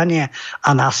zabíjanie a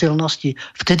násilnosti?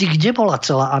 Vtedy kde bola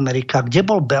celá Amerika? Kde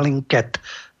bol Bellingcat?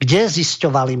 Kde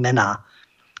zisťovali mená?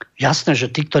 Jasné,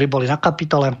 že tí, ktorí boli na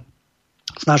Kapitole,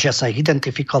 snažia sa ich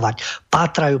identifikovať,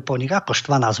 pátrajú po nich ako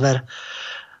štvaná zver.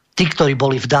 Tí, ktorí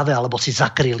boli v dave alebo si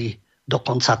zakryli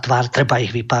dokonca tvár, treba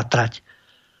ich vypátrať.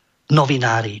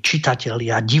 Novinári,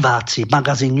 čitatelia, diváci,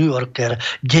 magazín New Yorker,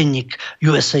 denník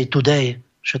USA Today,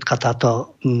 všetka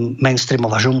táto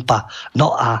mainstreamová žumpa.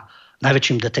 No a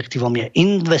najväčším detektívom je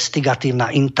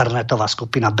investigatívna internetová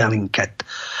skupina Bellingcat.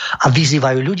 A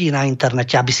vyzývajú ľudí na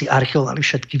internete, aby si archivovali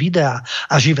všetky videá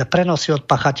a živé prenosy od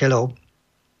pachateľov,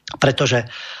 pretože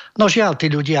no žiaľ,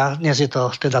 tí ľudia, dnes je to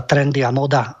teda trendy a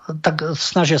moda, tak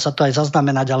snažia sa to aj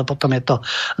zaznamenať, ale potom je to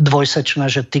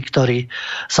dvojsečné, že tí, ktorí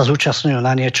sa zúčastňujú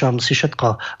na niečom, si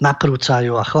všetko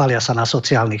nakrúcajú a chvália sa na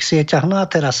sociálnych sieťach. No a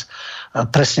teraz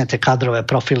presne tie kádrové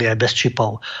profily aj bez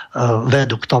čipov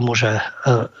vedú k tomu, že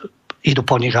idú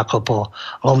po nich ako po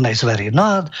lovnej zveri. No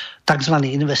a tzv.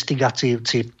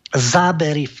 Investigatívci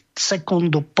zábery v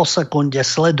sekundu po sekunde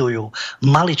sledujú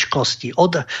maličkosti,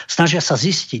 snažia sa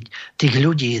zistiť tých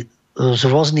ľudí z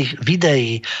rôznych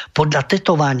videí podľa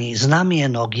tetovaní,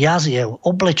 znamienok, jaziev,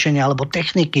 oblečenia alebo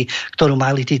techniky, ktorú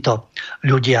mali títo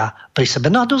ľudia pri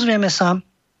sebe. No a dozvieme sa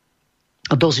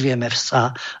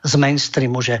z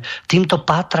mainstreamu, že týmto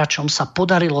pátračom sa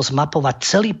podarilo zmapovať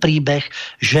celý príbeh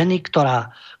ženy,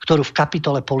 ktorú v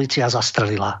Kapitole polícia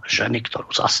zastrelila. Ženy,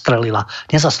 ktorú zastrelila.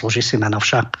 Nezaslúži si meno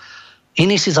však.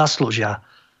 Iní si zaslúžia.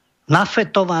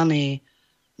 Nafetovaný,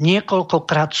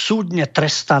 niekoľkokrát súdne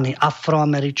trestaný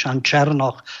Afroameričan,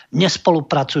 Černoch,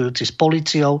 nespolupracujúci s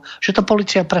políciou. Že to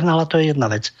polícia prehnala, to je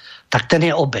jedna vec. Tak ten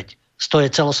je obeť. To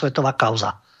je celosvetová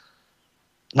kauza.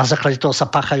 Na základe toho sa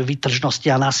páchajú výtržnosti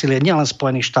a násilie nielen v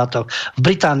Spojených štátoch. V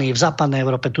Británii, v západnej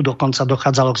Európe tu dokonca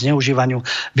dochádzalo k zneužívaniu,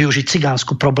 využiť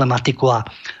cigánsku problematiku a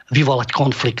vyvolať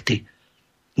konflikty.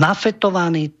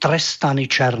 Nafetovaný,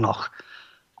 trestaný Černoch.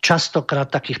 častokrát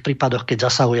v takých prípadoch, keď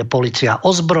zasahuje polícia,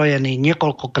 ozbrojený,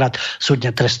 niekoľkokrát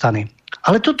súdne trestaný.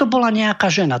 Ale toto bola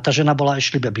nejaká žena, tá žena bola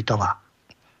Ashley Babittová.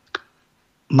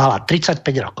 Mala 35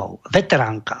 rokov,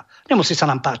 veteránka. Nemusí sa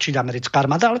nám páčiť americká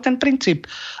armáda, ale ten princíp.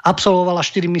 Absolvovala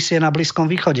 4 misie na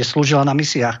Blízkom východe, slúžila na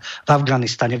misiách v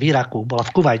Afganistane, v Iraku, bola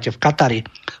v Kuvajte, v Katari,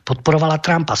 podporovala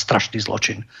Trumpa, strašný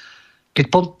zločin.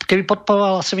 Keby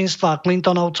podporovala svinstva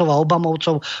Clintonovcov a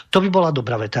Obamovcov, to by bola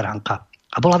dobrá veteránka.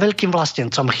 A bola veľkým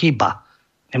vlastencom, chyba.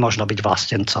 Nemožno byť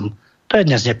vlastencom. To je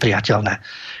dnes nepriateľné.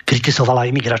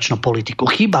 Kritizovala imigračnú politiku.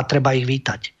 Chyba, treba ich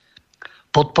vítať.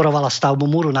 Podporovala stavbu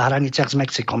múru na hraniciach s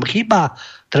Mexikom. Chyba,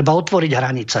 treba otvoriť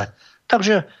hranice.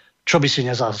 Takže, čo by si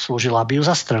nezaslúžila, aby ju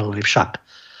zastrelili však.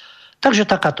 Takže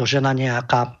takáto žena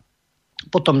nejaká,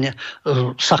 potom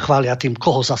sa chvália tým,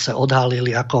 koho zase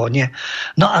odhalili a koho nie.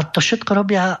 No a to všetko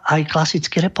robia aj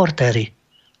klasickí reportéri.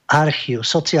 Archív,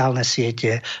 sociálne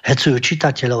siete, hecujú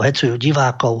čitateľov, hecujú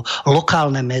divákov,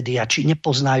 lokálne médiá, či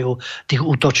nepoznajú tých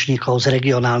útočníkov z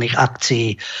regionálnych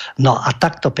akcií. No a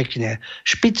takto pekne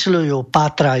špicľujú,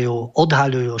 pátrajú,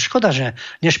 odhaľujú. Škoda, že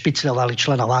nešpicľovali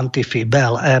členov Antify,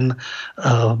 BLM,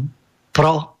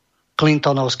 pro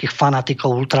clintonovských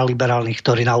fanatikov ultraliberálnych,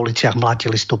 ktorí na uliciach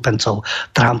mlátili stupencov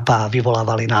Trumpa,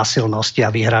 vyvolávali násilnosti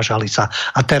a vyhrážali sa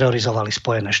a terorizovali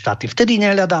Spojené štáty. Vtedy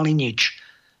nehľadali nič.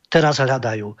 Teraz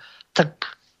hľadajú. Tak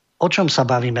o čom sa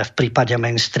bavíme v prípade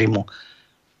mainstreamu?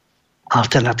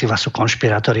 Alternatíva sú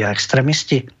konšpirátori a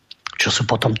extrémisti? Čo sú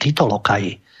potom títo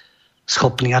lokaji?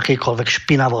 Schopní akejkoľvek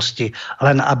špinavosti,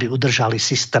 len aby udržali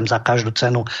systém za každú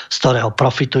cenu, z ktorého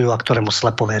profitujú a ktorému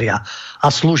slepo veria.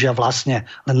 A slúžia vlastne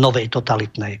len novej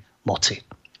totalitnej moci.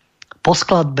 Po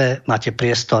skladbe máte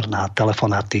priestor na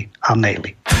telefonáty a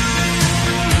maily.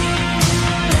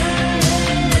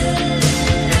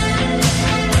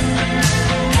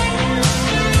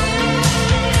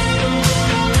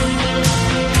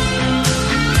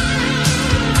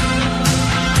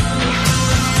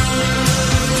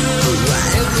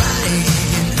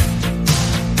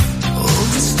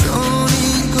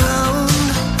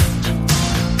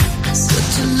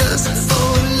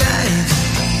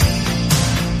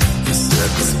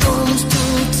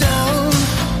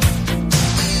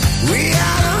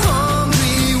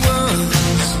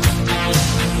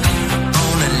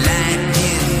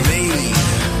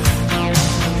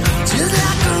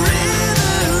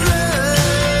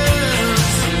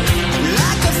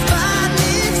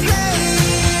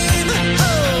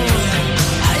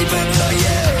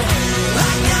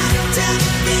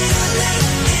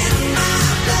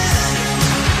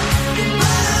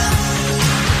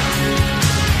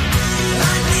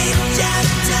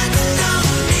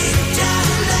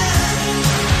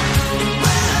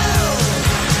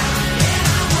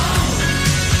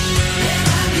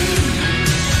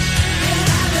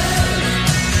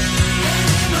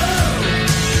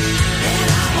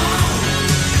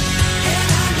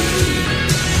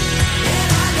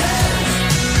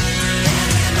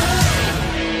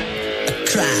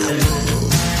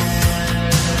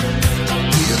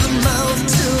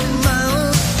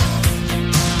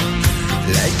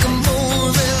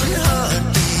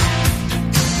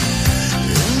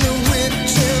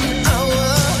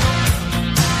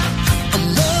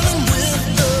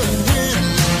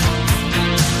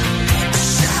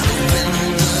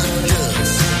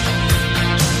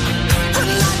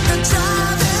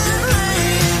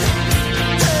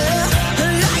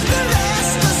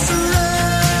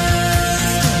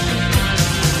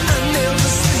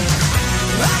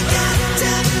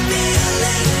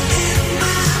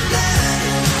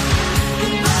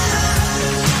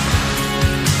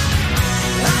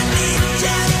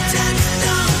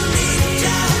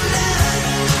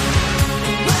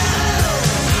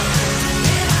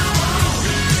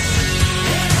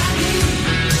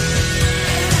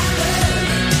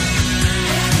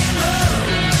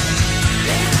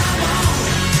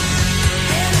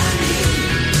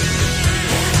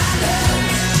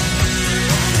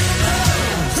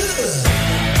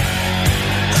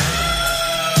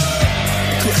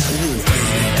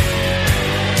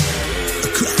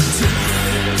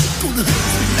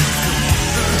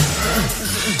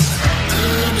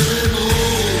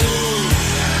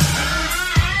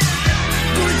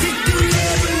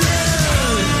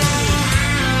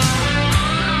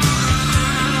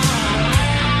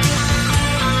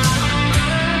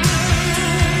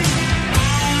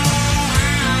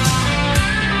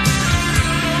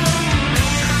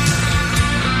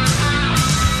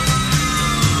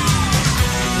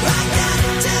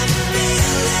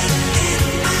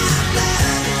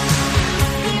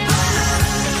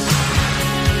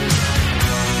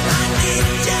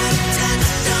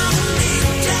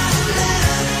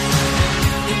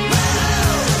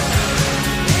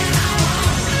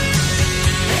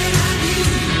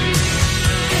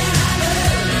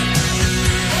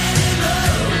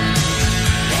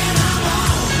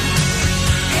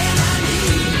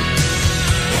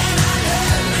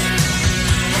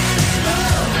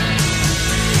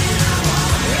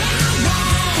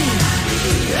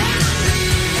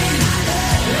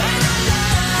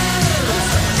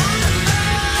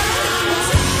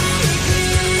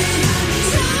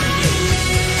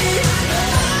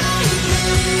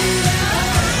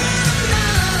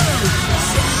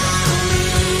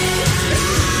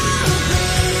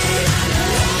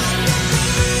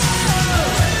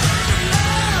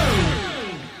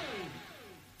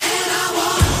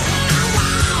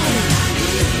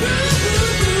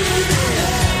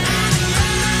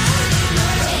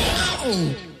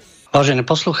 Vážení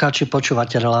poslucháči,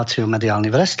 počúvate reláciu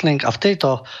Mediálny Wrestling a v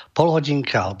tejto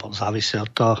polhodinke, alebo závisí od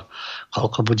toho,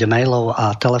 koľko bude mailov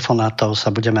a telefonátov,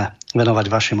 sa budeme venovať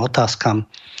vašim otázkam,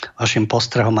 vašim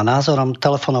postrehom a názorom.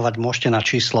 Telefonovať môžete na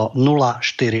číslo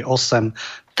 048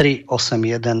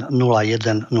 381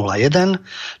 0101.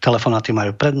 Telefonáty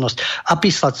majú prednosť a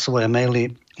písať svoje maily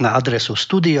na adresu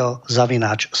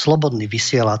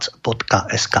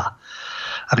studio@slobodnyvysielac.sk.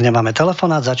 Ak nemáme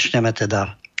telefonát, začneme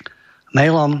teda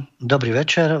mailom. Dobrý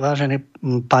večer, vážený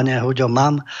pane Huďo,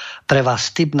 mám pre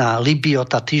vás tip na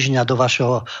Libiota týždňa do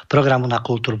vašeho programu na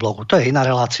Kultúrblogu. To je iná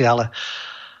relácia, ale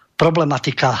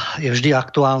problematika je vždy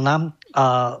aktuálna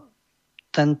a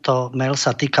tento mail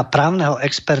sa týka právneho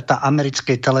experta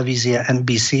americkej televízie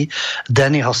NBC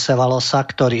Dannyho Sevalosa,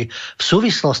 ktorý v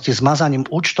súvislosti s mazaním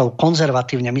účtov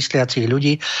konzervatívne mysliacich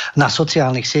ľudí na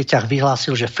sociálnych sieťach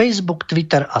vyhlásil, že Facebook,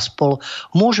 Twitter a spol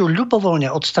môžu ľubovoľne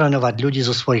odstraňovať ľudí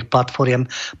zo svojich platform,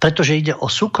 pretože ide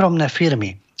o súkromné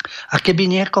firmy. A keby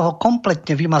niekoho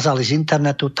kompletne vymazali z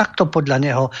internetu, tak to podľa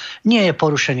neho nie je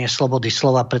porušenie slobody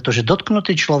slova, pretože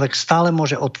dotknutý človek stále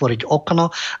môže otvoriť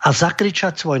okno a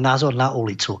zakričať svoj názor na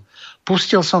ulicu.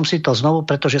 Pustil som si to znovu,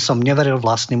 pretože som neveril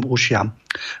vlastným ušiam.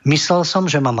 Myslel som,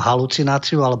 že mám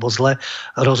halucináciu alebo zle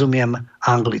rozumiem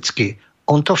anglicky.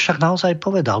 On to však naozaj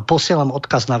povedal. Posielam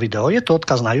odkaz na video. Je to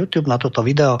odkaz na YouTube, na toto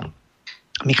video.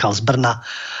 Michal z Brna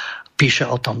píše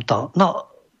o tomto. No,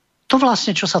 to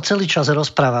vlastne, čo sa celý čas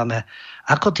rozprávame,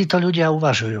 ako títo ľudia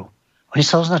uvažujú. Oni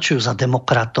sa označujú za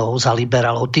demokratov, za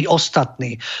liberálov, tí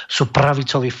ostatní sú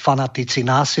pravicoví fanatici,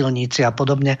 násilníci a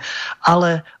podobne,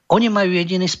 ale oni majú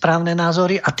jediné správne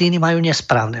názory a tí iní majú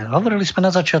nesprávne. Hovorili sme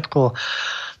na začiatku o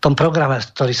tom programe,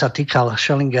 ktorý sa týkal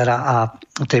Schellingera a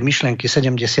tej myšlienky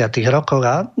 70. rokov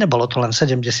a nebolo to len v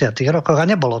 70. rokoch a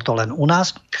nebolo to len u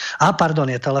nás. A pardon,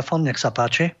 je telefon, nech sa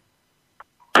páči.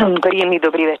 Príjemný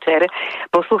dobrý večer.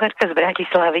 Posluchačka z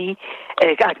Bratislavy.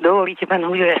 Ak dovolíte, pán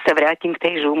Huďo, ja sa vrátim k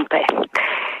tej žumpe. Ano.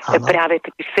 Práve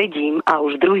tu sedím a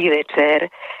už druhý večer.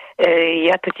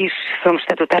 Ja totiž som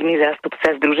štatutárny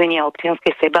zástupca Združenia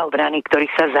občianskej sebaobrany,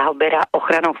 ktorý sa zaoberá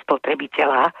ochranou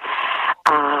spotrebiteľa.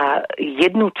 A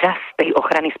jednu časť tej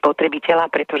ochrany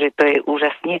spotrebiteľa, pretože to je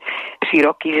úžasne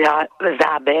široký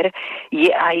záber,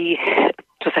 je aj,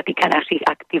 čo sa týka našich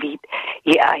aktivít,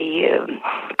 je aj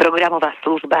programová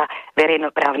služba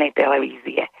verejnoprávnej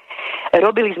televízie.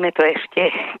 Robili sme to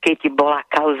ešte, keď bola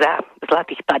kauza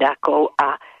Zlatých padákov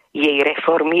a jej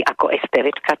reformy ako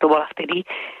STVčka, to bola vtedy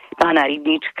pána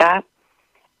Rybníčka.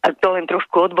 A to len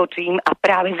trošku odbočím a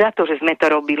práve za to, že sme to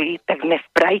robili, tak sme v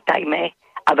prime time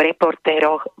a v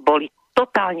reportéroch boli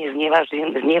totálne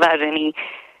znevážení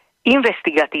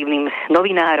investigatívnym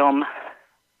novinárom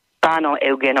pánom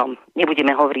Eugenom.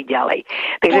 Nebudeme hovoriť ďalej.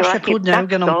 Takže vlastne kľudne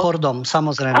Eugenom Kordom,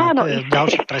 samozrejme. Áno, to je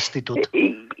ďalší prestitút.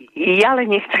 Ja ale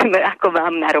nechcem ako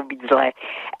vám narobiť zle.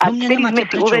 A no mne nemáte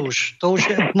prečo už. To už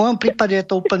je, v mojom prípade je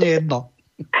to úplne jedno.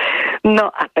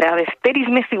 No a práve vtedy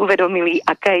sme si uvedomili,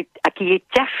 aký je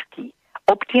ťažký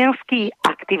občiansky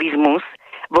aktivizmus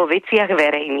vo veciach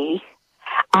verejných.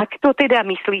 Ak to teda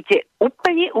myslíte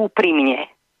úplne úprimne,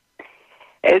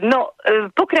 no,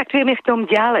 pokračujeme v tom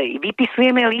ďalej.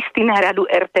 Vypisujeme listy na radu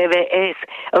RTVS.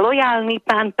 Lojálny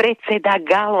pán predseda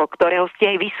Galo, ktorého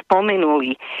ste aj vy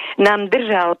spomenuli, nám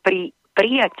držal pri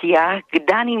prijatiach k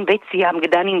daným veciam, k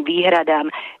daným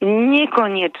výhradám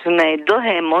nekonečné,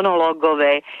 dlhé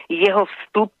monológové jeho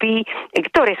vstupy,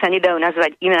 ktoré sa nedajú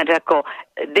nazvať ináč ako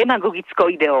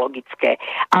demagogicko-ideologické.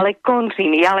 Ale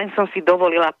končím. Ja len som si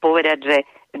dovolila povedať, že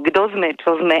kto sme,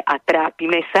 čo sme a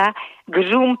trápime sa. K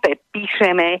žumpe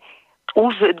píšeme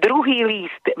už druhý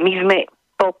list. My sme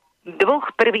po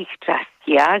dvoch prvých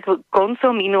častiach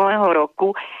koncom minulého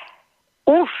roku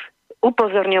už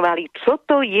upozorňovali, čo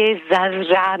to je za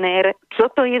žáner, čo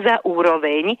to je za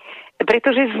úroveň,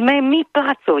 pretože sme my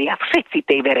placovia, všetci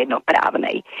tej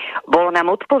verejnoprávnej. Bolo nám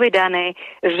odpovedané,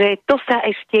 že to sa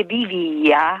ešte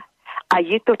vyvíja a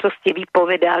je to, čo ste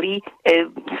vypovedali,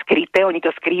 skryté, oni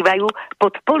to skrývajú,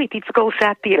 pod politickou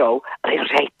satírou,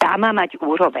 lenže aj tá má mať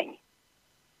úroveň.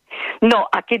 No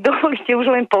a keď dovolíte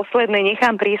už len posledné,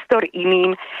 nechám priestor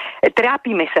iným.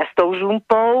 Trápime sa s tou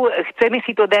žumpou, chceme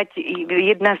si to dať,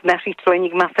 jedna z našich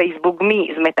členík má Facebook,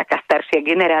 my sme taká staršia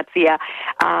generácia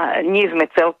a nie sme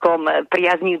celkom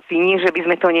priaznivci, nie že by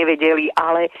sme to nevedeli,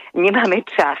 ale nemáme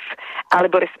čas,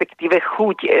 alebo respektíve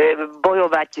chuť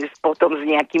bojovať potom s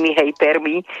nejakými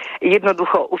hejtermi.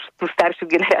 Jednoducho už tú staršiu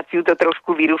generáciu to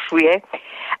trošku vyrušuje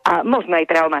a možno aj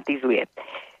traumatizuje.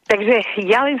 Takže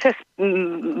ja len sa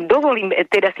dovolím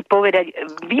teda si povedať,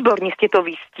 výborne ste to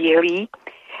vystihli.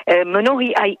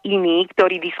 Mnohí aj iní,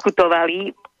 ktorí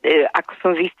diskutovali, ako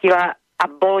som zistila, a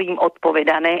bolo im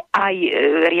odpovedané aj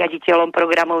riaditeľom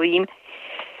programovým,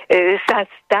 sa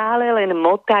stále len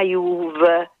motajú v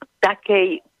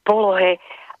takej polohe,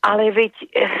 ale veď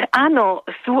áno,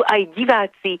 sú aj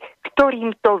diváci,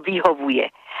 ktorým to vyhovuje.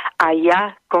 A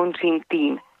ja končím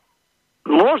tým.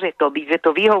 Môže to byť, že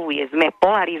to vyhovuje. Sme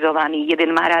polarizovaní.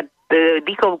 Jeden má rád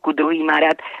dychovku, druhý má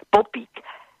rád popík.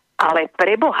 Ale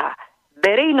pre Boha,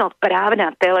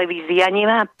 verejnoprávna televízia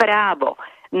nemá právo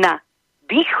na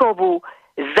výchovu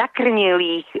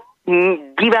zakrnelých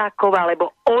divákov,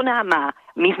 alebo ona má,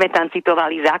 my sme tam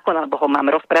citovali zákon, alebo ho mám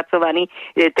rozpracovaný,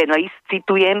 ten list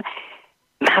citujem,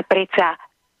 má predsa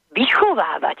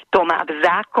vychovávať, to má v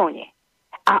zákone.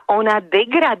 A ona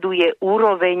degraduje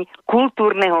úroveň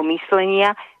kultúrneho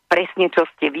myslenia, presne čo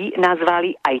ste vy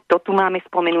nazvali, aj to tu máme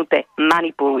spomenuté,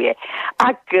 manipuluje.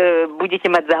 Ak budete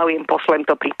mať záujem, pošlem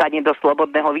to prípadne do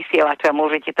Slobodného vysielača,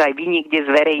 môžete to aj vy niekde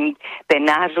zverejniť, ten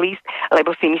náš list,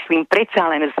 lebo si myslím, predsa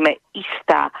len sme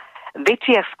istá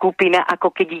väčšia skupina,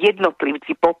 ako keď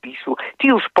jednotlivci popíšu, či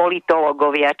už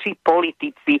politológovia, či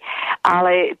politici,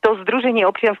 ale to Združenie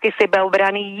občianskej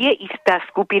sebaobrany je istá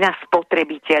skupina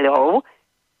spotrebiteľov,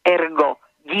 ergo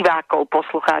divákov,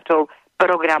 poslucháčov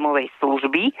programovej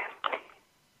služby,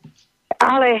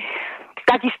 ale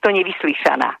takisto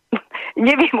nevyslyšaná.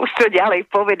 Neviem už čo ďalej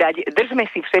povedať.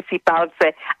 Držme si všetci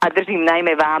palce a držím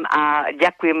najmä vám a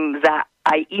ďakujem za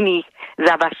aj iných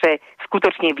za vaše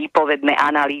skutočne výpovedné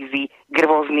analýzy k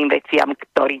rôznym veciam,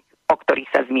 o ktorých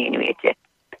sa zmienujete.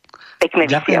 Pekné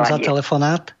Ďakujem vysielanie. za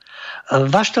telefonát.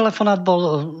 Váš telefonát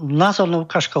bol názornou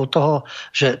ukážkou toho,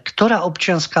 že ktorá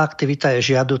občianská aktivita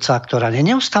je žiaduca, ktorá nie.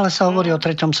 Neustále sa hovorí o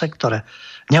treťom sektore.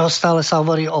 Neustále sa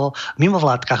hovorí o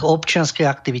mimovládkach, o občianskej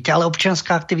aktivite, ale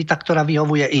občianská aktivita, ktorá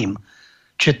vyhovuje im.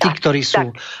 Čiže tí, ktorí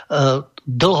sú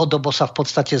dlhodobo sa v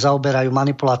podstate zaoberajú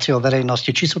manipuláciou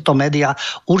verejnosti, či sú to médiá,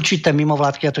 určité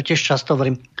mimovládky, ja to tiež často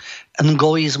hovorím,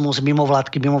 ngoizmus,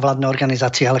 mimovládky, mimovládne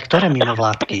organizácie, ale ktoré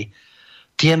mimovládky?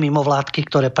 Tie mimovládky,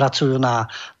 ktoré pracujú na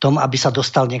tom, aby sa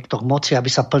dostal niekto k moci, aby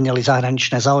sa plnili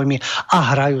zahraničné záujmy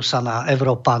a hrajú sa na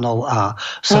Európanov a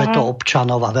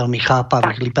svetoobčanov a veľmi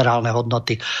chápavých liberálne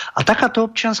hodnoty. A takáto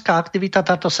občianská aktivita,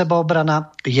 táto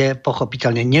sebaobrana je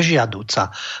pochopiteľne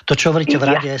nežiadúca. To, čo hovoríte v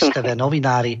Rade STV,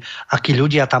 novinári, akí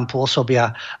ľudia tam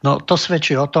pôsobia, no to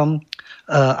svedčí o tom,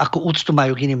 ako úctu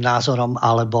majú k iným názorom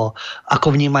alebo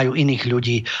ako vnímajú iných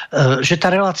ľudí. Že tá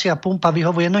relácia Pumpa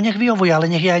vyhovuje, no nech vyhovuje, ale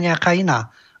nech je aj nejaká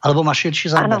iná. Alebo má širší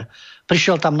záber.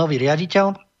 Prišiel tam nový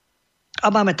riaditeľ a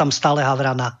máme tam stále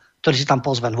Havrana, ktorý si tam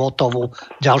pozve Votovu,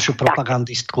 ďalšiu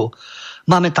propagandistku.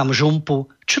 Máme tam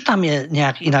Žumpu. Čo tam je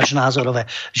nejak ináč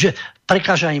názorové? Že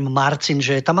prekáža im Marcin,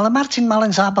 že je tam, ale Marcin má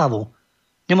len zábavu.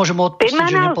 Nemôžem mu odpustiť,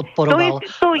 že nepodporoval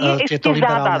tieto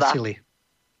liberálne sily.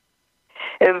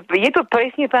 Je to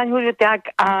presne, pán Huďo,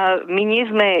 tak a my nie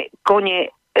sme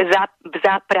kone v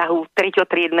záprahu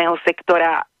treťotriedného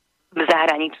sektora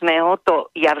zahraničného, to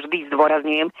ja vždy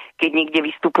zdôrazňujem, keď niekde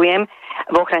vystupujem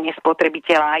v ochrane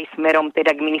spotrebiteľa aj smerom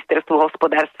teda k ministerstvu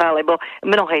hospodárstva, lebo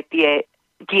mnohé tie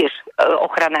tiež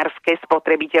ochranárske,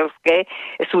 spotrebiteľské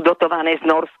sú dotované z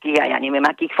norských a ja neviem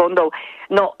akých fondov.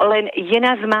 No len je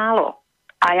nás málo.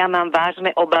 A ja mám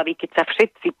vážne obavy, keď sa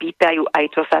všetci pýtajú aj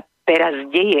čo sa teraz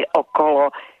deje okolo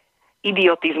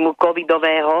idiotizmu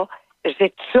covidového,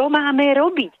 že čo máme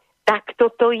robiť? Tak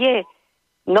toto je.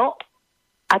 No,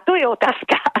 a to je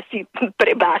otázka asi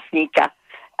pre básnika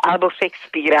alebo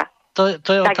Shakespearea. To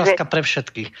je otázka pre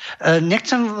všetkých.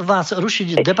 Nechcem vás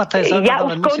rušiť, debata je zaujímavá,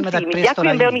 ale musíme dať priestor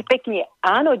aj veľmi pekne.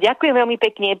 Áno, ďakujem veľmi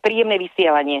pekne, príjemné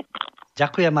vysielanie.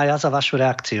 Ďakujem aj ja za vašu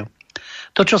reakciu.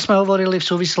 To, čo sme hovorili v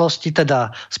súvislosti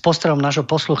teda s postrehom nášho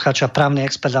poslucháča, právny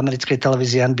expert americkej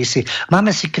televízie NBC,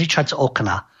 máme si kričať z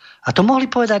okna. A to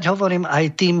mohli povedať, hovorím, aj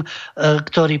tým,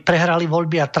 ktorí prehrali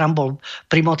voľby a Trump bol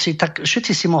pri moci, tak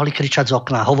všetci si mohli kričať z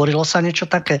okna. Hovorilo sa niečo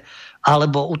také?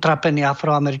 Alebo utrapení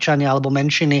Afroameričania, alebo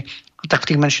menšiny, tak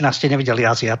v tých menšinách ste nevideli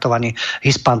Aziatov ani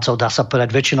Hispáncov, dá sa povedať.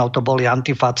 Väčšinou to boli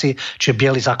antifáci, čiže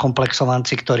bieli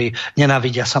zakomplexovanci, ktorí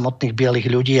nenávidia samotných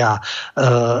bielých ľudí a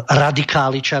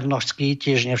radikáli černošskí,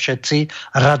 tiež ne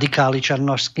všetci, radikáli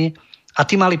černošskí. A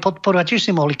tí mali podporu a tiež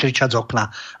si mohli kričať z okna.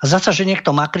 A zasa, že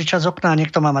niekto má kričať z okna a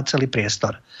niekto má mať celý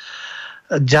priestor.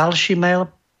 Ďalší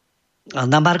mail.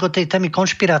 Na margo tej témy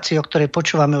konšpirácie, o ktorej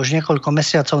počúvame už niekoľko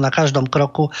mesiacov na každom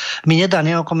kroku, mi nedá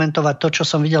neokomentovať to, čo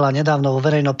som videla nedávno vo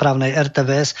verejnoprávnej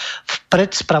RTVS v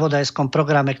predspravodajskom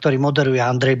programe, ktorý moderuje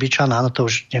Andrej Bičan. Áno, to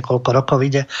už niekoľko rokov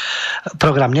ide.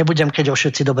 Program nebudem, keď ho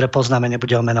všetci dobre poznáme,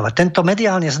 nebudem ho menovať. Tento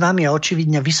mediálne známy a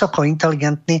očividne vysoko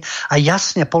inteligentný a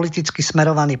jasne politicky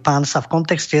smerovaný pán sa v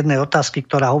kontexte jednej otázky,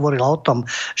 ktorá hovorila o tom,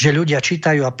 že ľudia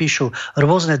čítajú a píšu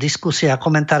rôzne diskusie a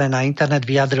komentáre na internet,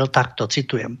 vyjadril takto,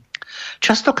 citujem.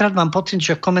 Častokrát mám pocit,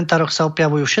 že v komentároch sa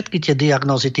objavujú všetky tie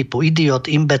diagnózy typu idiot,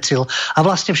 imbecil a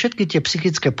vlastne všetky tie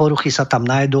psychické poruchy sa tam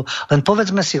nájdu. Len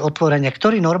povedzme si otvorene,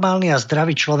 ktorý normálny a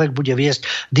zdravý človek bude viesť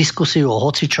diskusiu o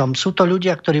hocičom. Sú to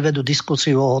ľudia, ktorí vedú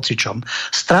diskusiu o hocičom.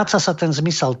 Stráca sa ten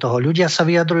zmysel toho. Ľudia sa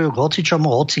vyjadrujú k hocičomu,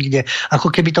 hocikde,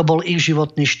 ako keby to bol ich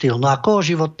životný štýl. No a koho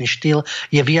životný štýl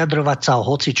je vyjadrovať sa o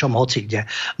hocičom, hocikde?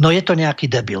 No je to nejaký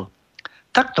debil.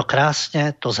 Takto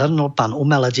krásne to zhrnul pán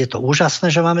umelec. Je to úžasné,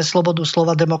 že máme slobodu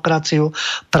slova, demokraciu,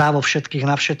 právo všetkých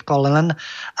na všetko, ale len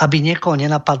aby niekoho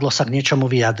nenapadlo sa k niečomu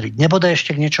vyjadriť. Nebude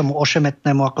ešte k niečomu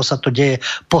ošemetnému, ako sa to deje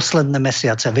posledné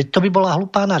mesiace. Veď to by bola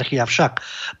hlupá anarchia. Však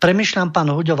premýšľam,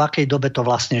 pán Huďo, v akej dobe to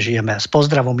vlastne žijeme. S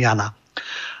pozdravom, Jana.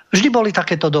 Vždy boli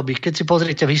takéto doby. Keď si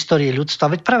pozriete v histórii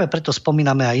ľudstva, veď práve preto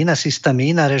spomíname aj iné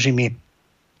systémy, iné režimy,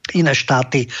 iné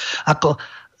štáty, ako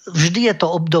vždy je to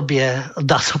obdobie,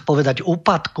 dá sa povedať,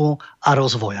 úpadku a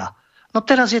rozvoja. No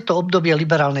teraz je to obdobie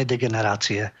liberálnej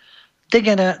degenerácie.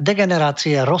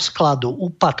 Degenerácie, rozkladu,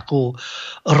 úpadku,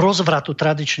 rozvratu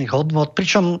tradičných hodnôt,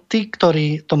 pričom tí,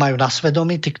 ktorí to majú na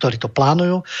svedomí, tí, ktorí to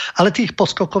plánujú, ale tí ich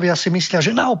poskokovia si myslia, že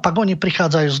naopak oni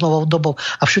prichádzajú s novou dobou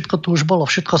a všetko tu už bolo,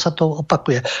 všetko sa to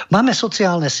opakuje. Máme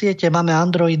sociálne siete, máme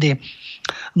androidy,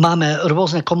 máme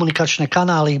rôzne komunikačné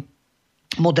kanály,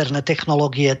 moderné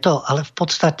technológie, ale v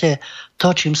podstate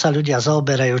to, čím sa ľudia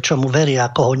zaoberajú, čomu veria,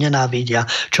 koho nenávidia,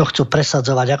 čo chcú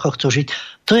presadzovať, ako chcú žiť,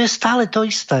 to je stále to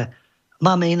isté.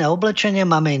 Máme iné oblečenie,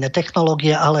 máme iné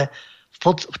technológie, ale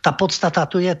tá podstata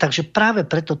tu je, takže práve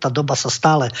preto tá doba sa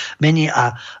stále mení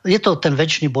a je to ten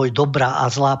večný boj dobra a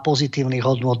zlá, pozitívnych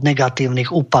hodnôt, negatívnych,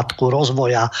 úpadku,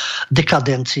 rozvoja,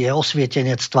 dekadencie,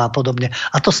 osvietenectva a podobne.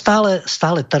 A to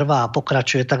stále trvá a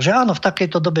pokračuje. Takže áno, v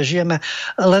takejto dobe žijeme,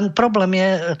 len problém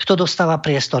je, kto dostáva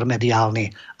priestor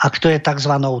mediálny a kto je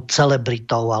takzvanou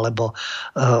celebritou alebo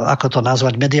ako to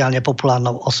nazvať, mediálne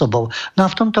populárnou osobou. No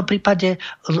a v tomto prípade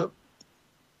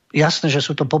jasné, že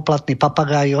sú to poplatní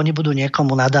papagáji, oni budú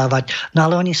niekomu nadávať, no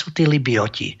ale oni sú tí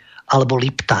libioti, alebo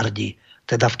liptardi,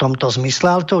 teda v tomto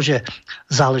zmysle, ale to už je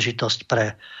záležitosť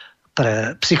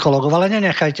pre psychológov, ale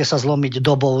nenechajte sa zlomiť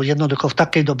dobou, jednoducho v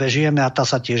takej dobe žijeme a tá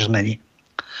sa tiež zmení.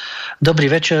 Dobrý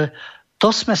večer.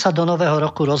 To sme sa do nového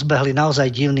roku rozbehli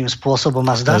naozaj divným spôsobom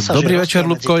a zdá sa, Dobrý večer,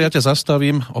 Ľubko, ja ťa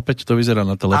zastavím, opäť to vyzerá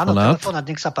na telefonát. Áno, telefonát,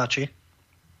 nech sa páči.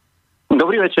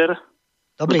 Dobrý večer.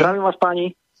 Dobrý. Zdravím vás,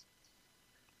 páni.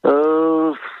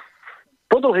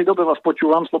 Po dlhej dobe vás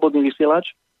počúvam, Slobodný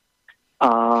vysielač, a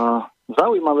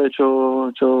zaujímavé,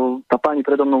 čo tá pani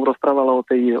predo mnou rozprávala o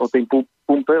tej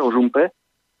pumpe, o žumpe.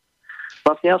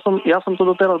 Vlastne ja som to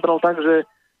doteraz bral tak, že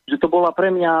to bola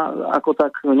pre mňa ako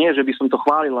tak, nie že by som to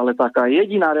chválil, ale taká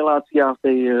jediná relácia v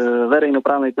tej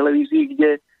verejnoprávnej televízii,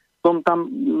 kde som tam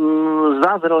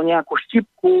zazrel nejakú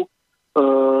štipku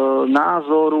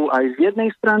názoru aj z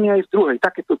jednej strany, aj z druhej.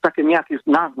 Také nejaký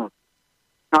názor.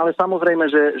 Ale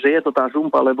samozrejme, že je to tá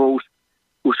žumpa, lebo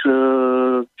už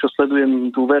čo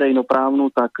sledujem tú verejnoprávnu,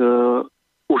 tak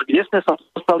už kde sme sa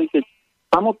dostali, keď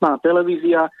samotná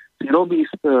televízia si robí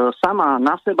sama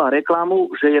na seba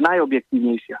reklamu, že je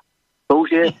najobjektívnejšia. To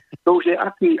už je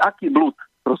aký blud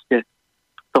proste.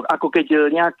 To, ako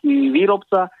keď nejaký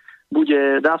výrobca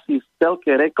dá si v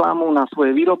telke reklamu na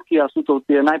svoje výrobky a sú to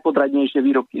tie najpodradnejšie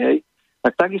výrobky, hej.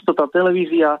 Tak takisto tá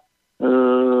televízia,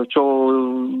 čo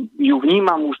ju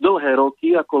vnímam už dlhé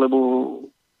roky, lebo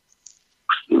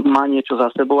má niečo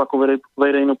za sebou ako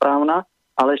verejnoprávna,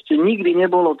 ale ešte nikdy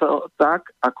nebolo to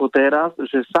tak, ako teraz,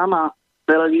 že sama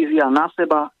televízia na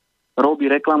seba robí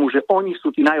reklamu, že oni sú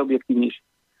tí najobjektívnejší.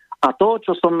 A to,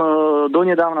 čo som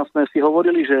donedávna sme si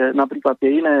hovorili, že napríklad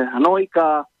tie iné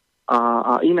hnojka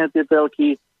a iné tie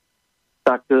telky,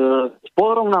 tak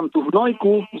porovnám tú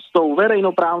hnojku s tou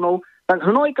verejnoprávnou, tak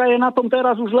hnojka je na tom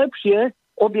teraz už lepšie,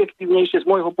 objektívnejšie z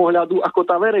môjho pohľadu, ako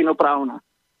tá verejnoprávna.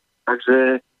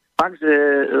 Takže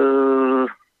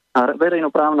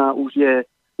verejnoprávna už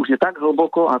je tak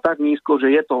hlboko a tak nízko, že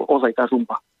je to ozaj tá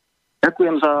žumpa.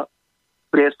 Ďakujem za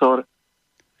priestor.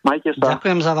 Majte sa.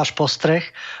 Ďakujem za váš postreh.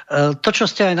 To, čo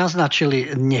ste aj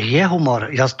naznačili, nech je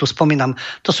humor. Ja tu spomínam,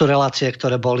 to sú relácie,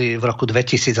 ktoré boli v roku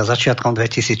 2000 a začiatkom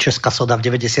 2000, Česká soda v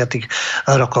 90.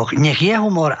 rokoch. Nech je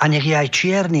humor a nech je aj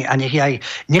čierny a nech je aj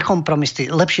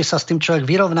nekompromisný. Lepšie sa s tým človek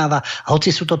vyrovnáva,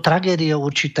 hoci sú to tragédie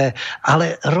určité,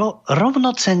 ale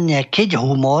rovnocenne, keď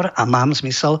humor, a mám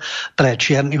zmysel pre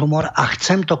čierny humor a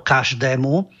chcem to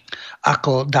každému,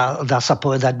 ako dá sa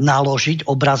povedať, naložiť,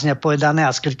 obrazne povedané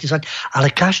a skritizovať,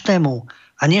 ale každému,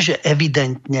 A nie, že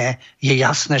evidentne je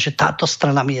jasné, že táto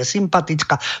strana mi je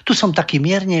sympatická, tu som taký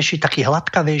miernejší, taký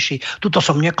hladkavejší, tuto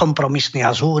som nekompromisný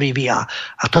a zúrivý. A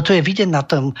toto je vidieť na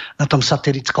tom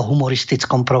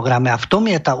satiricko-humoristickom programe. A v tom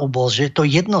je tá úbosť, že je to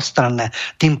jednostranné.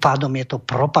 Tým pádom je to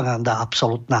propaganda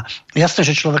absolútna. Jasné,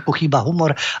 že človeku chýba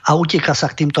humor a uteká sa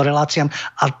k týmto reláciám.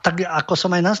 A tak, ako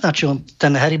som aj naznačil,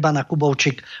 ten Heriban a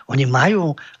Kubovčík, oni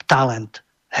majú talent,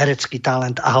 herecký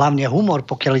talent a hlavne humor,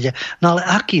 pokiaľ ide. No ale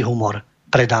aký humor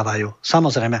predávajú?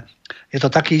 Samozrejme, je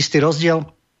to taký istý rozdiel,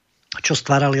 čo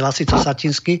stvárali Lasico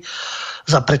Satinsky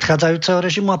za predchádzajúceho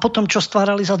režimu a potom, čo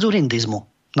stvárali za dzurindizmu.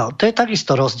 No, to je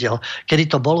takisto rozdiel,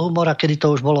 kedy to bol humor a kedy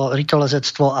to už bolo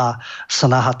rytolezectvo a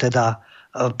snaha teda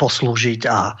poslúžiť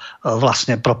a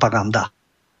vlastne propaganda.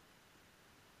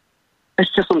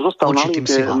 Ešte som zostal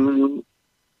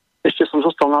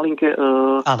na linke.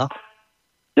 Áno.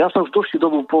 Ja som už dlhšiu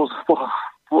dobu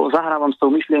zahrávam s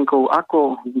tou myšlienkou,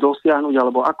 ako dosiahnuť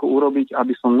alebo ako urobiť,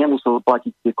 aby som nemusel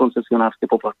platiť tie koncesionárske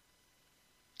poplatky.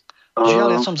 Žiaľ,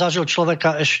 ja som zažil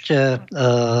človeka ešte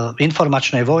v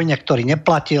informačnej vojne, ktorý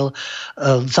neplatil.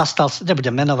 Zastal,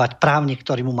 nebudem menovať, právnik,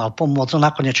 ktorý mu mal pomôcť, no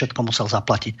nakoniec všetko musel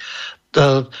zaplatiť.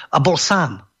 A bol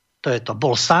sám.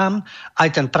 Bol sám,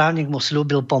 aj ten právnik mu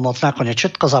sľúbil pomoc, nakoniec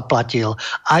všetko zaplatil,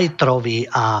 aj troví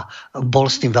a bol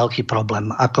s tým veľký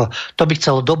problém. To by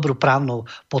chcelo dobrú právnu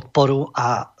podporu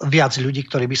a viac ľudí,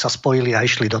 ktorí by sa spojili a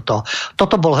išli do toho.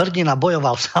 Toto bol hrdina,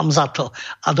 bojoval sám za to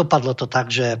a dopadlo to tak,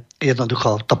 že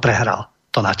jednoducho to prehral,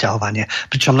 to naťahovanie.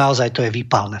 Pričom naozaj to je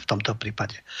výpalné v tomto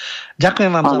prípade. Ďakujem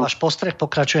vám za váš postreh,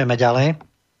 pokračujeme ďalej.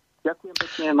 Ďakujem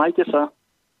pekne, majte sa.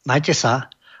 Majte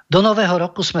sa. Do nového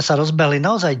roku sme sa rozbehli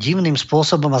naozaj divným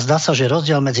spôsobom a zdá sa, že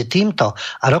rozdiel medzi týmto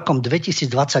a rokom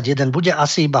 2021 bude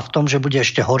asi iba v tom, že bude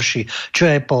ešte horší. Čo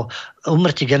je po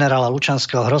úmrtí generála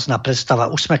Lučanského hrozná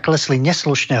predstava. Už sme klesli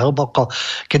neslušne hlboko,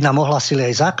 keď nám ohlasili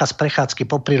aj zákaz prechádzky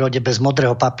po prírode bez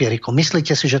modrého papieriku.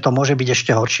 Myslíte si, že to môže byť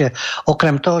ešte horšie?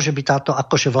 Okrem toho, že by táto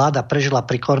akože vláda prežila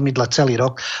pri kormidle celý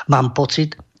rok, mám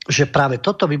pocit, že práve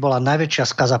toto by bola najväčšia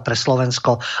skaza pre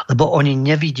Slovensko, lebo oni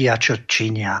nevidia, čo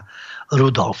činia.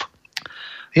 Rudolf.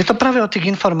 Je to práve o tých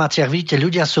informáciách, vidíte,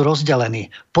 ľudia sú rozdelení,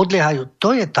 podliehajú,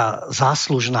 to je tá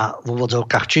záslužná v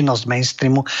úvodzovkách činnosť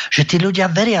mainstreamu, že tí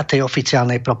ľudia veria tej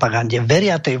oficiálnej propagande,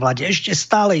 veria tej vláde, ešte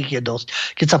stále ich je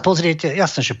dosť. Keď sa pozriete,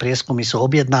 jasné, že prieskumy sú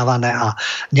objednávané a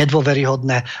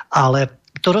nedôveryhodné, ale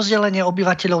to rozdelenie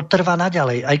obyvateľov trvá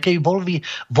naďalej. Aj keď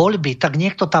voľby, tak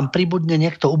niekto tam pribudne,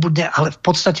 niekto ubudne, ale v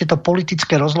podstate to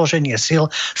politické rozloženie sil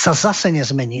sa zase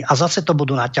nezmení a zase to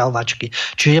budú naťahovačky.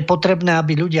 Čiže je potrebné,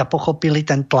 aby ľudia pochopili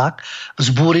ten tlak,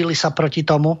 vzbúrili sa proti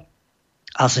tomu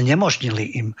a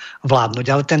znemožnili im vládnuť.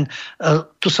 Ale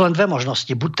tu sú len dve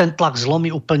možnosti. Buď ten tlak zlomí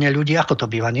úplne ľudí, ako to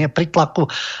býva, nie? Pri tlaku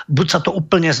buď sa to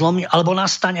úplne zlomí, alebo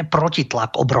nastane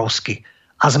protitlak obrovský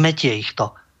a zmetie ich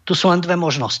to. Tu sú len dve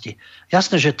možnosti.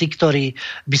 Jasné, že tí, ktorí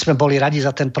by sme boli radi za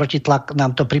ten protitlak,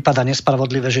 nám to prípada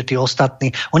nespravodlivé, že tí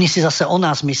ostatní, oni si zase o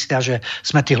nás myslia, že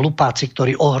sme tí hlupáci,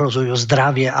 ktorí ohrozujú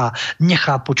zdravie a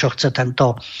nechápu, čo chce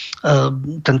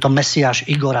tento mesiáš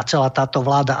Igor a celá táto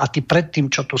vláda a tí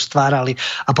predtým, čo tu stvárali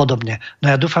a podobne.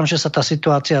 No ja dúfam, že sa tá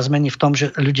situácia zmení v tom,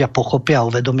 že ľudia pochopia a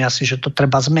uvedomia si, že to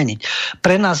treba zmeniť.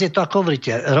 Pre nás je to, ako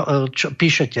hovoríte, čo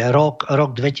píšete, rok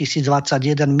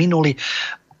 2021 minulý.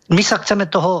 My sa chceme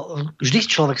toho,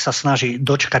 vždy človek sa snaží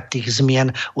dočkať tých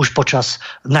zmien už počas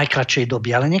najkratšej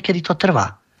doby, ale niekedy to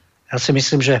trvá. Ja si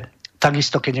myslím, že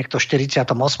takisto, keď niekto v 48.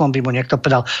 by mu niekto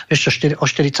povedal, vieš čo, o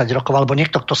 40 rokov, alebo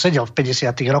niekto, kto sedel v 50.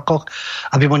 rokoch,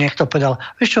 aby mu niekto povedal,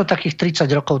 vieš čo, o takých 30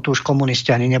 rokov tu už komunisti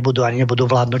ani nebudú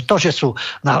vládnuť. To, že sú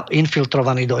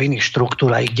infiltrovaní do iných štruktúr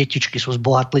a ich detičky sú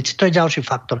zbohatlíci, to je ďalší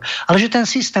faktor. Ale že ten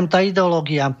systém, tá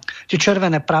ideológia, tie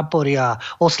červené prapory a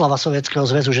oslava Sovietskeho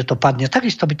zväzu, že to padne,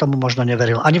 takisto by tomu možno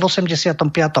neveril. Ani v 85.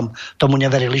 tomu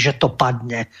neverili, že to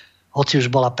padne, hoci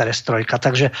už bola perestrojka.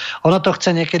 Takže ono to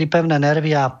chce niekedy pevné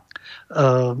nervy a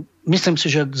myslím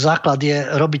si, že základ je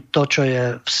robiť to, čo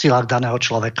je v silách daného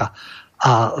človeka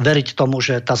a veriť tomu,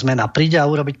 že tá zmena príde a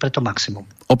urobiť preto maximum.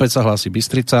 Opäť sa hlási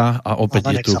Bystrica a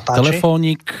opäť je tu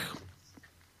telefónik.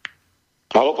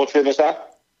 Haló, počujeme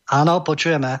sa? Áno,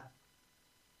 počujeme.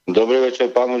 Dobrý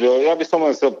večer, pán Huďo. Ja by som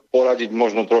len chcel poradiť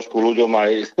možno trošku ľuďom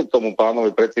aj tomu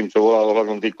pánovi predtým, čo volal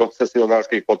ohľadom tých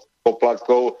koncesionárskych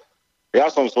poplatkov.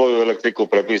 Ja som svoju elektriku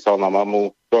prepísal na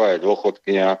mamu, ktorá je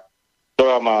dôchodkyňa,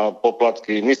 ktorá má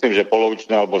poplatky, myslím, že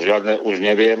polovičné alebo žiadne, už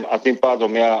neviem. A tým pádom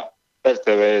ja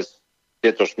RTVS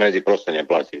tieto šmedy proste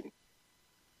neplatím.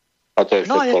 A to je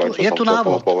všetko, len čo je som tu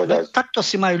návod. povedať. Takto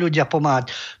si majú ľudia pomáhať.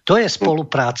 To je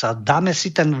spolupráca. Dáme si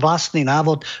ten vlastný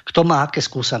návod, kto má aké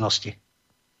skúsenosti.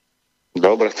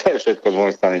 Dobre, to je všetko z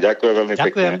mojej strany. Ďakujem veľmi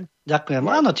pekne. Ďakujem.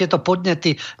 Áno, tieto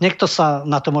podnety, niekto sa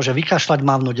na to môže vykašľať,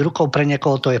 mávnuť rukou, pre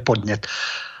niekoho to je podnet.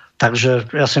 Takže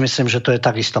ja si myslím, že to je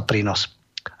takisto prínos.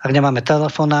 Ak nemáme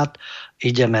telefonát,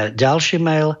 ideme ďalší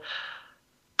mail.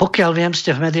 Pokiaľ viem,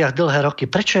 ste v médiách dlhé roky.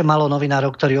 Prečo je málo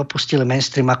novinárov, ktorí opustili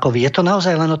mainstream ako vy? Je to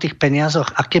naozaj len o tých peniazoch?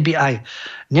 A keby aj,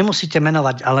 nemusíte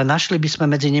menovať, ale našli by sme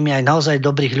medzi nimi aj naozaj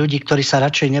dobrých ľudí, ktorí sa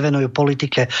radšej nevenujú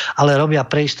politike, ale robia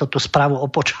pre istotu správy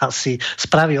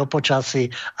o počasí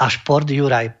a šport.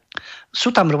 Juraj. Sú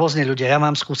tam rôzne ľudia, ja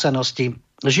mám skúsenosti.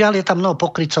 Žiaľ, je tam mnoho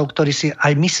pokrytcov, ktorí si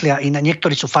aj myslia iné.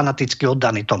 Niektorí sú fanaticky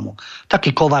oddaní tomu.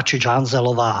 Taký Kovačič,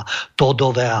 Hanzelová,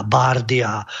 Todové a Bardy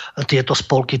a tieto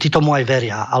spolky, tí tomu aj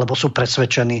veria, alebo sú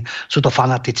presvedčení. Sú to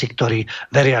fanatici, ktorí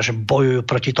veria, že bojujú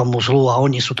proti tomu zlu a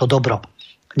oni sú to dobro,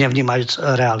 nevnímajúc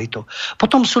realitu.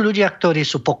 Potom sú ľudia, ktorí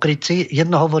sú pokrytci,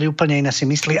 jedno hovorí úplne iné, si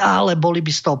myslí, ale boli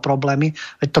by z toho problémy,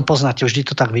 veď to poznáte, vždy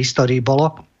to tak v histórii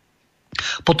bolo.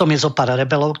 Potom je zo pár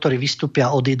rebelov, ktorí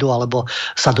vystúpia, odídu alebo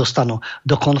sa dostanú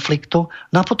do konfliktu.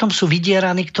 No a potom sú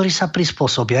vydieraní, ktorí sa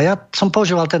prispôsobia. Ja som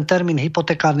používal ten termín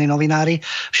hypotekárni novinári.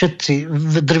 Všetci,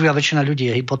 drvivá väčšina ľudí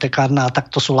je hypotekárna a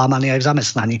takto sú lámaní aj v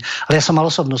zamestnaní. Ale ja som mal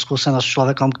osobnú skúsenosť s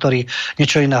človekom, ktorý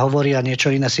niečo iné hovorí a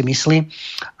niečo iné si myslí.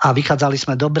 A vychádzali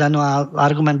sme dobre, no a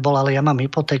argument bol, ale ja mám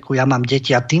hypotéku, ja mám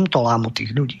deti a týmto lámu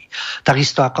tých ľudí.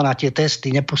 Takisto ako na tie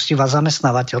testy nepustí vás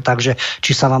zamestnávateľ, takže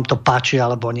či sa vám to páči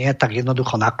alebo nie, tak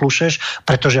jednoducho naklušeš,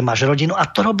 pretože máš rodinu a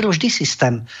to robil vždy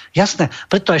systém. Jasné,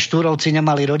 preto aj Štúrovci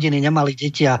nemali rodiny, nemali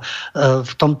deti a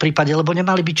v tom prípade, lebo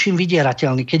nemali byť čím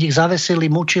vydierateľní. Keď ich zavesili,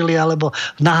 mučili alebo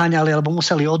naháňali, alebo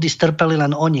museli odísť, trpeli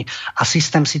len oni. A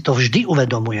systém si to vždy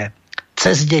uvedomuje.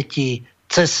 Cez deti,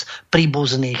 cez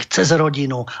príbuzných, cez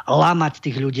rodinu, lámať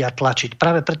tých ľudí a tlačiť.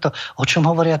 Práve preto, o čom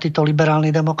hovoria títo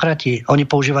liberálni demokrati. Oni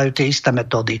používajú tie isté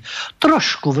metódy.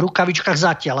 Trošku v rukavičkách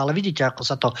zatiaľ, ale vidíte, ako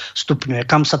sa to stupňuje,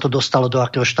 kam sa to dostalo, do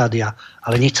akého štádia.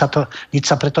 Ale nič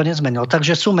sa preto nezmenilo.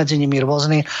 Takže sú medzi nimi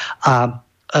rôzni a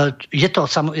je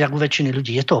to, jak u väčšiny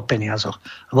ľudí, je to o peniazoch.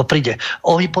 Lebo príde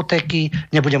o hypotéky,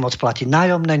 nebude môcť platiť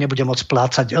nájomné, nebude môcť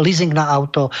plácať leasing na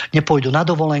auto, nepôjdu na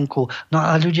dovolenku. No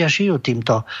a ľudia žijú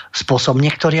týmto spôsobom.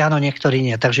 Niektorí áno, niektorí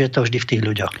nie. Takže je to vždy v tých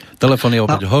ľuďoch. Telefón je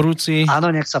opäť horúci.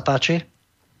 Áno, nech sa páči.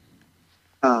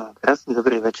 Krásny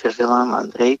dobrý večer, želám,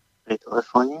 Andrej, pri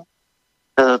telefóne.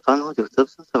 Pán Huďo,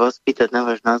 chcel som sa vás pýtať na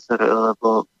váš názor,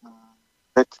 lebo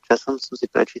pred časom som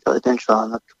si prečítal jeden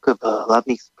článok v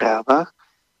hlavných správach,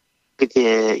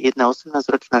 kde jedna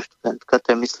 18-ročná študentka,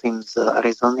 to je myslím z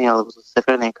Arizony alebo zo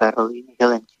Severnej Karolíny,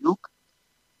 Helen Duke,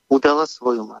 udala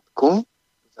svoju matku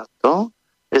za to,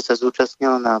 že sa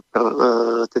zúčastnila na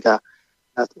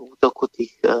útoku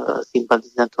tých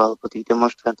sympatizantov alebo tých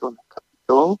demonstrantov na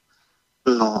Kapitol.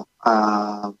 No a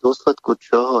v dôsledku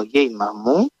čoho jej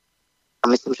mamu, a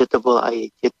myslím, že to bola aj jej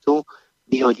tetu,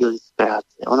 vyhodili z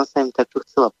práce. Ona sa im takto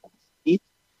chcela pomstiť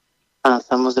a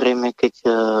samozrejme, keď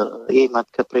jej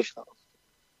matka prešla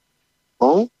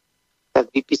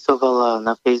tak vypisovala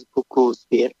na Facebooku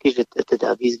zbierky, že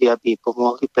teda výzvy, aby jej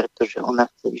pomohli, pretože ona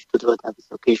chce vyštudovať na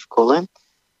vysokej škole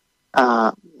a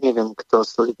neviem, kto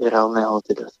z liberálneho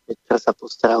teda spektra sa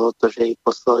postaralo to, že jej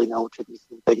poslali na účet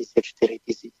myslím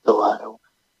 $54,000.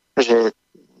 Že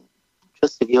čo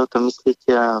si vy o tom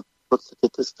myslíte a v podstate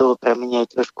to z toho pramenia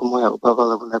aj trošku moja obava,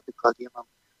 lebo napríklad ja mám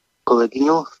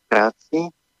kolegyňu v práci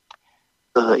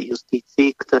v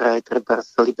justícii, ktorá je treba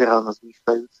liberálno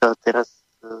zmýšľajúca a teraz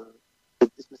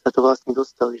keď by sme sa to vlastne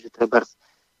dostali, že treba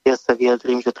ja sa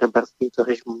vyjadrím, že treba s týmto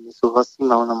režimom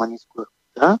nesúhlasím a ona ma neskôr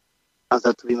dá a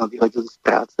za to by ma vyhodili z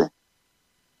práce.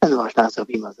 Ten váš názor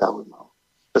by ma zaujímal.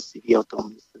 Čo si vy o tom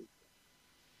myslíte?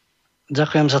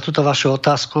 Ďakujem za túto vašu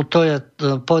otázku. To je,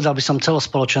 povedal by som,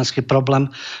 celospoločenský problém.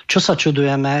 Čo sa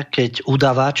čudujeme, keď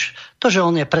udavač, to, že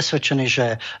on je presvedčený,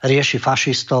 že rieši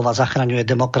fašistov a zachraňuje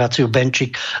demokraciu,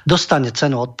 Benčík, dostane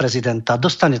cenu od prezidenta,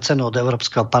 dostane cenu od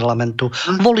Európskeho parlamentu,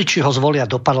 voliči ho zvolia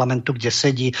do parlamentu, kde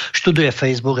sedí, študuje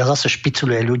Facebook a zase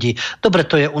špiculuje ľudí. Dobre,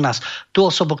 to je u nás.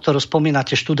 Tú osobu, ktorú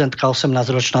spomínate, študentka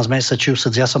 18-ročná z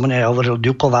Massachusetts, ja som o nej hovoril,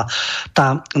 Duková,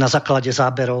 tá na základe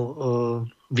záberov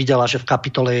videla, že v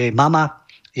kapitole jej mama,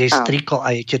 jej striko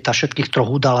a jej teta všetkých troch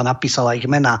udala, napísala ich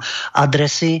mená,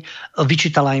 adresy,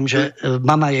 vyčítala im, že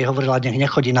mama jej hovorila, nech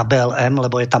nechodí na BLM,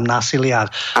 lebo je tam násilie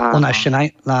a ona ešte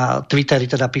na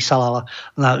Twitteri teda písala,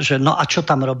 že no a čo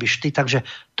tam robíš ty, takže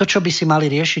to, čo by si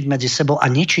mali riešiť medzi sebou a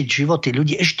ničiť životy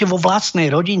ľudí ešte vo vlastnej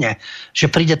rodine,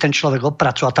 že príde ten človek o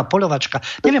prácu a tá poľovačka,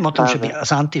 neviem o tom, že by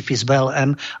z Antify, z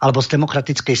BLM alebo z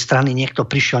demokratickej strany niekto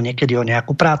prišiel niekedy o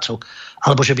nejakú prácu,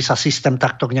 alebo že by sa systém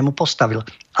takto k nemu postavil.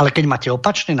 Ale keď máte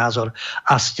opačný názor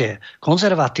a ste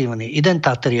konzervatívny,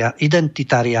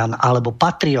 identitarián alebo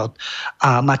patriot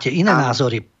a máte iné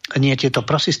názory nie tieto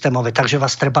prosystémové, takže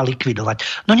vás treba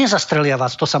likvidovať. No nezastrelia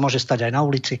vás, to sa môže stať aj na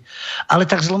ulici, ale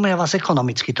tak zlomia vás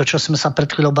ekonomicky, to, čo sme sa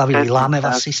pred chvíľou bavili, láme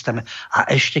vás systém. A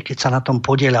ešte, keď sa na tom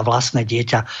podieľa vlastné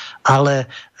dieťa. Ale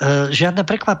žiadne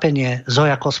prekvapenie,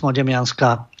 Zoja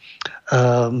Kosmodemianská,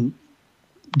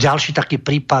 ďalší taký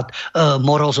prípad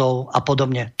Morozov a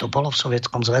podobne, to bolo v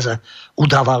Sovietskom zväze.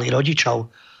 Udávali rodičov,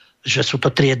 že sú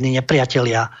to triedni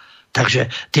nepriatelia.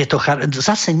 Takže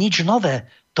zase nič nové.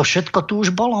 To všetko tu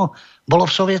už bolo. Bolo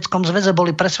v Sovietskom zväze,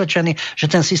 boli presvedčení,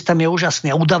 že ten systém je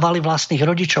úžasný. Udávali vlastných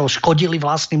rodičov, škodili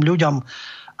vlastným ľuďom.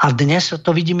 A dnes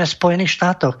to vidíme v Spojených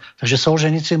štátoch. Takže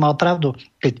Solženicyn mal pravdu.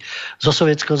 Keď zo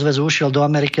Sovietskeho zväzu ušiel do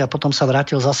Ameriky a potom sa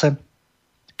vrátil zase,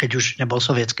 keď už nebol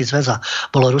Sovietsky zväz a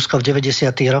bolo Rusko v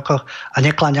 90. rokoch a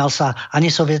nekláňal sa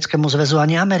ani Sovietskému zväzu,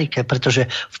 ani Amerike, pretože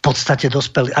v podstate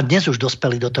dospeli, a dnes už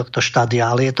dospeli do tohto štádia,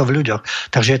 ale je to v ľuďoch.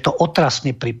 Takže je to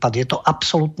otrasný prípad, je to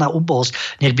absolútna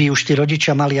úbohosť. Nech by už tí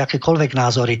rodičia mali akékoľvek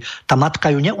názory. Tá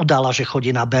matka ju neudala, že chodí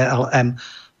na BLM.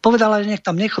 Povedala, že nech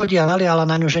tam nechodí a naliala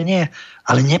na ňu, že nie.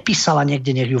 Ale nepísala niekde,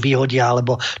 nech ju vyhodia,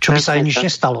 alebo čo by sa jej nič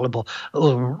nestalo, lebo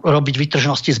robiť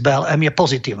vytržnosti z BLM je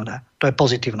pozitívne. To je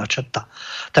pozitívna črta.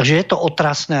 Takže je to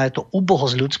otrasné a je to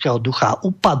úbohosť ľudského ducha,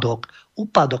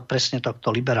 úpadok presne tohto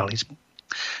liberalizmu.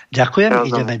 Ďakujem,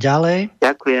 ideme ďalej.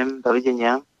 Ďakujem,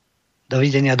 dovidenia.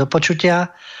 Dovidenia, do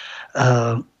počutia.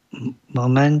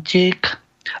 Momentík.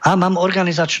 A mám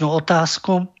organizačnú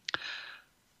otázku.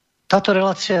 Táto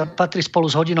relácia patrí spolu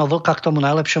s hodinou vlka k tomu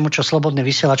najlepšiemu, čo slobodný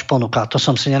vysielač ponúka. To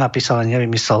som si nenapísal, ani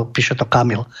nevymyslel, píše to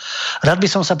Kamil. Rád by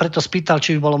som sa preto spýtal,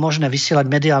 či by bolo možné vysielať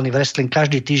mediálny wrestling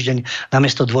každý týždeň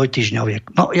namiesto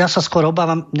dvojtýždňoviek. No ja sa skôr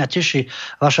obávam, mňa teší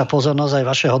vaša pozornosť aj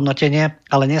vaše hodnotenie,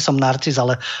 ale nie som narcis,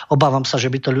 ale obávam sa,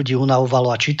 že by to ľudí unavovalo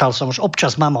a čítal som, už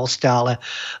občas mám hostia, ale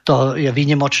to je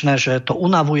výnimočné, že to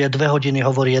unavuje 2 hodiny,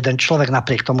 hovorí jeden človek,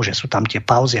 napriek tomu, že sú tam tie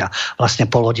pauzy a vlastne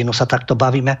pol hodinu sa takto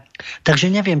bavíme. Takže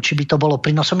neviem, či by to bolo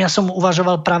prínosom. Ja som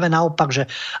uvažoval práve naopak, že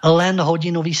len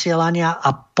hodinu vysielania a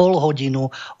pol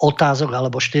hodinu otázok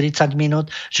alebo 40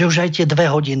 minút, že už aj tie 2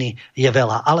 hodiny je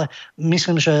veľa. Ale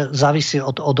myslím, že závisí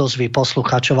od odozvy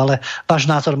poslucháčov, ale váš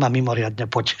názor ma mimoriadne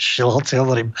potešil. Hoci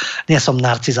hovorím, nie som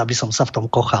narcis, aby som sa v tom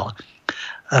kochal.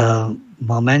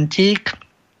 Momentík.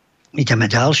 Ideme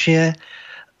ďalšie.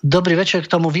 Dobrý večer,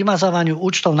 k tomu vymazávaniu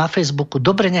účtov na Facebooku.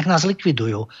 Dobre, nech nás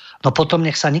likvidujú. No potom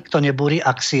nech sa nikto nebúri,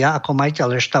 ak si ja ako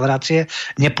majiteľ reštaurácie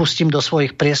nepustím do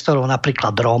svojich priestorov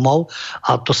napríklad Rómov,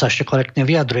 a to sa ešte korektne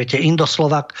vyjadrujete,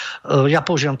 Indoslovak, ja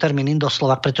používam termín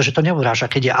Indoslovak, pretože to neuráža,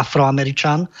 keď je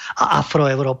Afroameričan a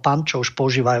Afroeurópan, čo už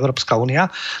používa Európska únia,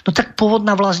 no tak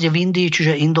pôvodná vlast je v Indii,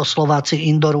 čiže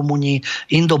Indoslováci, Indorumuni,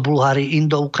 Indobulhári,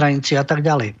 Indoukrajinci a tak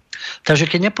ďalej. Takže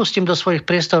keď nepustím do svojich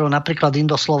priestorov napríklad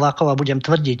Indoslovákov a budem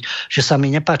tvrdiť, že sa mi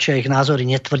nepáčia ich názory,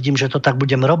 netvrdím, že to tak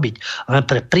budem robiť. Len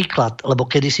pre príklad, lebo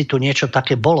kedysi tu niečo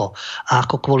také bolo a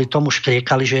ako kvôli tomu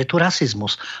štriekali, že je tu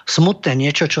rasizmus. Smutné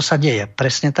niečo, čo sa deje.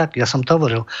 Presne tak, ja som to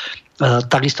hovoril.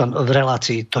 Takisto v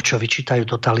relácii to, čo vyčítajú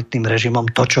totalitným režimom,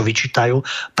 to, čo vyčítajú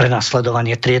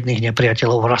prenasledovanie triednych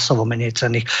nepriateľov, rasovo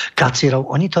menejcenných kacírov.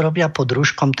 Oni to robia pod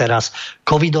rúškom teraz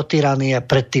covidotyranie,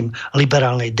 predtým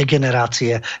liberálnej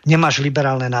degenerácie. Nemáš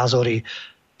liberálne názory,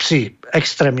 si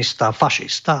extrémista,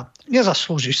 fašista,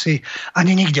 nezaslúžiš si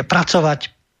ani nikde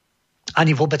pracovať,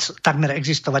 ani vôbec takmer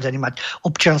existovať, ani mať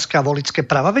občianske a voličské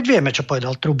práva. Veď vieme, čo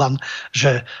povedal Truban,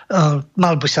 že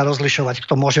mal by sa rozlišovať,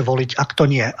 kto môže voliť a kto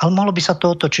nie. Ale mohlo by sa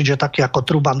to otočiť, že takí ako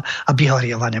Truban a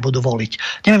Bihariova nebudú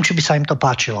voliť. Neviem, či by sa im to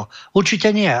páčilo.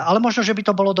 Určite nie, ale možno, že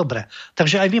by to bolo dobre.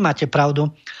 Takže aj vy máte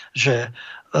pravdu, že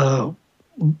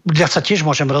ja sa tiež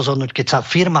môžem rozhodnúť, keď sa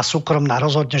firma súkromná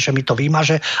rozhodne, že mi to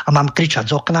vymaže a mám kričať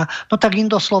z okna, no tak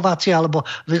Indoslováci alebo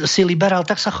si liberál,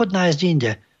 tak sa choď nájsť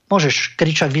inde. Môžeš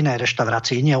kričať v inej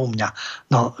reštaurácii, nie u mňa.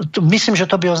 No, myslím, že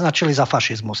to by označili za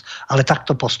fašizmus, ale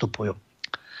takto postupujú.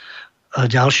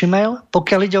 Ďalší mail.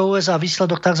 Pokiaľ ide o USA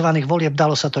výsledok tzv. Volieb,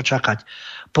 dalo sa to čakať.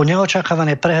 Po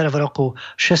neočakávanej prehre v roku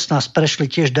 16 prešli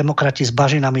tiež demokrati s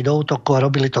bažinami do útoku a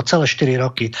robili to celé 4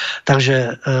 roky.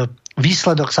 Takže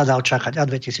výsledok sa dal čakať a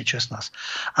 2016.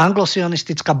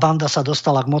 Anglosionistická banda sa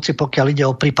dostala k moci, pokiaľ ide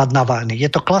o prípad Navalny.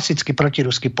 Je to klasický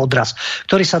protiruský podraz,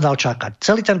 ktorý sa dal čakať.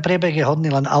 Celý ten priebeh je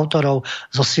hodný len autorov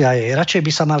zo CIA. Radšej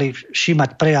by sa mali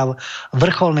všímať prejav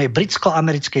vrcholnej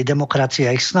britsko-americkej demokracie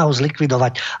a ich snahu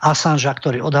zlikvidovať Assangea,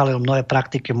 ktorý odhalil mnohé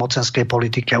praktiky v mocenskej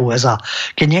politike USA.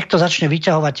 Keď niekto začne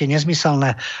vyťahovať vyťahovať tie nezmyselné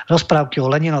rozprávky o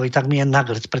Leninovi, tak mi je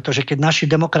nagrc, pretože keď naši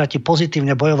demokrati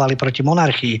pozitívne bojovali proti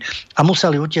monarchii a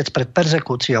museli utiecť pred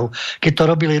perzekúciou, keď to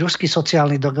robili ruskí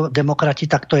sociálni demokrati,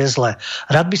 tak to je zlé.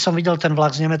 Rád by som videl ten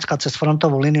vlak z Nemecka cez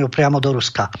frontovú líniu priamo do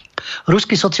Ruska.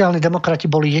 Ruskí sociálni demokrati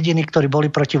boli jediní, ktorí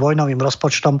boli proti vojnovým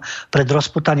rozpočtom pred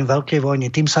rozputaním veľkej vojny.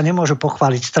 Tým sa nemôžu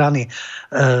pochváliť strany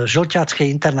žlťáckej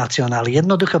internacionály.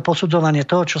 Jednoduché posudzovanie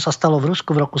toho, čo sa stalo v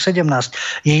Rusku v roku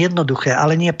 17, je jednoduché,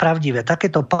 ale nie pravdivé.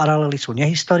 Takéto paralely sú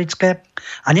nehistorické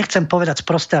a nechcem povedať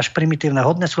sprosté až primitívne,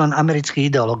 hodné sú len americký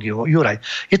ideológiu. Juraj,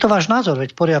 je to váš názor,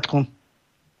 veď v poriadku,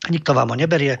 nikto vám ho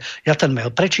neberie, ja ten mail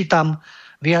prečítam,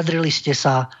 vyjadrili ste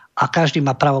sa a každý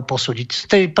má právo posúdiť. S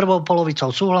tej prvou polovicou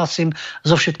súhlasím,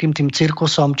 so všetkým tým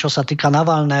cirkusom, čo sa týka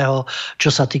Navalného, čo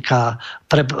sa týka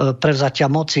prevzatia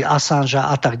moci,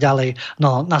 Assangea a tak ďalej.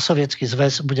 No, na Sovietsky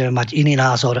zväz budeme mať iný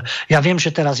názor. Ja viem,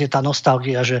 že teraz je tá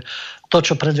nostalgia, že to,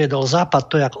 čo predviedol Západ,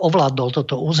 to, jak ovládol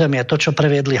toto územie, to, čo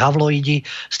previedli Havloidi,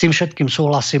 s tým všetkým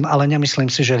súhlasím, ale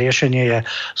nemyslím si, že riešenie je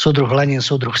súdruh Lenin,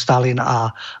 súdruh Stalin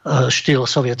a štýl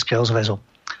Sovietskeho zväzu.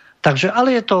 Takže,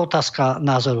 ale je to otázka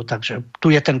názoru, takže tu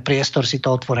je ten priestor si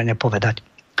to otvorene povedať.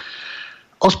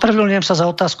 Ospravedlňujem sa za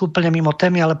otázku úplne mimo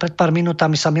témy, ale pred pár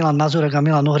minútami sa Milan Mazurek a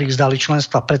Milan Uhrík zdali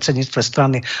členstva v predsedníctve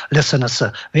strany SNS.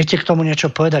 Viete k tomu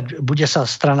niečo povedať? Bude sa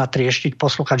strana trieštiť?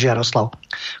 Poslúchať Jaroslav.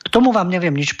 K tomu vám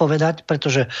neviem nič povedať,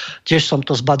 pretože tiež som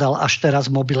to zbadal až teraz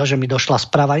v mobile, že mi došla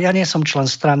správa. Ja nie som člen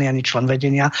strany ani člen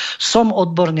vedenia. Som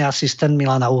odborný asistent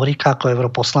Milana Uhríka ako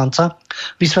europoslanca.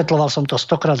 Vysvetľoval som to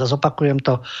 100-krát a zopakujem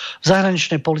to. V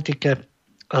zahraničnej politike,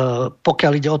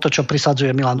 pokiaľ ide o to, čo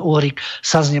prisadzuje Milan Uhrík,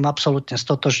 sa s ním absolútne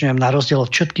stotožňujem na rozdiel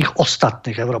od všetkých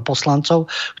ostatných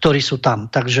europoslancov, ktorí sú tam.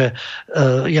 Takže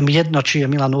je mi jedno, či je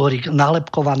Milan Uhrík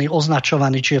nálepkovaný,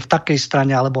 označovaný, či je v takej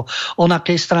strane alebo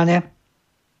onakej strane.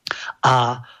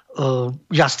 A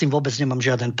ja s tým vôbec nemám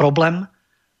žiaden problém.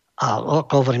 A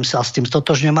ako hovorím, sa s tým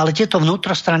stotožňujem, ale tieto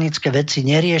vnútrostranické veci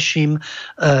neriešim,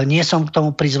 nie som k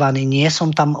tomu prizvaný, nie som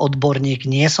tam odborník,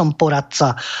 nie som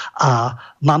poradca a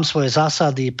mám svoje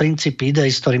zásady, princípy,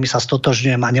 idei, s ktorými sa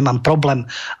stotožňujem a nemám problém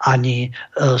ani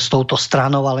s touto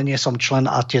stranou, ale nie som člen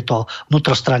a tieto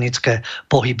vnútrostranické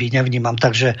pohyby nevnímam.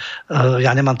 Takže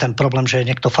ja nemám ten problém, že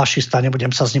je niekto fašista, nebudem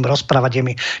sa s ním rozprávať, je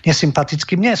mi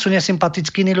nesympatický. Mne sú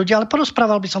nesympatickí iní ľudia, ale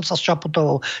porozprával by som sa s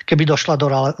Čaputovou, keby došla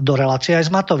do relácie aj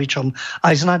s Matovičom,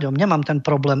 aj s Naďom. Nemám ten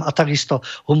problém a takisto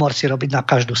humor si robiť na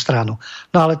každú stranu.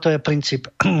 No ale to je princíp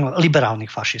liberálnych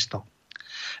fašistov.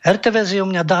 RTVS je u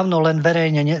mňa dávno len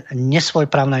verejne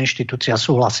nesvojprávna inštitúcia,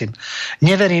 súhlasím.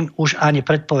 Neverím už ani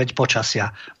predpoveď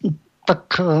počasia.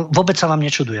 Tak vôbec sa vám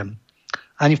nečudujem.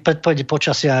 Ani v predpovedi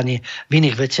počasia, ani v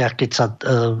iných veciach, keď sa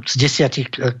z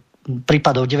 10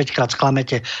 prípadov 9-krát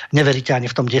sklamete, neveríte ani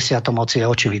v tom 10. oci je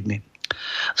očividný.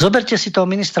 Zoberte si toho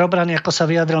ministra obrany, ako sa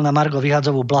vyjadril na Margo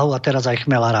Vyhadzovú Blahu a teraz aj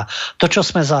Chmelára. To, čo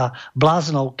sme za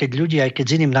bláznou, keď ľudí, aj keď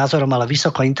s iným názorom, ale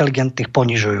vysoko inteligentných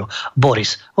ponižujú.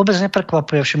 Boris. Vôbec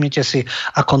neprekvapuje, všimnite si,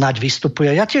 ako Naď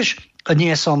vystupuje. Ja tiež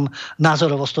nie som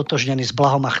názorovo stotožnený s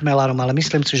Blahom a Chmelárom, ale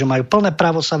myslím si, že majú plné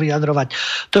právo sa vyjadrovať.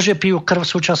 To, že pijú krv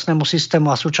súčasnému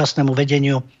systému a súčasnému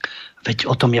vedeniu,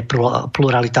 veď o tom je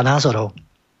pluralita názorov.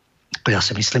 Ja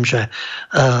si myslím, že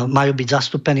majú byť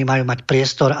zastúpení, majú mať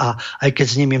priestor a aj keď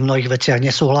s nimi v mnohých veciach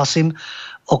nesúhlasím,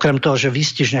 okrem toho, že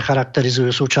výstižne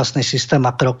charakterizujú súčasný systém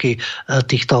a kroky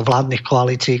týchto vládnych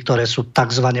koalícií, ktoré sú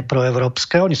takzvané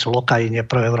proeurópske, oni sú lokajne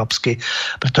proeurópsky,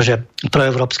 pretože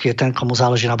proeurópsky je ten, komu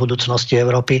záleží na budúcnosti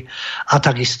Európy a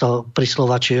takisto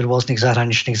prisluhovači rôznych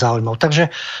zahraničných záujmov. Takže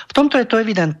v tomto je to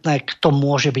evidentné, kto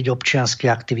môže byť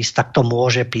občiansky aktivista, kto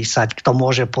môže písať, kto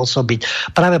môže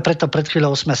pôsobiť. Práve preto pred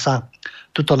chvíľou sme sa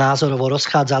tuto názorovo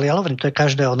rozchádzali, ale hovorím, to je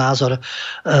každého názor.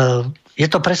 Je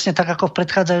to presne tak, ako v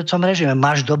predchádzajúcom režime.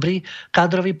 Máš dobrý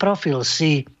kádrový profil,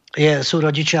 sú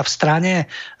rodičia v strane,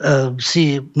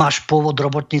 máš pôvod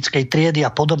robotníckej triedy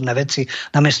a podobné veci,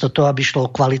 namiesto toho, aby šlo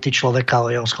o kvality človeka,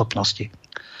 o jeho schopnosti.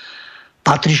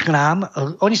 Patríš k nám?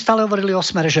 Oni stále hovorili o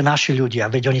Smere, že naši ľudia,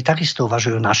 veď oni takisto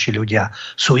uvažujú naši ľudia.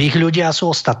 Sú ich ľudia a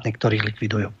sú ostatní, ktorých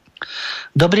likvidujú.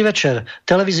 Dobrý večer.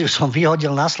 Televíziu som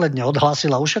vyhodil, následne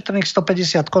odhlásila ušetrených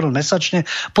 150 korún mesačne,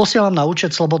 posielam na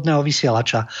účet slobodného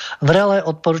vysielača. Vrele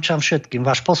odporúčam všetkým.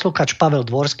 Váš posluchač Pavel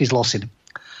Dvorský z Losin.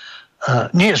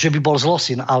 Nie, že by bol z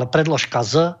Losin, ale predložka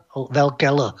z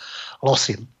veľké L.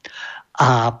 Losin.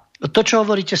 A to, čo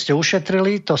hovoríte, ste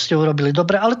ušetrili, to ste urobili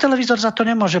dobre, ale televízor za to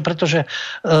nemôže, pretože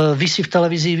vy si v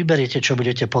televízii vyberiete, čo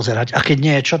budete pozerať. A keď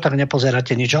nie je čo, tak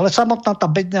nepozeráte nič. Ale samotná tá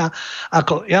bedňa,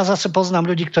 ako ja zase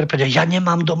poznám ľudí, ktorí povedia, ja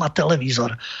nemám doma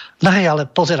televízor. No hej, ale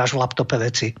pozeráš v laptope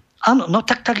veci. Áno, no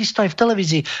takisto aj v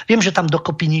televízii. Viem, že tam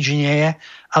dokopy nič nie je,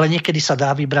 ale niekedy sa dá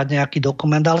vybrať nejaký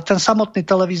dokument, ale ten samotný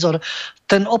televízor,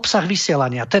 ten obsah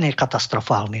vysielania, ten je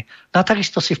katastrofálny. No a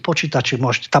takisto si v počítači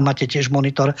môžete, tam máte tiež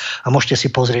monitor a môžete si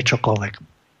pozrieť čokoľvek.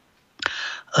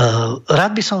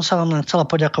 Rád by som sa vám chcela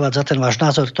poďakovať za ten váš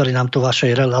názor, ktorý nám tu v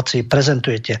vašej relácii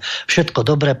prezentujete. Všetko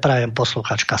dobré prajem,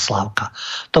 posluchačka Slávka.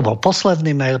 To bol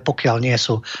posledný mail, pokiaľ nie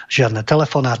sú žiadne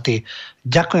telefonáty.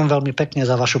 Ďakujem veľmi pekne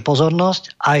za vašu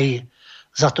pozornosť, aj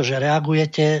za to, že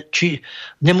reagujete, či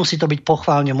nemusí to byť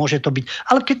pochválne, môže to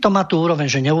byť, ale keď to má tú úroveň,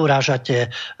 že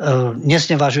neurážate,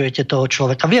 nesnevažujete toho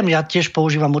človeka. Viem, ja tiež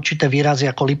používam určité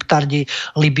výrazy ako liptardi,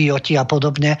 libioti a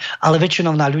podobne, ale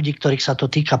väčšinou na ľudí, ktorých sa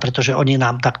to týka, pretože oni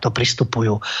nám takto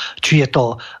pristupujú. Či je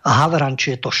to Havran,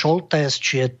 či je to Šoltés,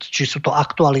 či sú to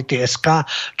Aktuality SK,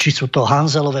 či sú to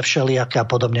Hanzelové všelijaké a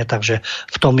podobne, takže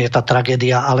v tom je tá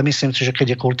tragédia, ale myslím si, že keď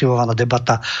je kultivovaná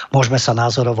debata, môžeme sa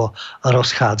názorovo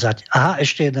rozchádzať. Aha,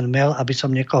 ešte jeden mail, aby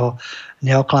som niekoho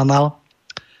neoklamal.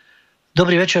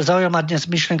 Dobrý večer, zaujímavá dnes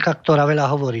myšlienka, ktorá veľa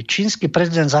hovorí. Čínsky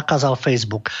prezident zakázal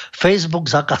Facebook. Facebook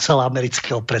zakázal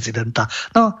amerického prezidenta.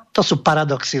 No, to sú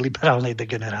paradoxy liberálnej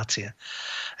degenerácie.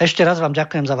 Ešte raz vám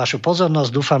ďakujem za vašu pozornosť.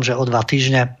 Dúfam, že o 2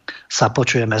 týždne sa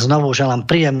počujeme znovu. Želám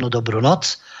príjemnú dobrú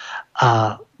noc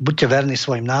a buďte verní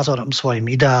svojim názorom, svojim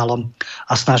ideálom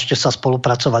a snažte sa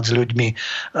spolupracovať s ľuďmi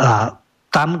a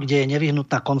tam, kde je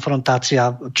nevyhnutná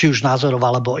konfrontácia, či už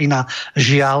názorová, alebo iná,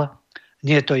 žiaľ,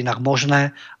 nie je to inak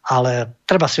možné, ale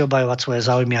treba si obhajovať svoje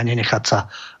záujmy a nenechať sa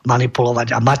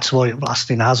manipulovať a mať svoj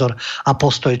vlastný názor a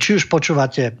postoj. Či už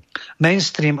počúvate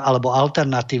mainstream alebo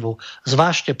alternatívu,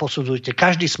 zvážte, posudzujte.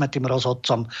 Každý sme tým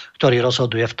rozhodcom, ktorý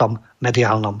rozhoduje v tom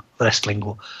mediálnom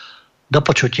wrestlingu. Do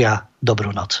počutia,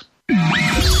 dobrú noc.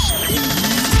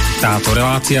 Táto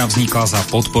relácia vznikla za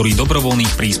podpory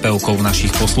dobrovoľných príspevkov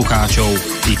našich poslucháčov.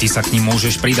 I ty sa k nim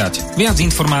môžeš pridať. Viac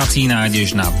informácií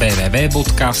nájdeš na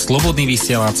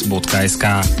www.slobodnyvysielac.sk.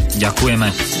 Ďakujeme.